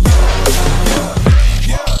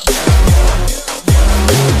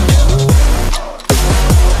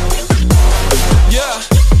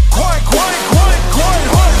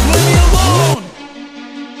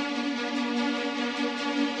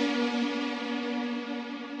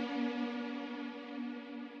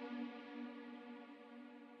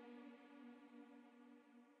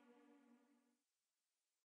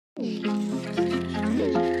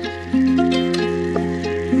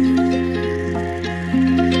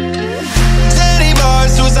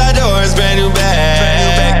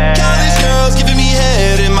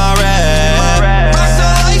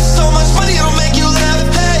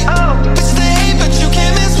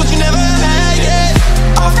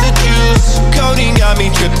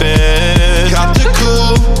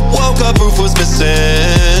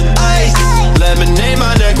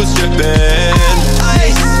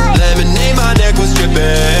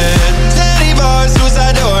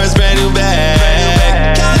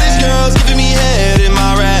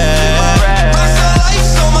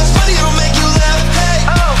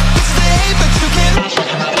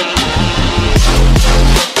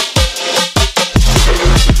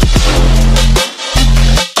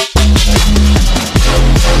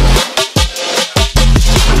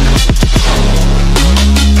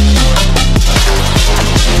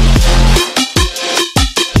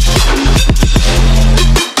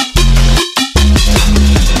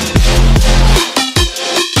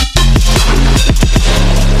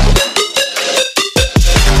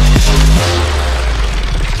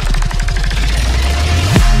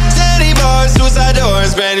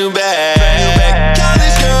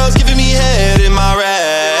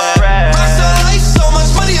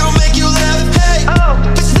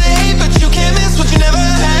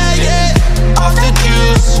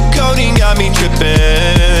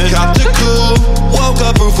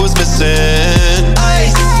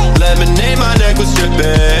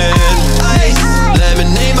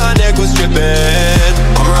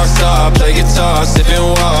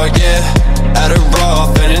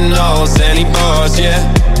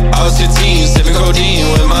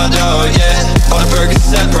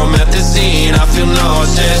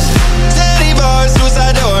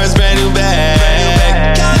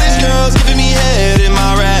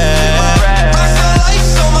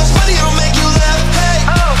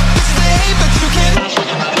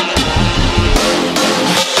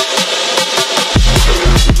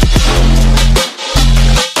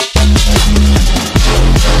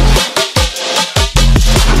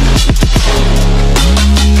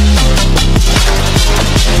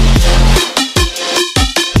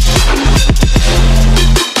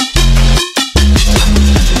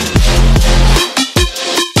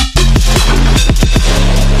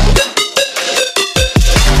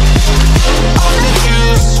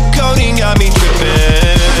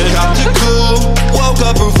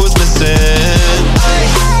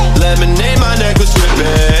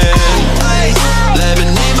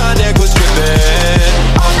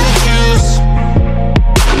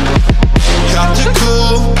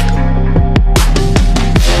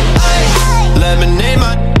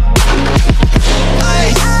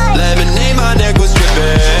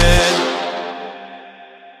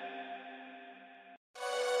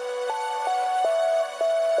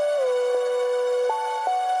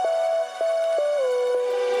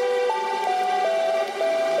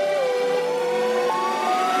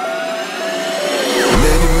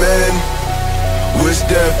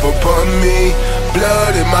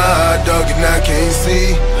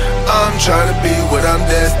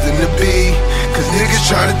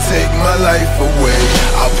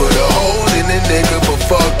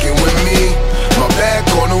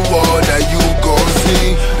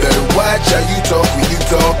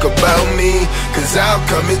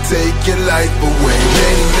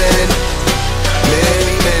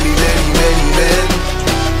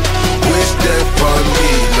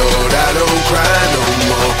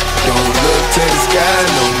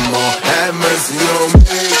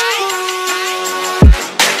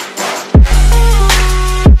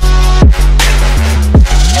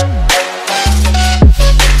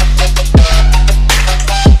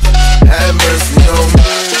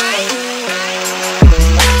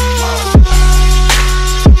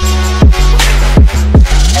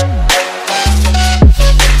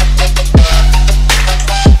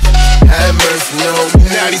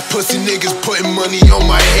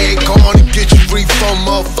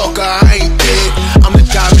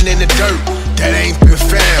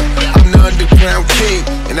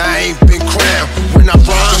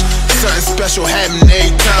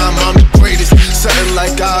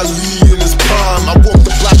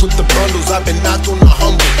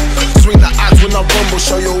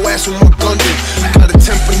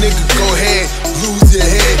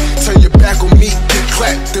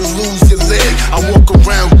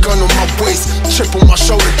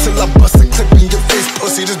 I bust a clip in your face,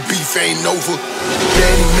 pussy, this beef ain't over.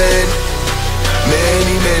 Many men,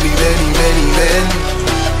 many men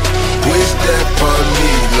wish death on me,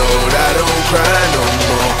 Lord. I don't cry no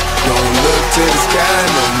more, don't look to the sky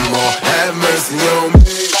no more. Have mercy on me.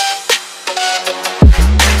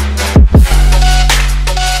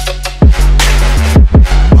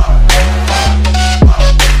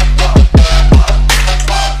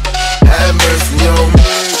 Have mercy on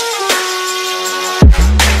me.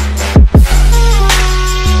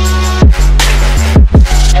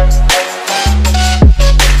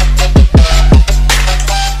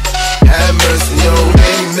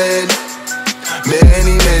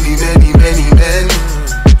 Many men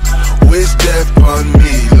wish death upon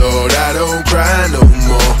me, Lord. I don't cry no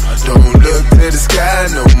more, don't look to the sky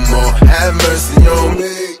no more. Have mercy on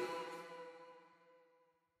me.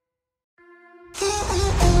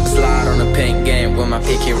 Slide on the pink game with my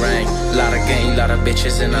pinky ring. Lot of game, lot of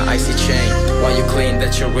bitches in an icy chain. While you claim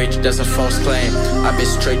that you're rich, that's a false claim. I been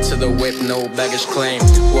straight to the whip, no baggage claim.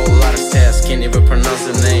 Whoa, a lot of stats, can't even pronounce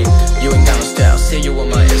the name. You ain't got no style, see you on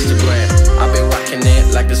my Instagram. I been rocking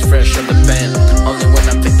it like it's fresh on the pen. Only when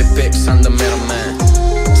I take the pics, I'm the middleman.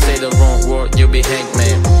 Say the wrong word, you be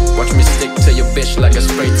hangman. Watch me stick to your bitch like a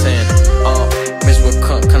spray tan. Bitch, what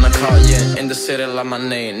cunt can I call you? In the city like my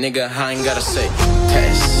name, nigga, I ain't gotta say.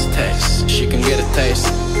 Taste, taste, she can get a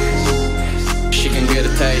taste. She can get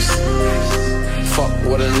a taste. Fuck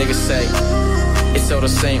what a nigga say. It's all the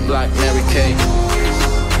same like Mary Kay.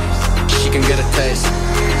 She can get a taste.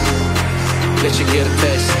 Let you get a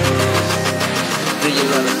taste. Do you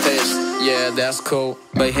love a taste? Yeah, that's cool,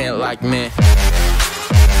 but he ain't like me.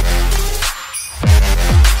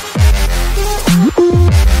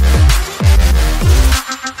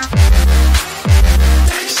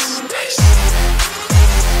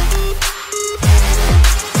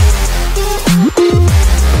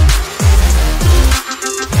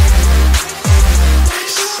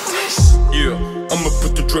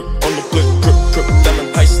 Drip on the blip, drip, drip,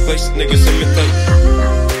 diamond ice lace, niggas imitate.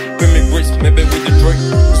 Bring me bricks, maybe with the Drake.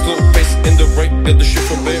 Slow pace in the rape, get the shit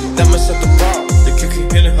from babe. Diamonds at the bar, the kick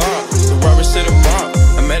hit it hard. The Rari set a bar,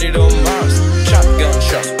 I'm at it on Mars. Shotgun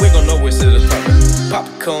shots, we gon' always hit the target.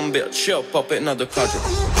 Popcorn bill, chill, pop it, another quadrant.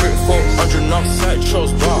 300-400 outside,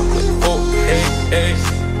 chose bar. Like,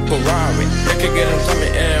 Ferrari, they could get him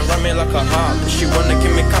Tommy and run me like a Harley. She wanna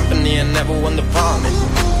give me company and never won the palming.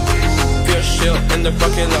 Shit in the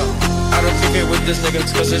parking lot. I don't kick it with this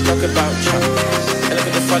niggas cause it's talk about chop. And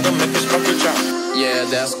if the fight don't make us fuck your chop. Yeah,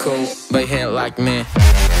 that's cool, but he ain't like me.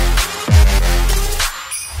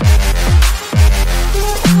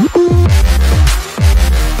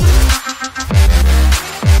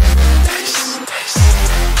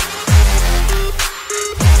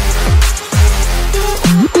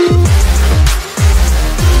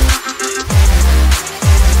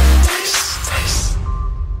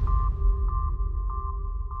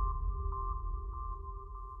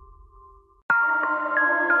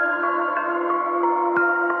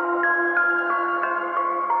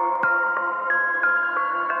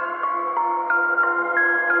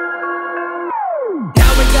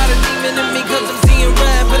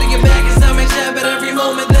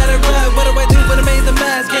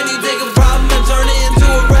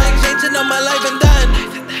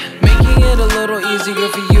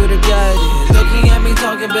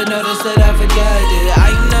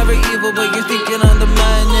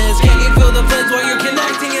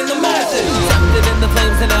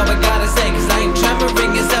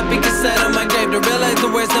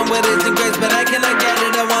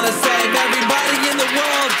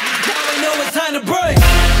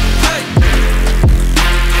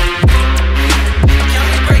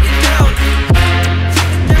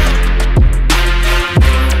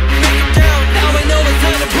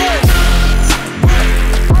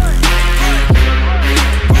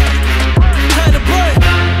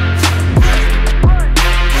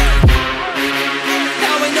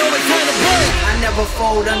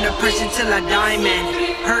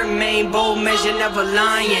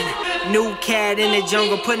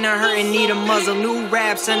 Putting her hurt and need a muzzle. New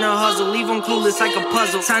raps and a hustle, leave them clueless like a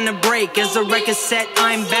puzzle. Time to break, as the record set,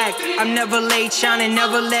 I'm back. I'm never late shining,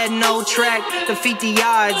 never let no track defeat the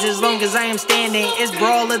odds. As long as I am standing, it's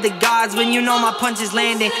brawl of the gods when you know my punch is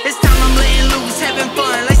landing. This time I'm laying loose, having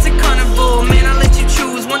fun, like a carnival. Man, I let you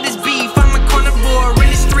choose, want this beef, I'm a carnivore. In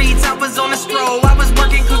the streets, I was on a stroll. I was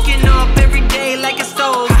working, cooking up every day like a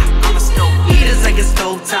stove. I'm a stove, heaters like a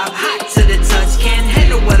stove top, hot to the touch. Can't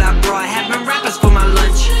handle what I brought, having rappers for my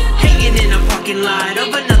lunch. Hanging in a parking lot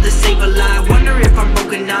of another save alive. Wonder if I'm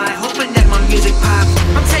broken eye, hoping that my music pop.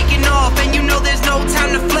 I'm taking off and you know there's no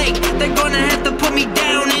time to flake. They're gonna have to put me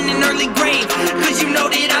down in an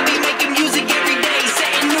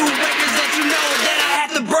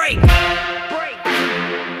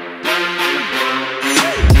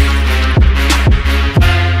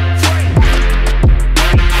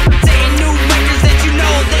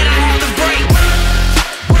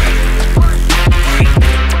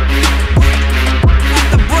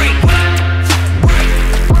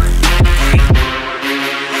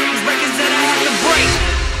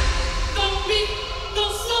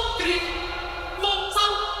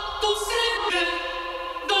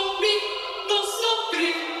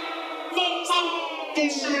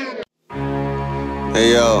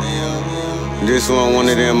Hey yo, this one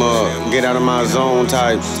of them get out of my zone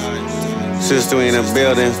types. Sister in the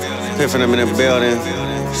building, Piffen in the building,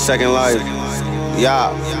 second life, yeah.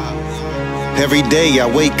 Every day I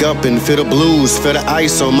wake up and feel the blues, feel the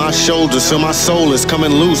ice on my shoulders, feel my soul is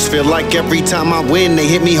coming loose. Feel like every time I win, they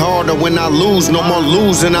hit me harder when I lose. No more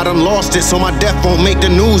losing, I done lost it, so my death won't make the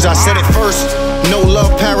news. I said it first. No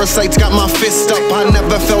love parasites got my fist up. I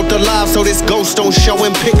never felt alive, so this ghost don't show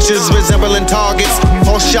in pictures resembling targets.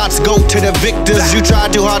 All shots go to the victors. You try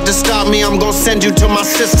too hard to stop me, I'm gonna send you to my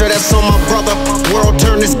sister. That's on my brother. World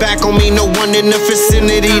turned its back on me, no one in the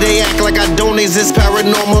vicinity. They act like I don't exist,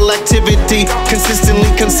 paranormal activity. Consistently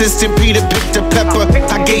consistent, Peter picked a pepper.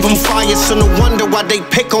 I gave them fire, so no wonder why they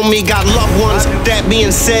pick on me. Got loved ones. That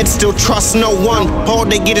being said, still trust no one. All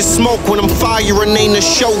they get is smoke when I'm firing, ain't a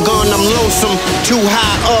Shogun. I'm lonesome. Too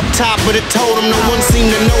high up top of the totem, no one seemed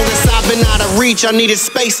to notice. I've been out of reach, I needed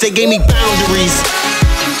space, they gave me boundaries.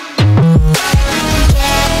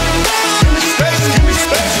 Give me space, boundaries. Give me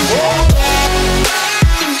space,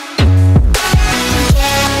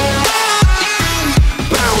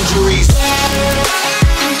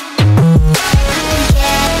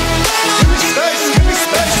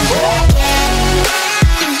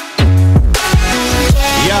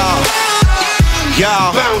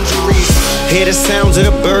 y'all. Boundaries. Hear the sounds of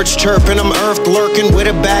the birds chirping, I'm earth lurking with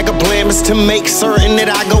a bag of blamers to make certain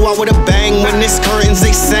that I go out with a bang. When this curtains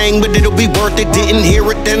they sang, but it'll be worth it. Didn't hear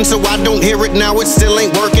it then, so I don't hear it now, it still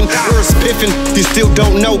ain't working. First Piffen, you still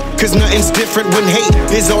don't know, cause nothing's different when hate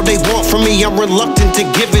is all they want from me. I'm reluctant to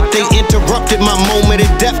give it, they interrupted my moment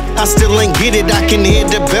of death. I still ain't get it, I can hear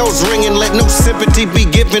the bells ringing, let no sympathy be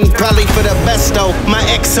given. Probably for the best though, my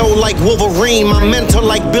exo like Wolverine, my mental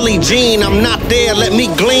like Billie Jean. I'm not there, let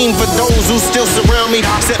me glean for those who still surround me.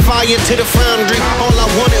 Set fire to the foundry. All I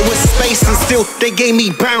wanted was space, and still they gave me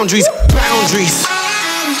boundaries. Boundaries.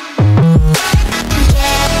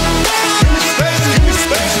 Give me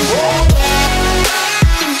space,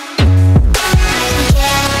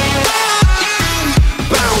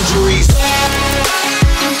 boundaries.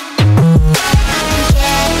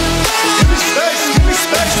 Give me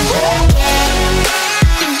space,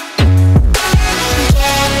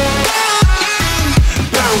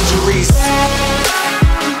 boundaries.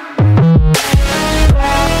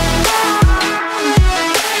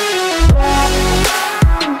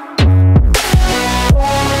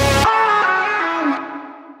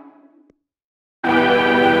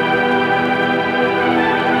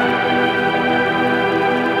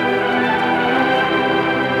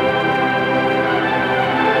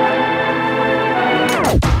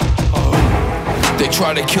 They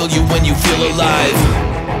try to kill you when you feel alive.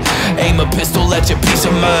 Aim a pistol at your peace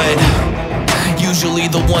of mind. Usually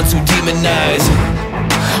the ones who demonize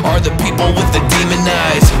are the people with the demon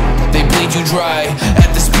eyes. They bleed you dry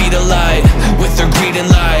at the speed of light with their greed and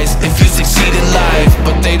lies. If you succeed in life,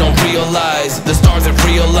 but they don't realize the stars have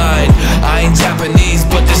realigned. I ain't Japanese,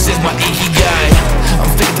 but this is my ikigai. I'm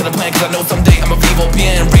sticking to the plan cause I know someday I'm a vivo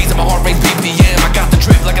PN. Raising my heart rate BPM, I got the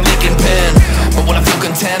drip like a Lincoln pen. But when I feel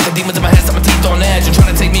content, the demons in my head set my teeth on edge and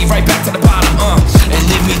trying to take me right back to the bottom, and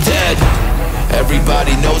leave me dead.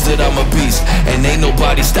 Everybody knows that I'm a beast, and ain't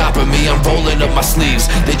nobody stopping me, I'm rolling up my sleeves.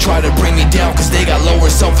 They try to bring me down cause they got lower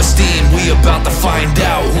self-esteem. We about to find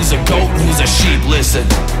out who's a goat and who's a sheep. Listen,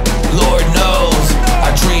 Lord knows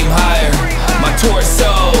I dream higher. My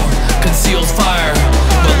torso conceals fire,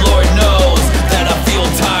 but Lord knows that I feel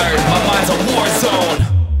tired. My mind's a war zone.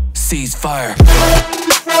 Ceasefire.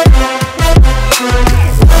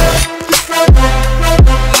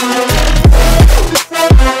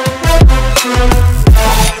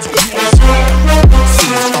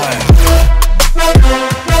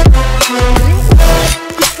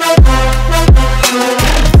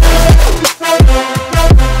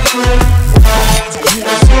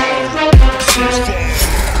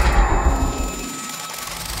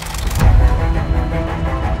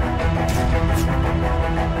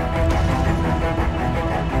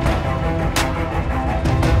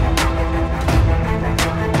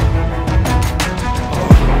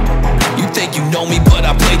 Me, but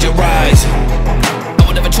I plagiarize. I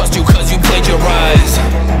would never trust you cause you plagiarize.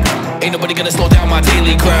 Ain't nobody gonna slow down my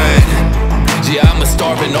daily grind. Yeah, I'm a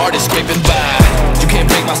starving artist scraping by. You can't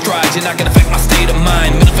break my strides, you're not gonna affect my state of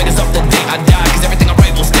mind. Middle fingers up the day I die, cause everything I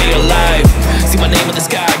write will stay alive. See my name in the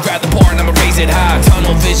sky, grab the bar and I'ma raise it high.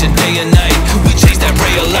 Tunnel vision day and night, we chase that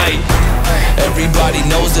ray of light. Everybody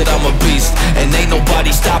knows that I'm a beast, and ain't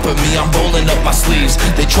nobody stopping me, I'm rolling up my sleeves.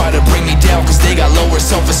 They try to bring me down cause they got lower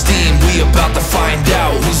self-esteem. We about to find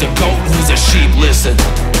out who's a goat and who's a sheep. Listen,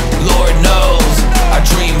 Lord knows I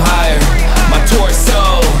dream higher. My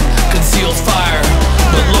torso conceals fire,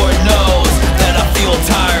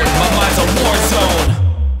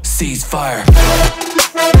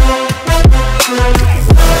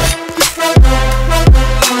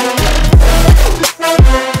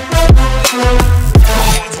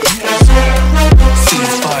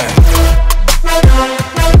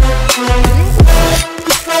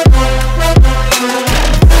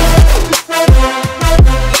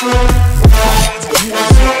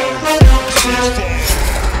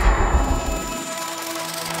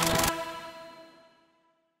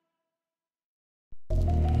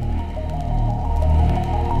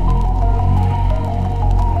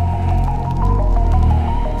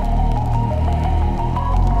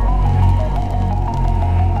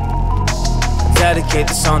 dedicate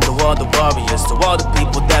this song to all the warriors, to all the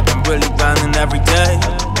people that been really grinding every day.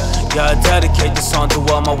 Yeah, I dedicate this song to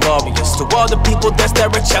all my warriors, to all the people that stare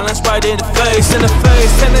a challenge right in the face, and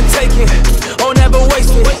then take it, oh never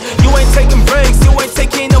waste it. You ain't taking breaks, you ain't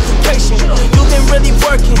taking no vacation. You been really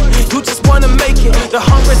working, you just wanna make it. The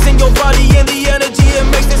hunger's in your body and the energy it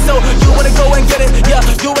makes it. So you wanna go and get it, yeah,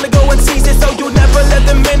 you wanna go and seize it. So you never let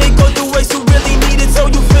the minute go through waste, you really need it. So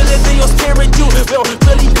you feel it in your spirit, you feel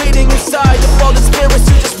really beating inside of all the spirits.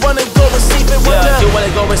 You just wanna go receive it, yeah, you wanna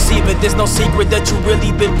go receive it. There's no secret that you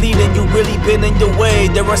really been bleeding. You really been in your way.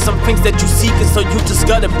 There are some things that you seek, and so you just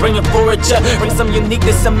gotta bring it for it, yeah. Bring some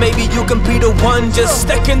uniqueness, and maybe you can be the one. Just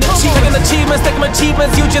stacking achievements, stacking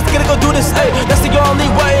achievements. You just gotta go do this, hey. That's the only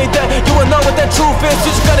way that you will know what that truth is.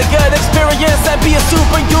 You just gotta get experience and be a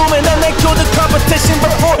superhuman, and they kill the competition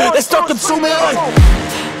before they start consuming.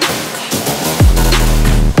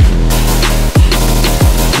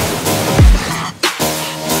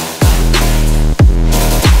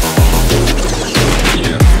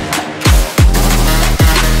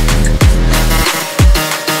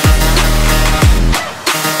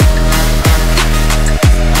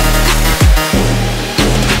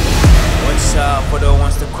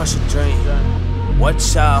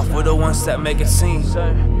 Watch out for the ones that make it seem.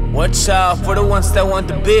 Watch out for the ones that want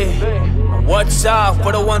the big. Watch out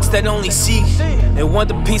for the ones that only see. They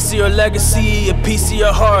want a piece of your legacy, a piece of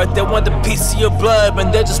your heart. They want a piece of your blood,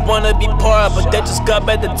 and they just wanna be part. But they just got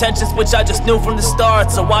bad intentions, which I just knew from the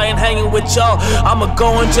start. So I ain't hanging with y'all, I'ma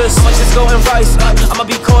go and just go and rise. I'ma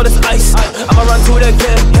be cold as ice, I'ma run to the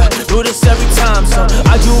game, yeah, do this every time. So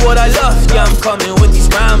I do what I love, yeah, I'm coming with these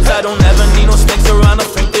rhymes. I don't ever need no snakes around, I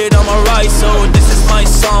think that I'm alright. So this is my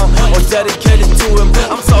song, or dedicated to him.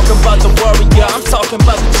 I'm talking about the warrior, I'm talking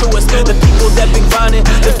about the truest. The people that been grinding,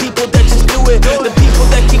 the people that just do it, the people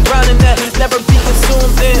that keep grinding, that never be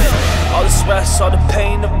consumed in all the stress, all the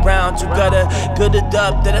pain around. You gotta build it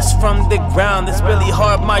up, that is from the ground. It's really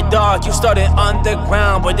hard, my dog, you started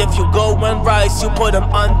underground. But if you go and rise, you put them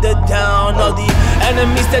under down. All the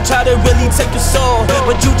enemies that try to really take your soul,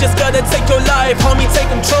 but you just gotta take your life, homie, take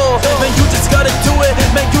control. Man, you just gotta do it,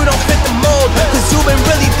 man, you don't fit the mold, cause you've been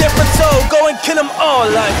really different, so go and kill them all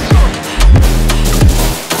like.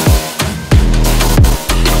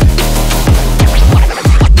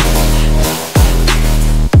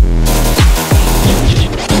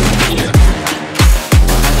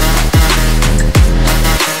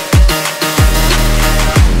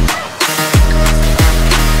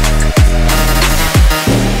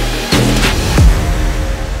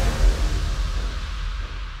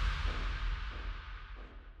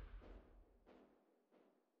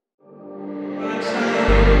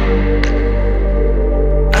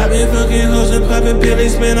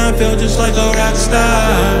 Man, I felt just like a rock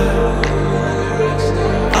star.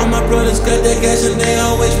 All my brothers got that gas and they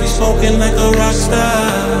always be smoking like a rock star.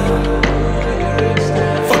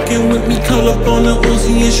 Fucking with me, call up on the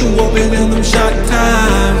Uzi and shoot open in them shot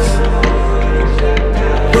times.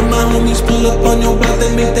 When my homies pull up on your block,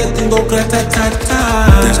 they make that thing go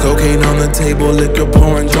grata-ta-ta. There's cocaine on the table, liquor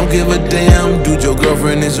pouring, don't give a damn. Dude, your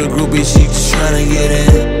girlfriend is a groupie, she just tryna get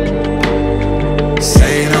in.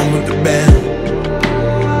 Saying I'm with the band.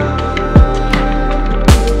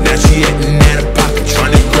 She acting out of pocket,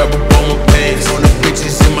 trying to grab up on my pants. On the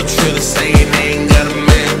bitches in my trailer saying they ain't got a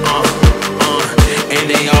man, and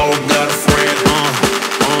they all got a friend,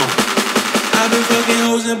 I've been fucking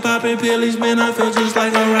hoes and popping pillies, man, I feel just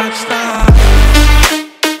like a rock star.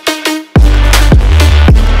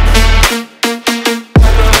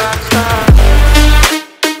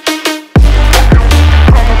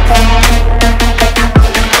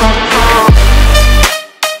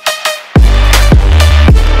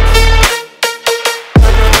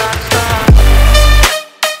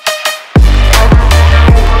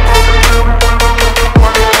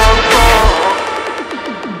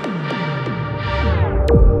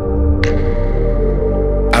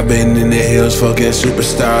 Been in the hills, fucking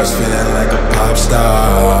superstars, feeling like a pop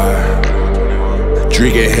star.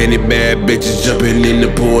 Drinking Henny, bad bitches jumping in the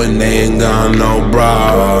pool and they ain't got no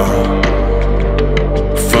bra.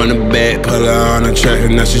 From the back, put her on the track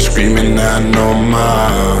and now she screaming, I know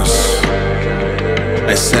Mars.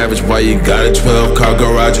 Hey Savage, why you got a 12-car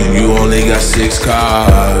garage and you only got 6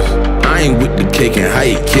 cars? I ain't with the cake and how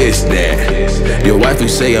you kiss that? Your wife, you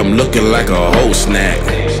say I'm looking like a whole snack.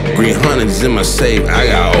 Green Hunnits in my safe, I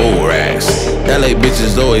got old racks. LA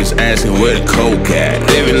bitches always asking where the coke at.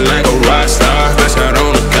 Living like a rock star, flash out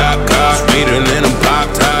on a cop car. Sweeter than a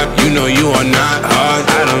pop top, you know you are not hard.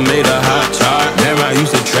 I done made a hot chart, never I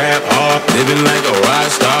used to trap hard. Living like a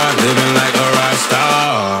rock star, living like a rock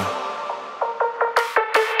star.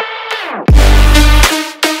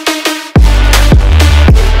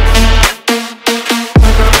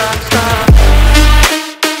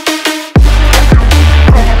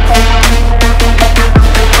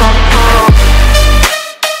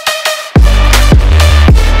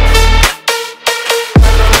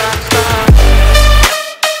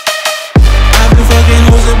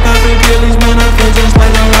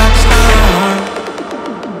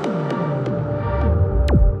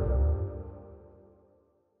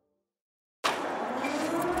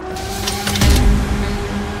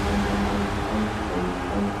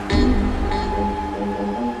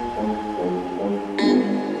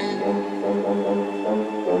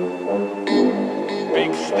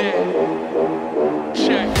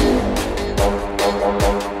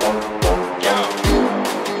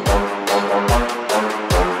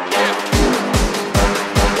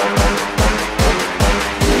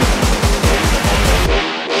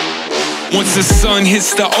 Once the sun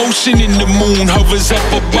hits the ocean and the moon hovers up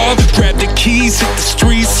above, grab the keys, hit the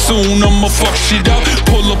streets soon, I'ma fuck shit up.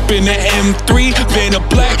 Pull up in the M3, van of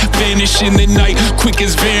black, vanish in the night, quick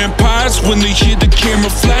as vampires when they hear the camera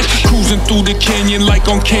flash. Cruising through the canyon like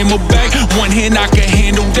on Camelback, one hand I can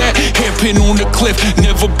handle that, hairpin on the cliff,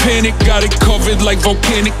 never panic, got it covered like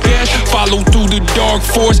volcanic ash. Follow through the dark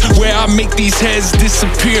forest where I make these heads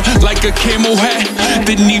disappear like a camel hat.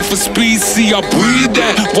 The need for speed, see I breathe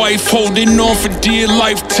that. Wife holding on for dear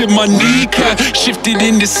life to my kneecap. Shifted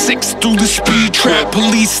into 6 through the speed trap.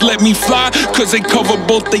 Police let me fly cause they cover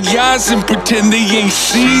both the eyes and pretend they ain't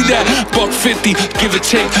see that. $150, give or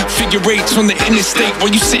take, figure eights on the interstate while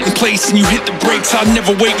you sit in place and you hit the brakes. I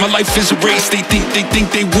never wait, my life is a race. They think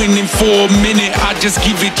they winning for a minute. I just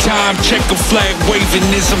give it time, check a flag waving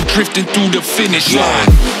as I'm drifting through the finish line.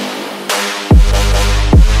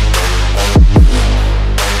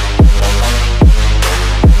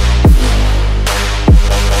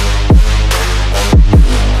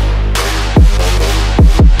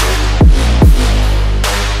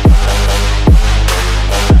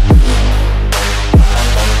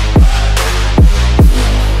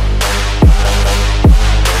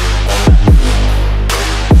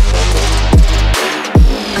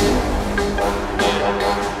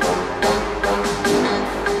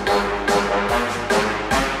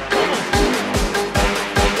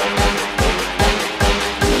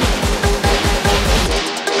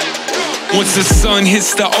 Once the sun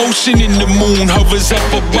hits the ocean and the moon hovers up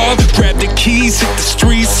above, grab the keys, hit the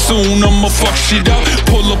streets soon, I'ma fuck shit up.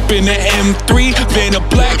 Pull up in the M3, van of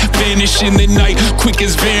black, vanish in the night, quick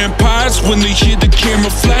as vampires when they hear the camera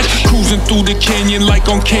flash. Cruising through the canyon like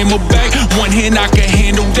on Camelback, one hand I can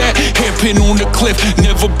handle that, hairpin on the cliff,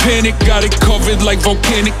 never panic, got it covered like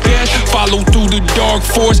volcanic ash. Follow through the dark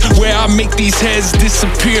forest where I make these heads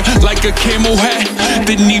disappear like a camel hat.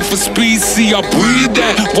 The need for speed, see I breathe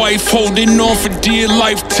that. Wife holding on for dear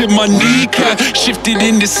life to my kneecap. Shifted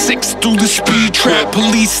into 6 through the speed trap.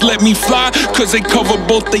 Police let me fly cause they cover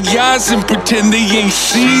both the eyes and pretend they ain't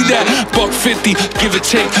see that. $150, give or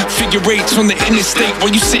take, figure eights on the interstate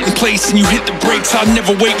while you sit in place and you hit the brakes. I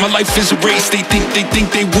never wait, my life is a race. They think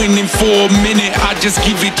they winning for a minute. I just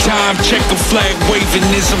give it time, check a flag waving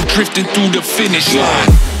as I'm drifting through the finish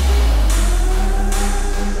line.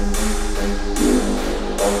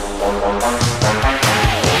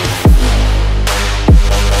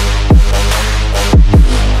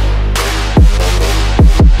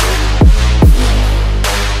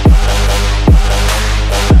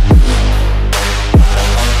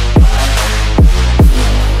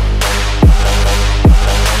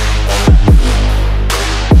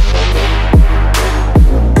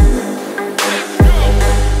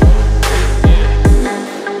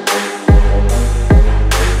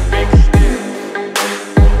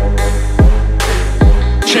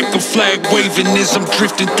 Flag waving as I'm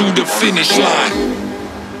drifting through the finish line.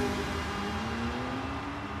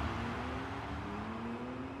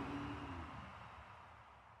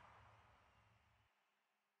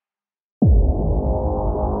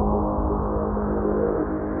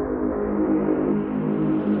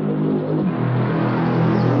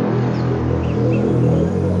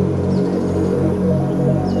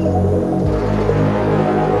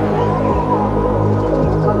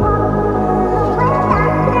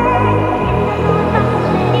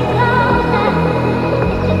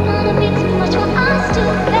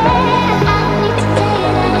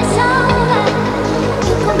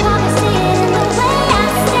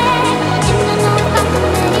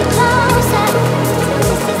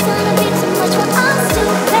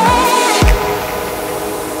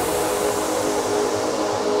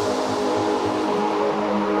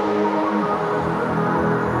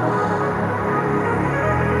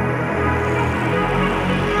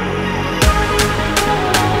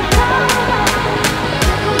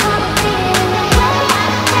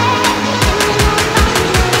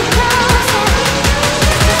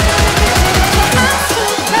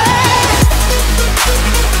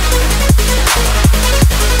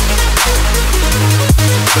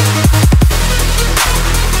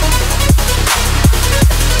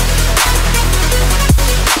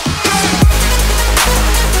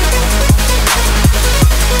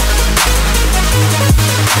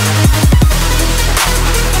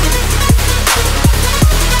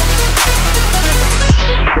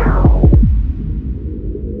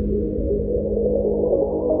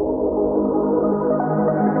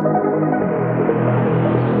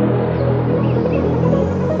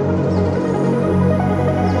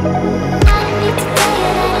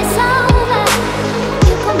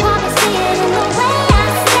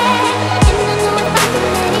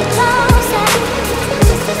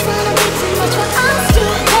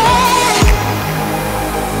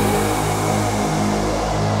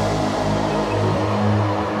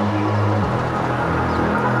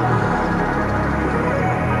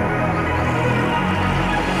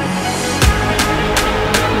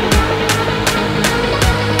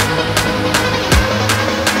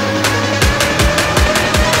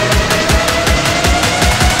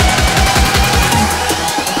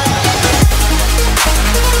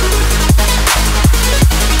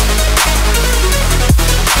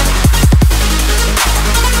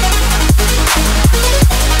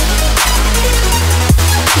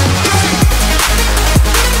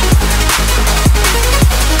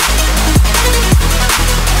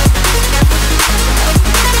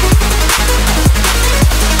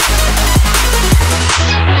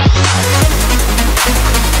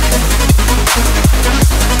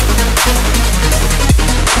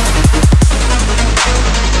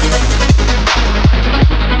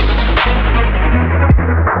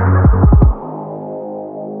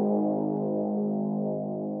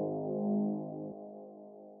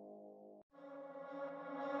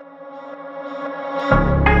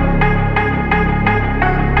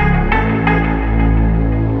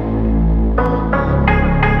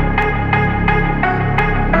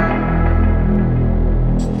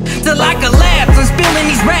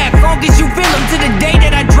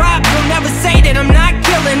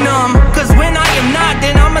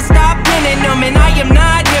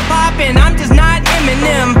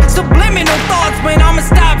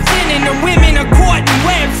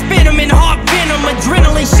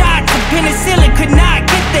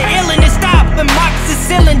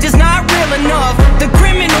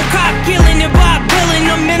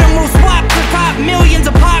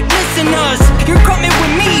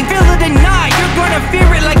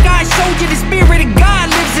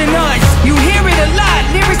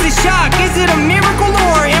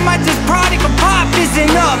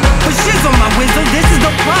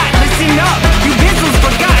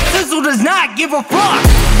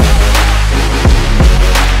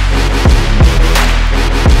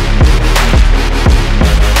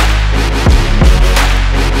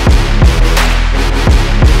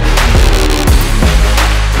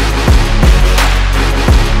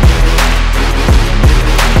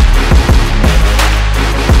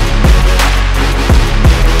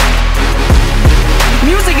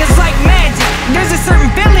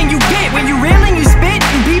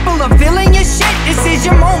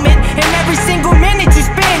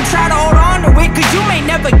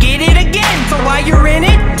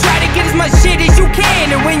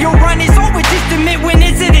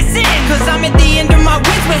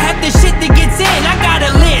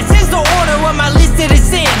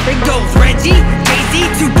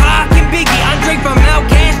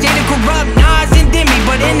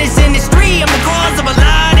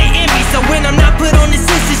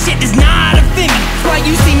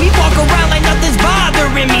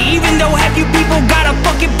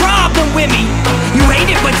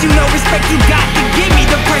 you no respect you got to give me.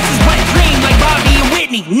 The pressure's wet dream like Bobby and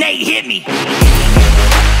Whitney. Nate hit me.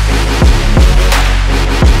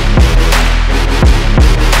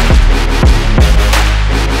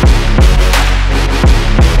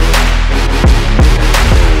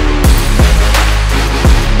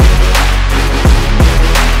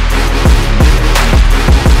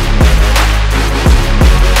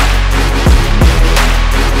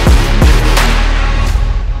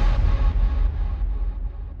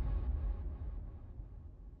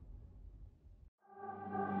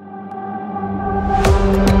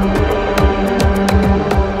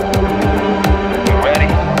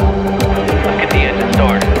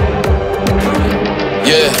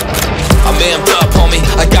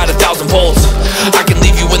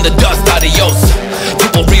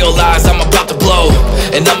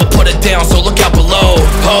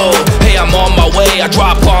 I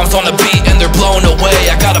drop bombs on the beat and they're blown away.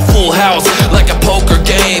 I got a full house like a poker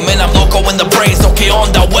game, and I'm loco in the brains, okay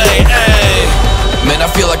on the way. Hey, man, I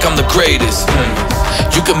feel like I'm the greatest.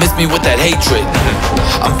 You can miss me with that hatred.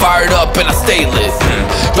 I'm fired up and I stay lit.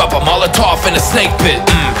 Drop a Molotov in a snake pit.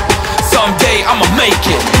 Someday I'ma make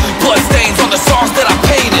it. Blood stains on the songs that I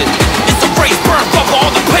painted. It's a race, burn bubble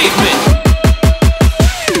on the pavement.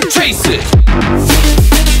 Chase it.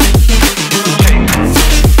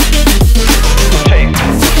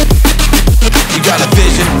 You got a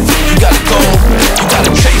vision, you got a goal, you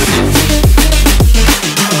gotta chase it.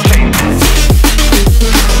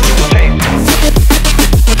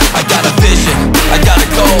 I got a vision, I got a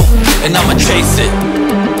goal, and I'ma chase it.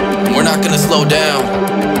 We're not gonna slow down.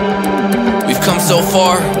 We've come so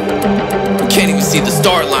far, we can't even see the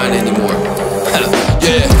start line anymore.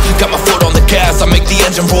 Yeah, got my foot on the gas, I make the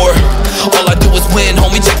engine roar. All I do is win,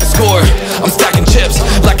 homie, check the score. I'm stacking chips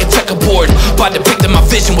like a checkerboard, by depicting my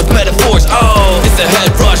vision with metaphors. Oh, it's a head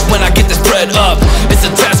rush when I get this bread up. It's a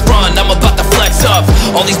test run, I'm about to flex up.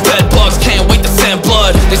 All these bed bugs can't wait to send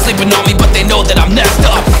blood. They sleeping on me, but they know that I'm next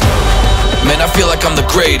up. Man, I feel like I'm the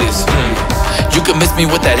greatest. You can miss me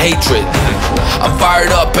with that hatred. I'm fired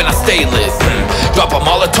up and I stay lit. Drop a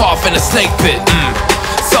Molotov in a snake pit.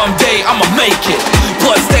 Someday I'ma make it.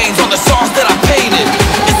 Blood stains on the songs that I painted.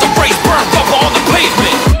 It's a race, burn bubble on the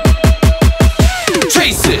pavement.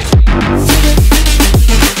 Chase it.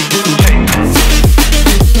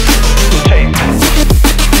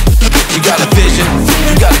 You got a vision,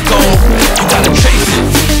 you got a goal, you gotta chase it.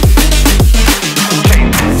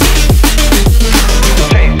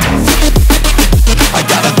 I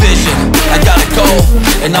got a vision, I got a goal,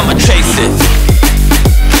 and I'ma chase it.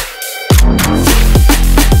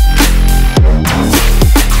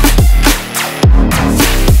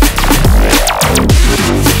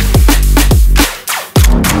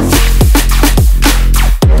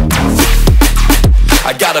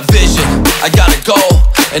 I got a vision, I got a goal,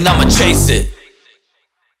 and I'ma chase it.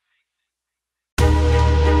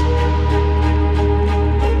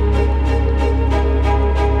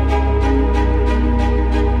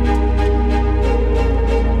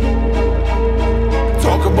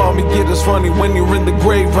 Talk about me, get us funny when you're in the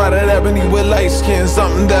grave. Right at ebony with light skin,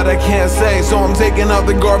 something that I can't say. So I'm taking out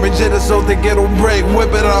the garbage, hit it so they get a break.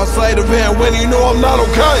 Whip it out, sleight of hand when you know I'm not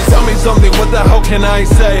okay. Tell me something, what the hell can I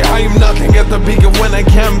say? I am nothing at the beacon when I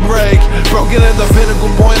can't break. Broken at the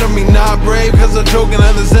pinnacle point of me not brave, cause I'm choking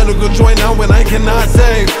at the cynical joint now when I cannot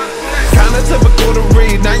save. Kinda typical to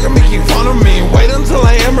read, now you're making fun of me. Wait until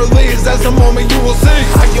I am released, that's the moment you will see.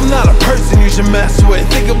 I am not a person you should mess with.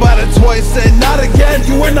 Think about it twice, say not again.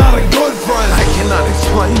 You are not a good friend. I cannot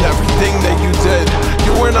explain everything that you did.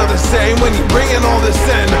 You were not the same when you bring in all this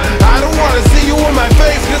in. I don't wanna see you in my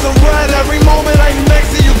face, cause I'm glad every moment I'm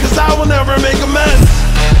next to you, cause I will never make amends.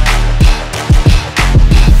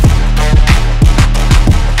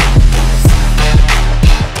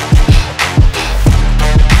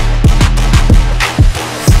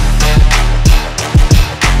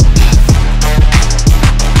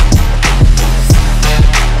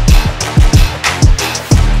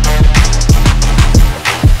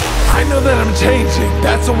 Changing,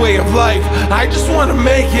 that's a way of life. I just wanna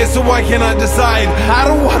make it, so I cannot decide. I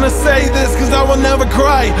don't wanna say this, cause I will never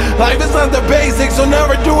cry. Life is not the basics, so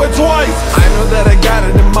never do it twice. I know that I got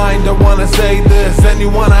it in mind, I wanna say this. And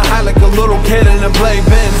you wanna hide like a little kid in a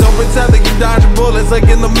playpen. Don't pretend that you dodging bullets like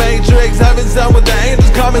in the Matrix. Heaven sent with the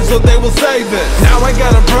angels coming, so they will save it. Now I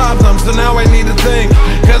got a problem, so now I need to think.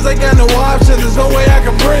 Cause I got no option, there's no way I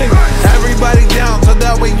can bring everybody down, so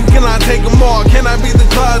that way you cannot take them all. Can I be the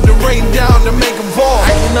cloud to rain down to make them fall?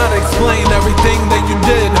 I cannot explain everything that you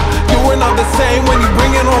did. You were not the same when you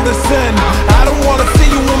bring in all this sin. I don't wanna see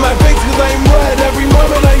you in my face, cause I am red every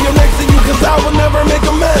moment I am next to you, cause I will never make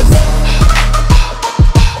amends.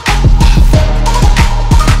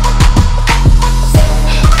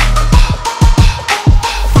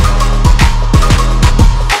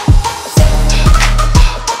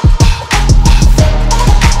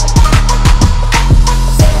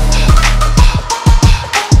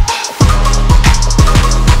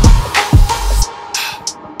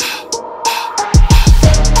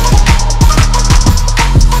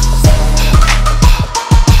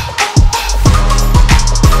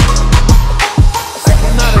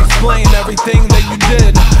 everything that you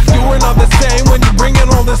did. You were not the same when you bring in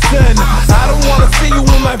all the sin. I don't wanna see you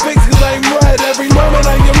in my face cause I'm red. Every moment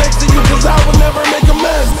I am next to you cause I will never make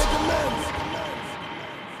amends.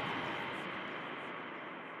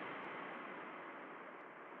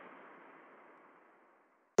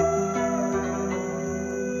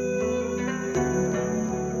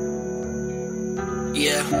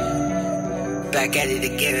 Yeah, back at it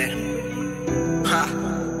again.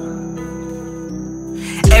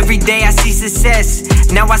 Every day I see success.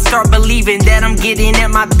 Now I start believing that I'm getting at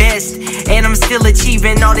my best, and I'm still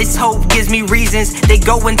achieving. All this hope gives me reasons. They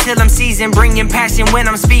go until I'm seasoned, bringing passion when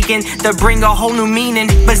I'm speaking. They bring a whole new meaning.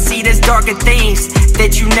 But see, there's darker things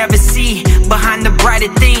that you never see. Behind the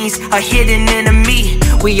brighter things, a hidden enemy.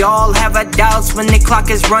 We all have our doubts when the clock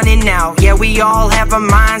is running out. Yeah, we all have our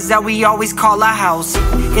minds that we always call our house.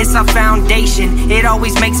 It's our foundation. It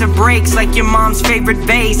always makes or breaks, like your mom's favorite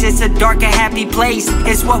vase. It's a dark and happy place.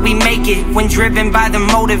 It's what we make it when driven by the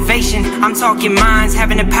motivation. I'm talking minds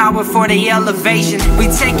having the power for the elevation. We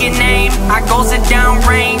taking aim, our goals are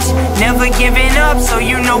downrange. Never giving up, so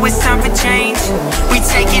you know it's time for change. We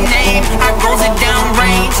taking aim, our goals are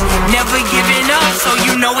downrange. Never giving up, so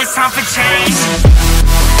you know it's time for change.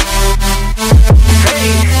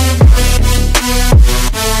 Hey,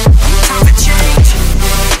 time for change.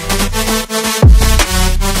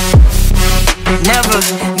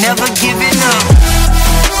 Never giving up.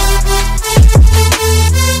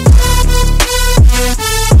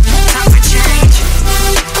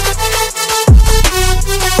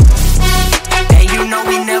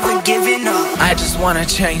 I just wanna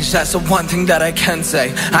change, that's the one thing that I can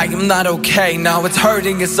say. I am not okay, now it's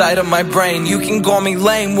hurting inside of my brain. You can call me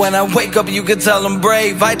lame, when I wake up you can tell I'm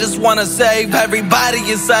brave. I just wanna save everybody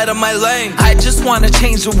inside of my lane. I just wanna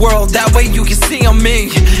change the world, that way you can see on me.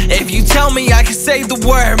 If you tell me I can save the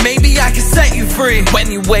world, maybe I can set you free. When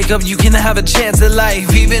you wake up you can have a chance at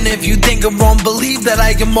life. Even if you think I'm wrong, believe that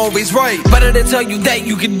I am always right. Better to tell you that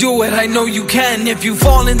you can do it, I know you can. If you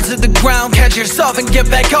fall into the ground, catch yourself and get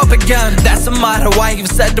back up again. That's a motto I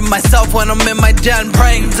have said to myself when I'm in my den,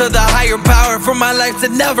 praying to the higher power for my life to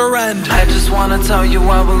never end. I just wanna tell you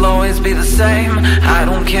I will always be the same. I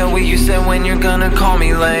don't care what you say when you're gonna call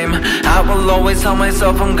me lame. I will always tell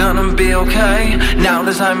myself I'm gonna be okay. Now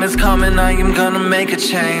the time is coming, I am gonna make a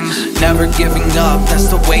change. Never giving up, that's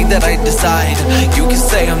the way that I decide. You can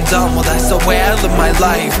say I'm done, well that's the way I live my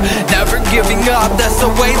life. Never giving up, that's the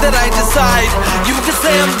way that I decide. You can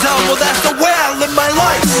say I'm done, well that's the way I live my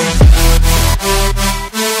life.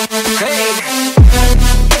 Hey,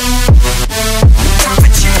 time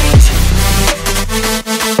for change.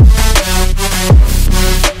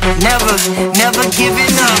 Never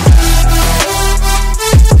giving up.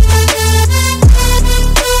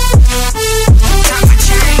 Time for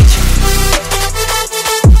change.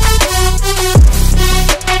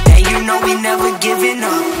 And you know we never giving up.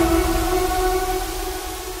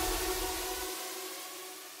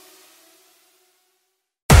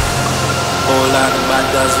 Whole lot of my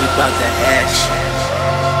does, we bout that action.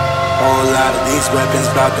 Whole lot of these weapons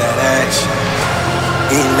bout that action.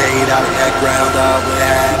 He laid out in that ground all what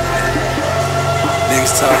happened.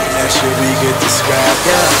 Niggas talking that shit we get described,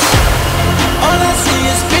 yeah. All I see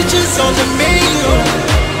is bitches on the menu.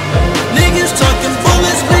 Niggas talking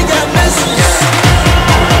bullets, we got messages.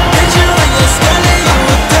 Picture on your skelly, you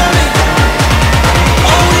a dummy.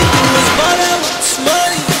 All we do is ball out with this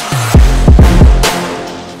money.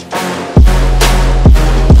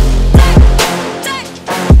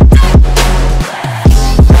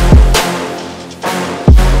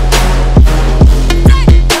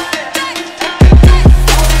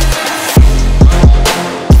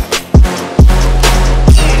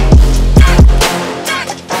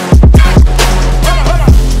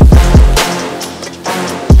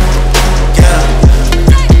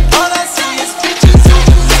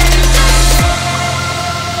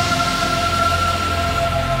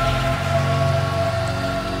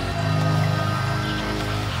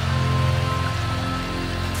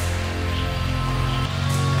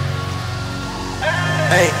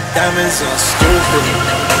 Diamonds on stupid,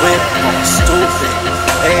 whip on stupid.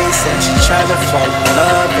 Hey, said she tryna fall in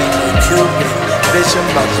love, ain't no Cupid. Bitch, I'm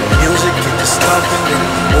about the music, get the stomping and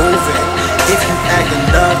the moving. If you acting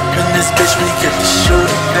up in this bitch, we get the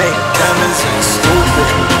shooting. Hey, diamonds on stupid,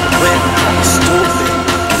 whip on stupid.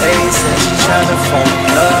 Hey, said she tryna fall in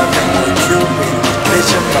love, ain't no Cupid.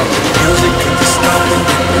 Bitch, I'm about the music, get the stomping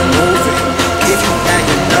and the moving. If you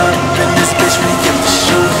acting up in this bitch, we get the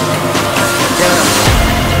shooting. Yeah.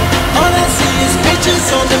 All I see is bitches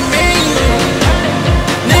on the menu.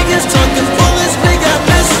 Niggas talking bullets, we got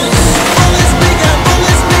messages. Bullets, we got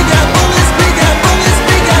bullets, we got bullets.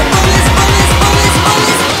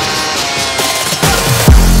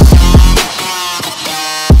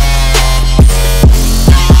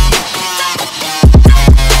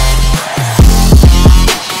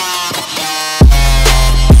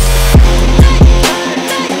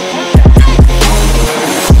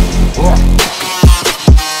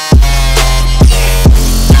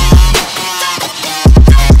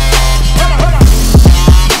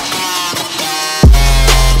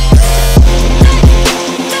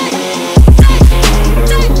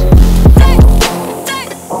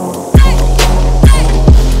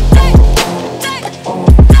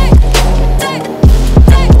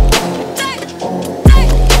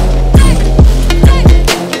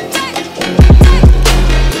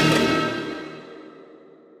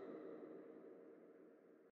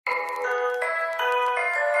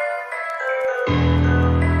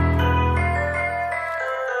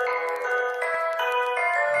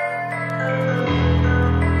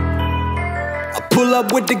 pull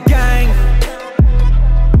up with the gang.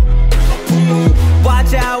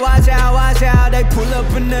 Watch out, watch out, watch out, they pull up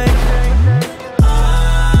and they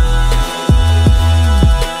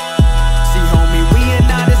see, homie, we ain't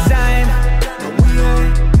not the same.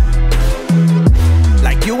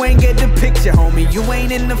 Like you ain't get the picture, homie, you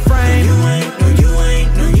ain't in the frame. No, you ain't, no, you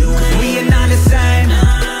ain't, no, you ain't. We ain't not the same.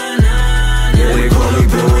 Yeah, they call me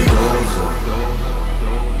bulldozer,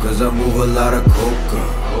 cause I move a lot of coca.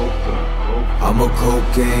 I'm a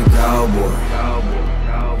cocaine cowboy,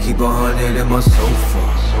 keep 100 in my sofa.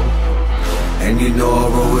 And you know I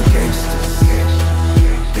roll with gangsters,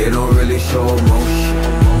 they don't really show emotion.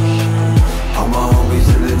 All my homies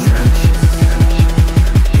in the trenches,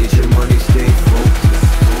 get your money, stay focused.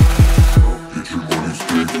 Get your money,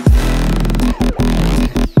 stay focused.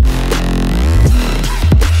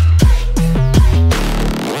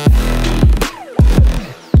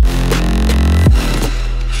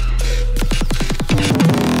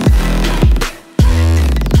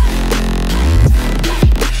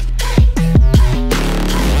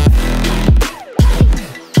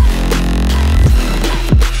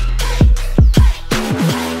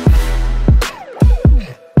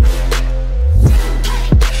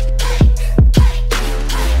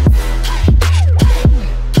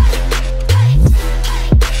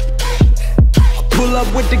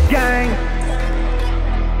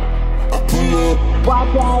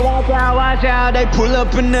 They pull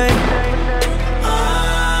up and they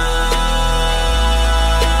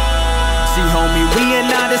see, homie, we ain't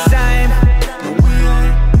not the same.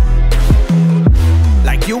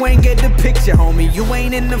 Like you ain't get the picture, homie, you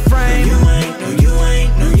ain't in the frame. No, you ain't, no, you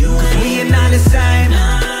ain't, no, you ain't. We ain't not the same.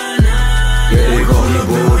 Yeah, they call me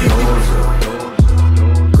bulldozer,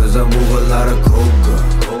 cause I move a lot of coca.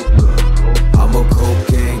 I'm a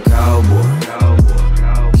cocaine cowboy,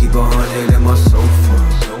 keep 100 in my sofa.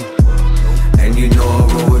 And you know I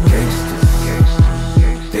roll with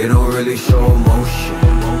gangsters, they don't really show emotion.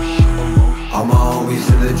 All my homies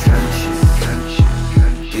in the trenches,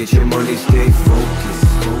 get your money, stay focused.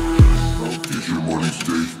 Get your money, stay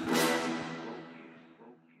focused.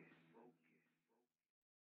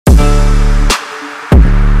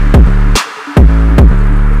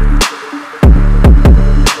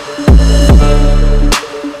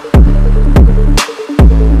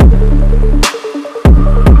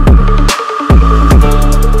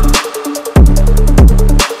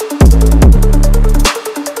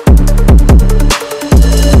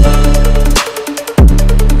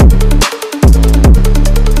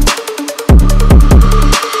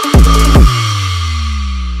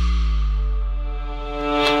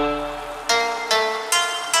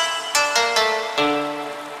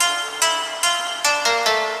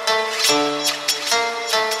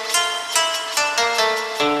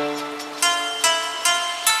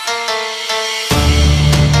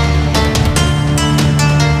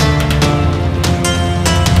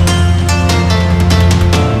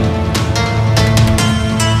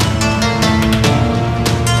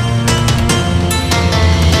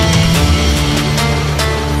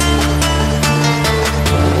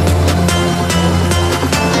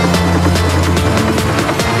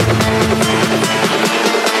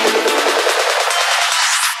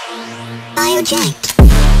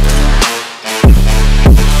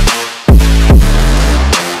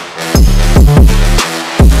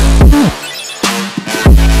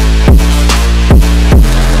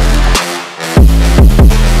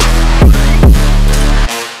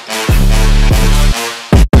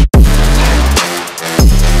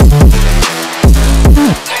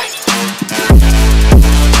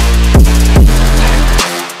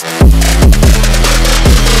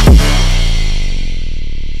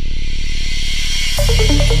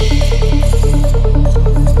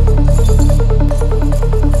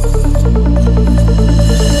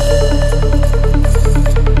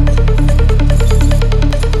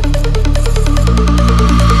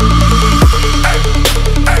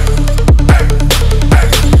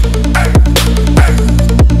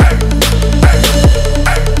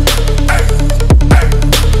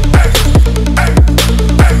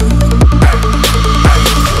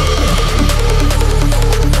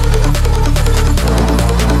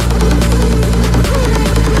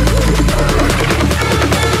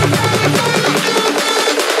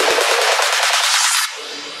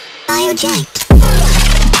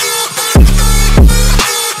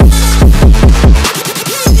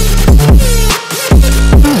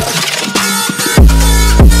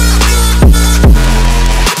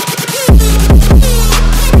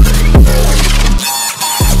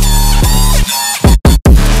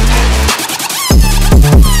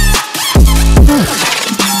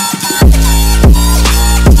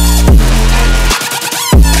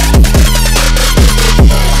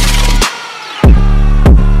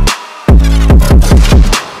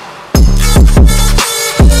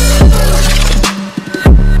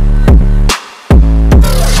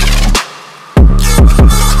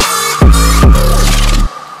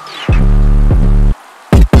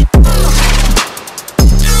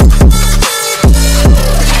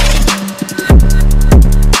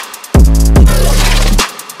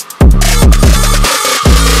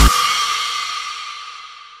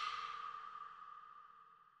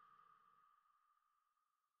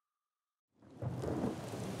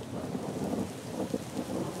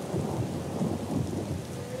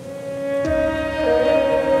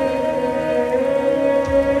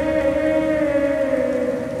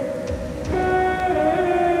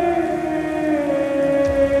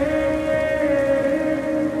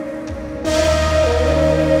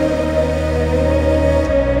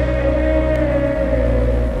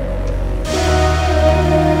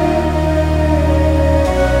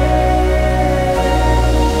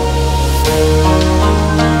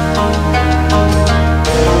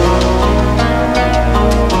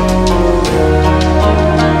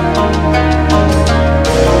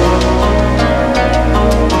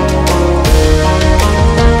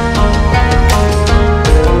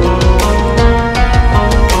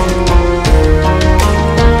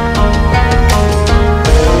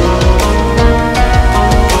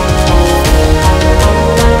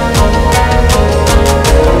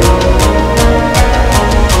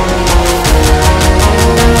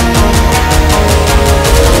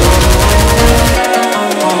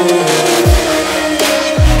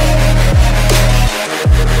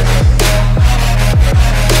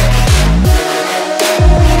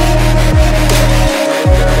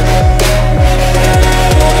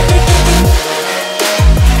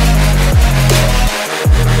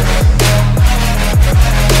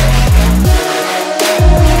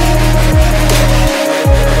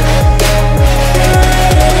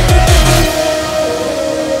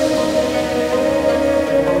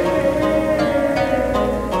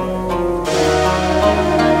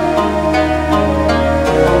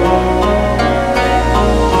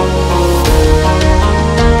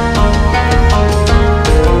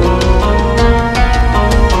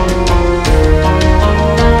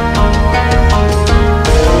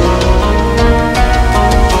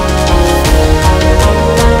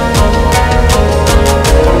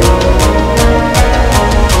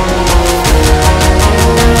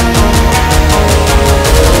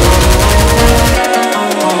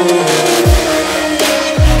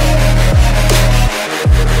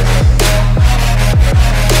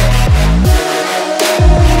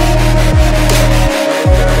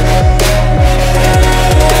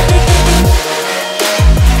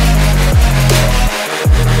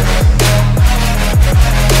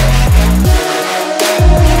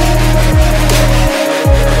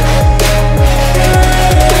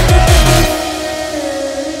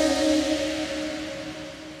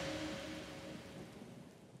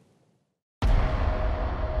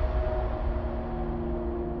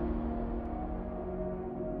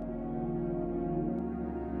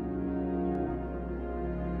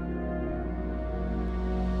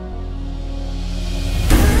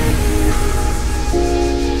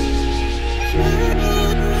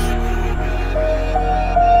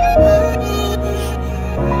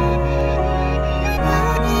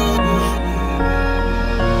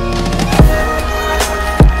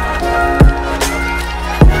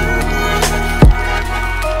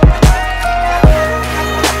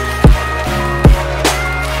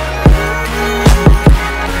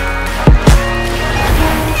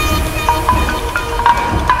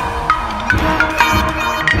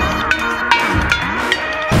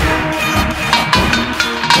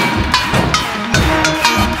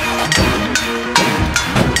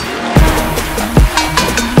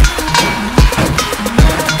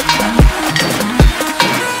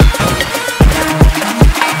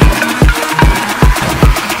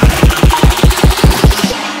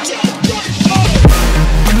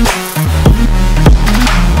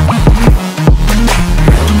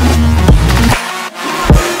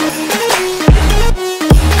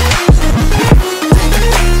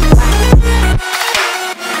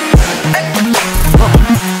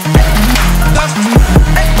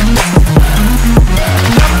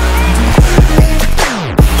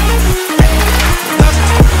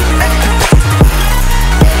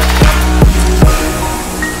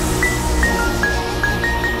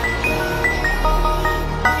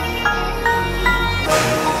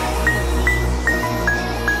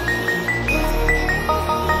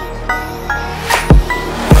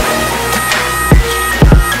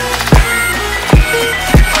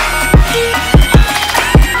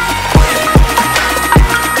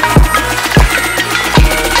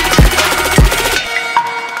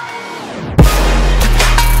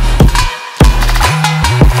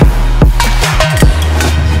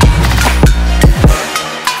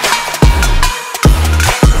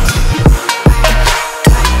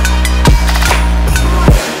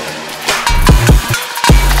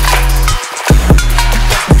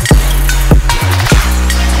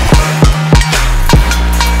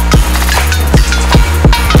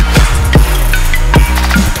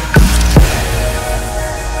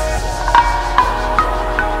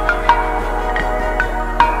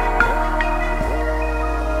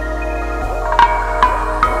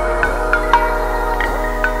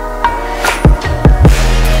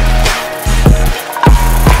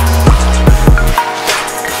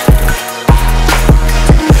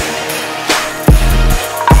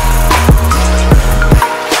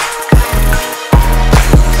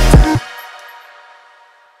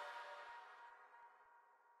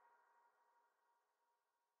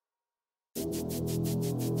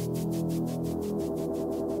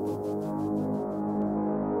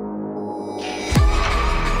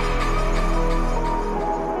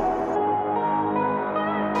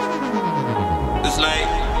 like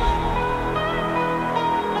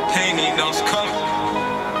pain ain't no coming.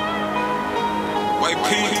 White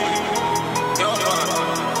pig, yo,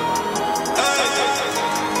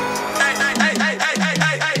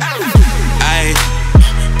 I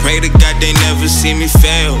pray to God they never see me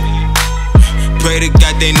fail. Pray to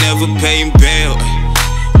God they never pay him bail.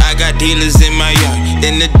 I got dealers in my yard,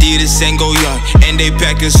 in Adidas and go yard, and they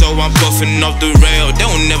packing so I'm puffing off the rail. They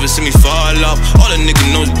won't never see me fall off. All the nigga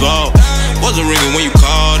knows ball. Wasn't ringing when you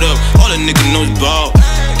called up. All the nigga knows ball.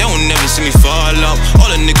 They won't never see me fall off. All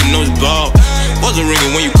the nigga knows ball. Wasn't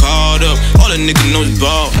ringing when you called up. All the nigga knows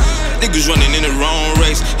ball. Niggas running in the wrong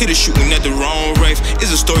race, hit a shooting at the wrong rave. It's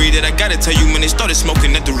a story that I gotta tell you when they started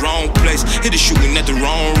smoking at the wrong place. Hit a shooting at the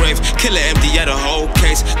wrong rave, killer empty at a whole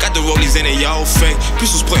case. Got the rollies in their own face,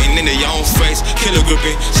 pistols pointing in their own face. Killer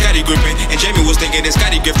gripping, Scotty gripping, and Jamie was thinking that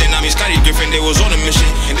Scotty Griffin. I mean Scotty Griffin, they was on a mission,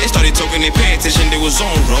 and they started talking, they paying attention, they was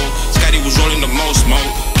on roll. Scotty was rolling the most smoke,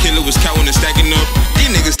 killer was counting and stacking up.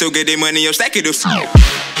 These niggas still get their money up, stack it up.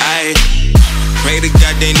 I pray to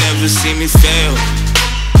God they never see me fail.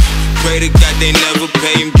 Pray to God they never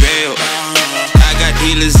pay him bail. I got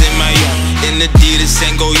dealers in my yard, in Adidas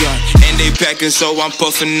and go yard, and they packing so I'm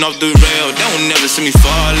puffing off the rail. They won't never see me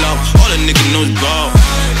fall off. All the nigga knows ball.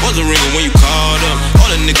 Wasn't ringing when you called up. All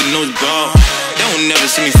the nigga knows ball. They won't never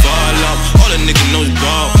see me fall off. All the nigga knows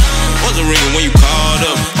ball. Wasn't ringing when you called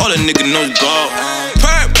up. All the nigga knows ball.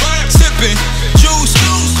 Perp, sipping juice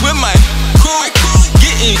with my crew,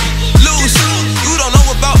 getting loose. You don't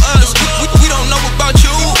know about us, we don't know about you.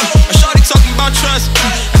 Talking about trust,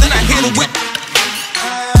 and then I hit a whip.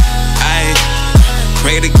 I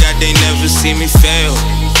pray to God they never see me fail.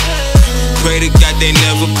 Pray to God they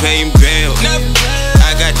never pay him bail.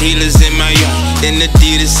 I got dealers in my yard, in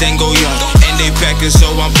Adidas and go yard, and they packing so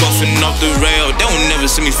I'm puffing off the rail. They won't never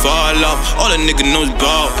see me fall off. All the nigga knows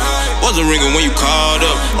ball. Wasn't ringing when you called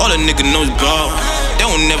up. All the nigga knows ball. They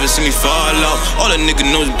won't never see me fall off. All the nigga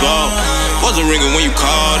knows ball. Wasn't ringing when you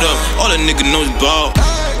called up. All the nigga knows ball.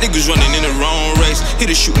 Niggas running in the wrong race, hit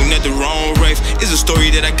a shooting at the wrong rave. It's a story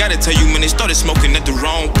that I gotta tell you when they started smoking at the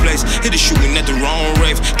wrong place. Hit a shooting at the wrong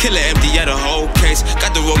rave, killer empty at a whole case.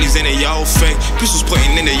 Got the rollies in their own face, pistols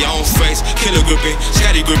pointing in their own face. Killer gripping,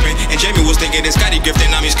 Scotty gripping, and Jamie was thinking that Scotty Griffin.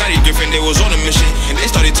 I mean Scotty Griffin, they was on a mission, and they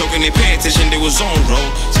started talking, they paying attention, they was on roll.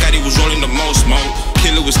 Scotty was rolling the most smoke,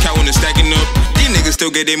 killer was counting and stacking up. These niggas still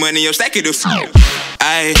get their money up, stack it up.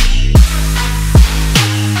 I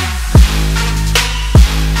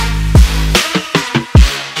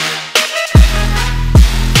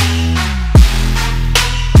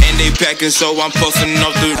packing so I'm puffing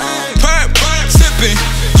off the perp, sipping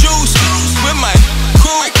juice with my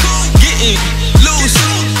crew, getting loose.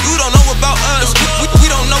 You don't know about us, we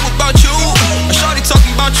don't know about you. A shorty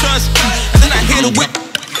talking about trust, and then I hit a whip.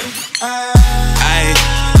 I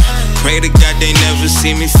pray to God they never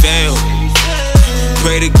see me fail.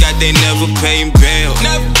 Pray to God they never pay him bail.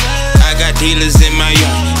 I got dealers in my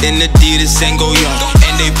yard, in Adidas and go yard,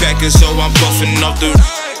 and they packing so I'm puffing off the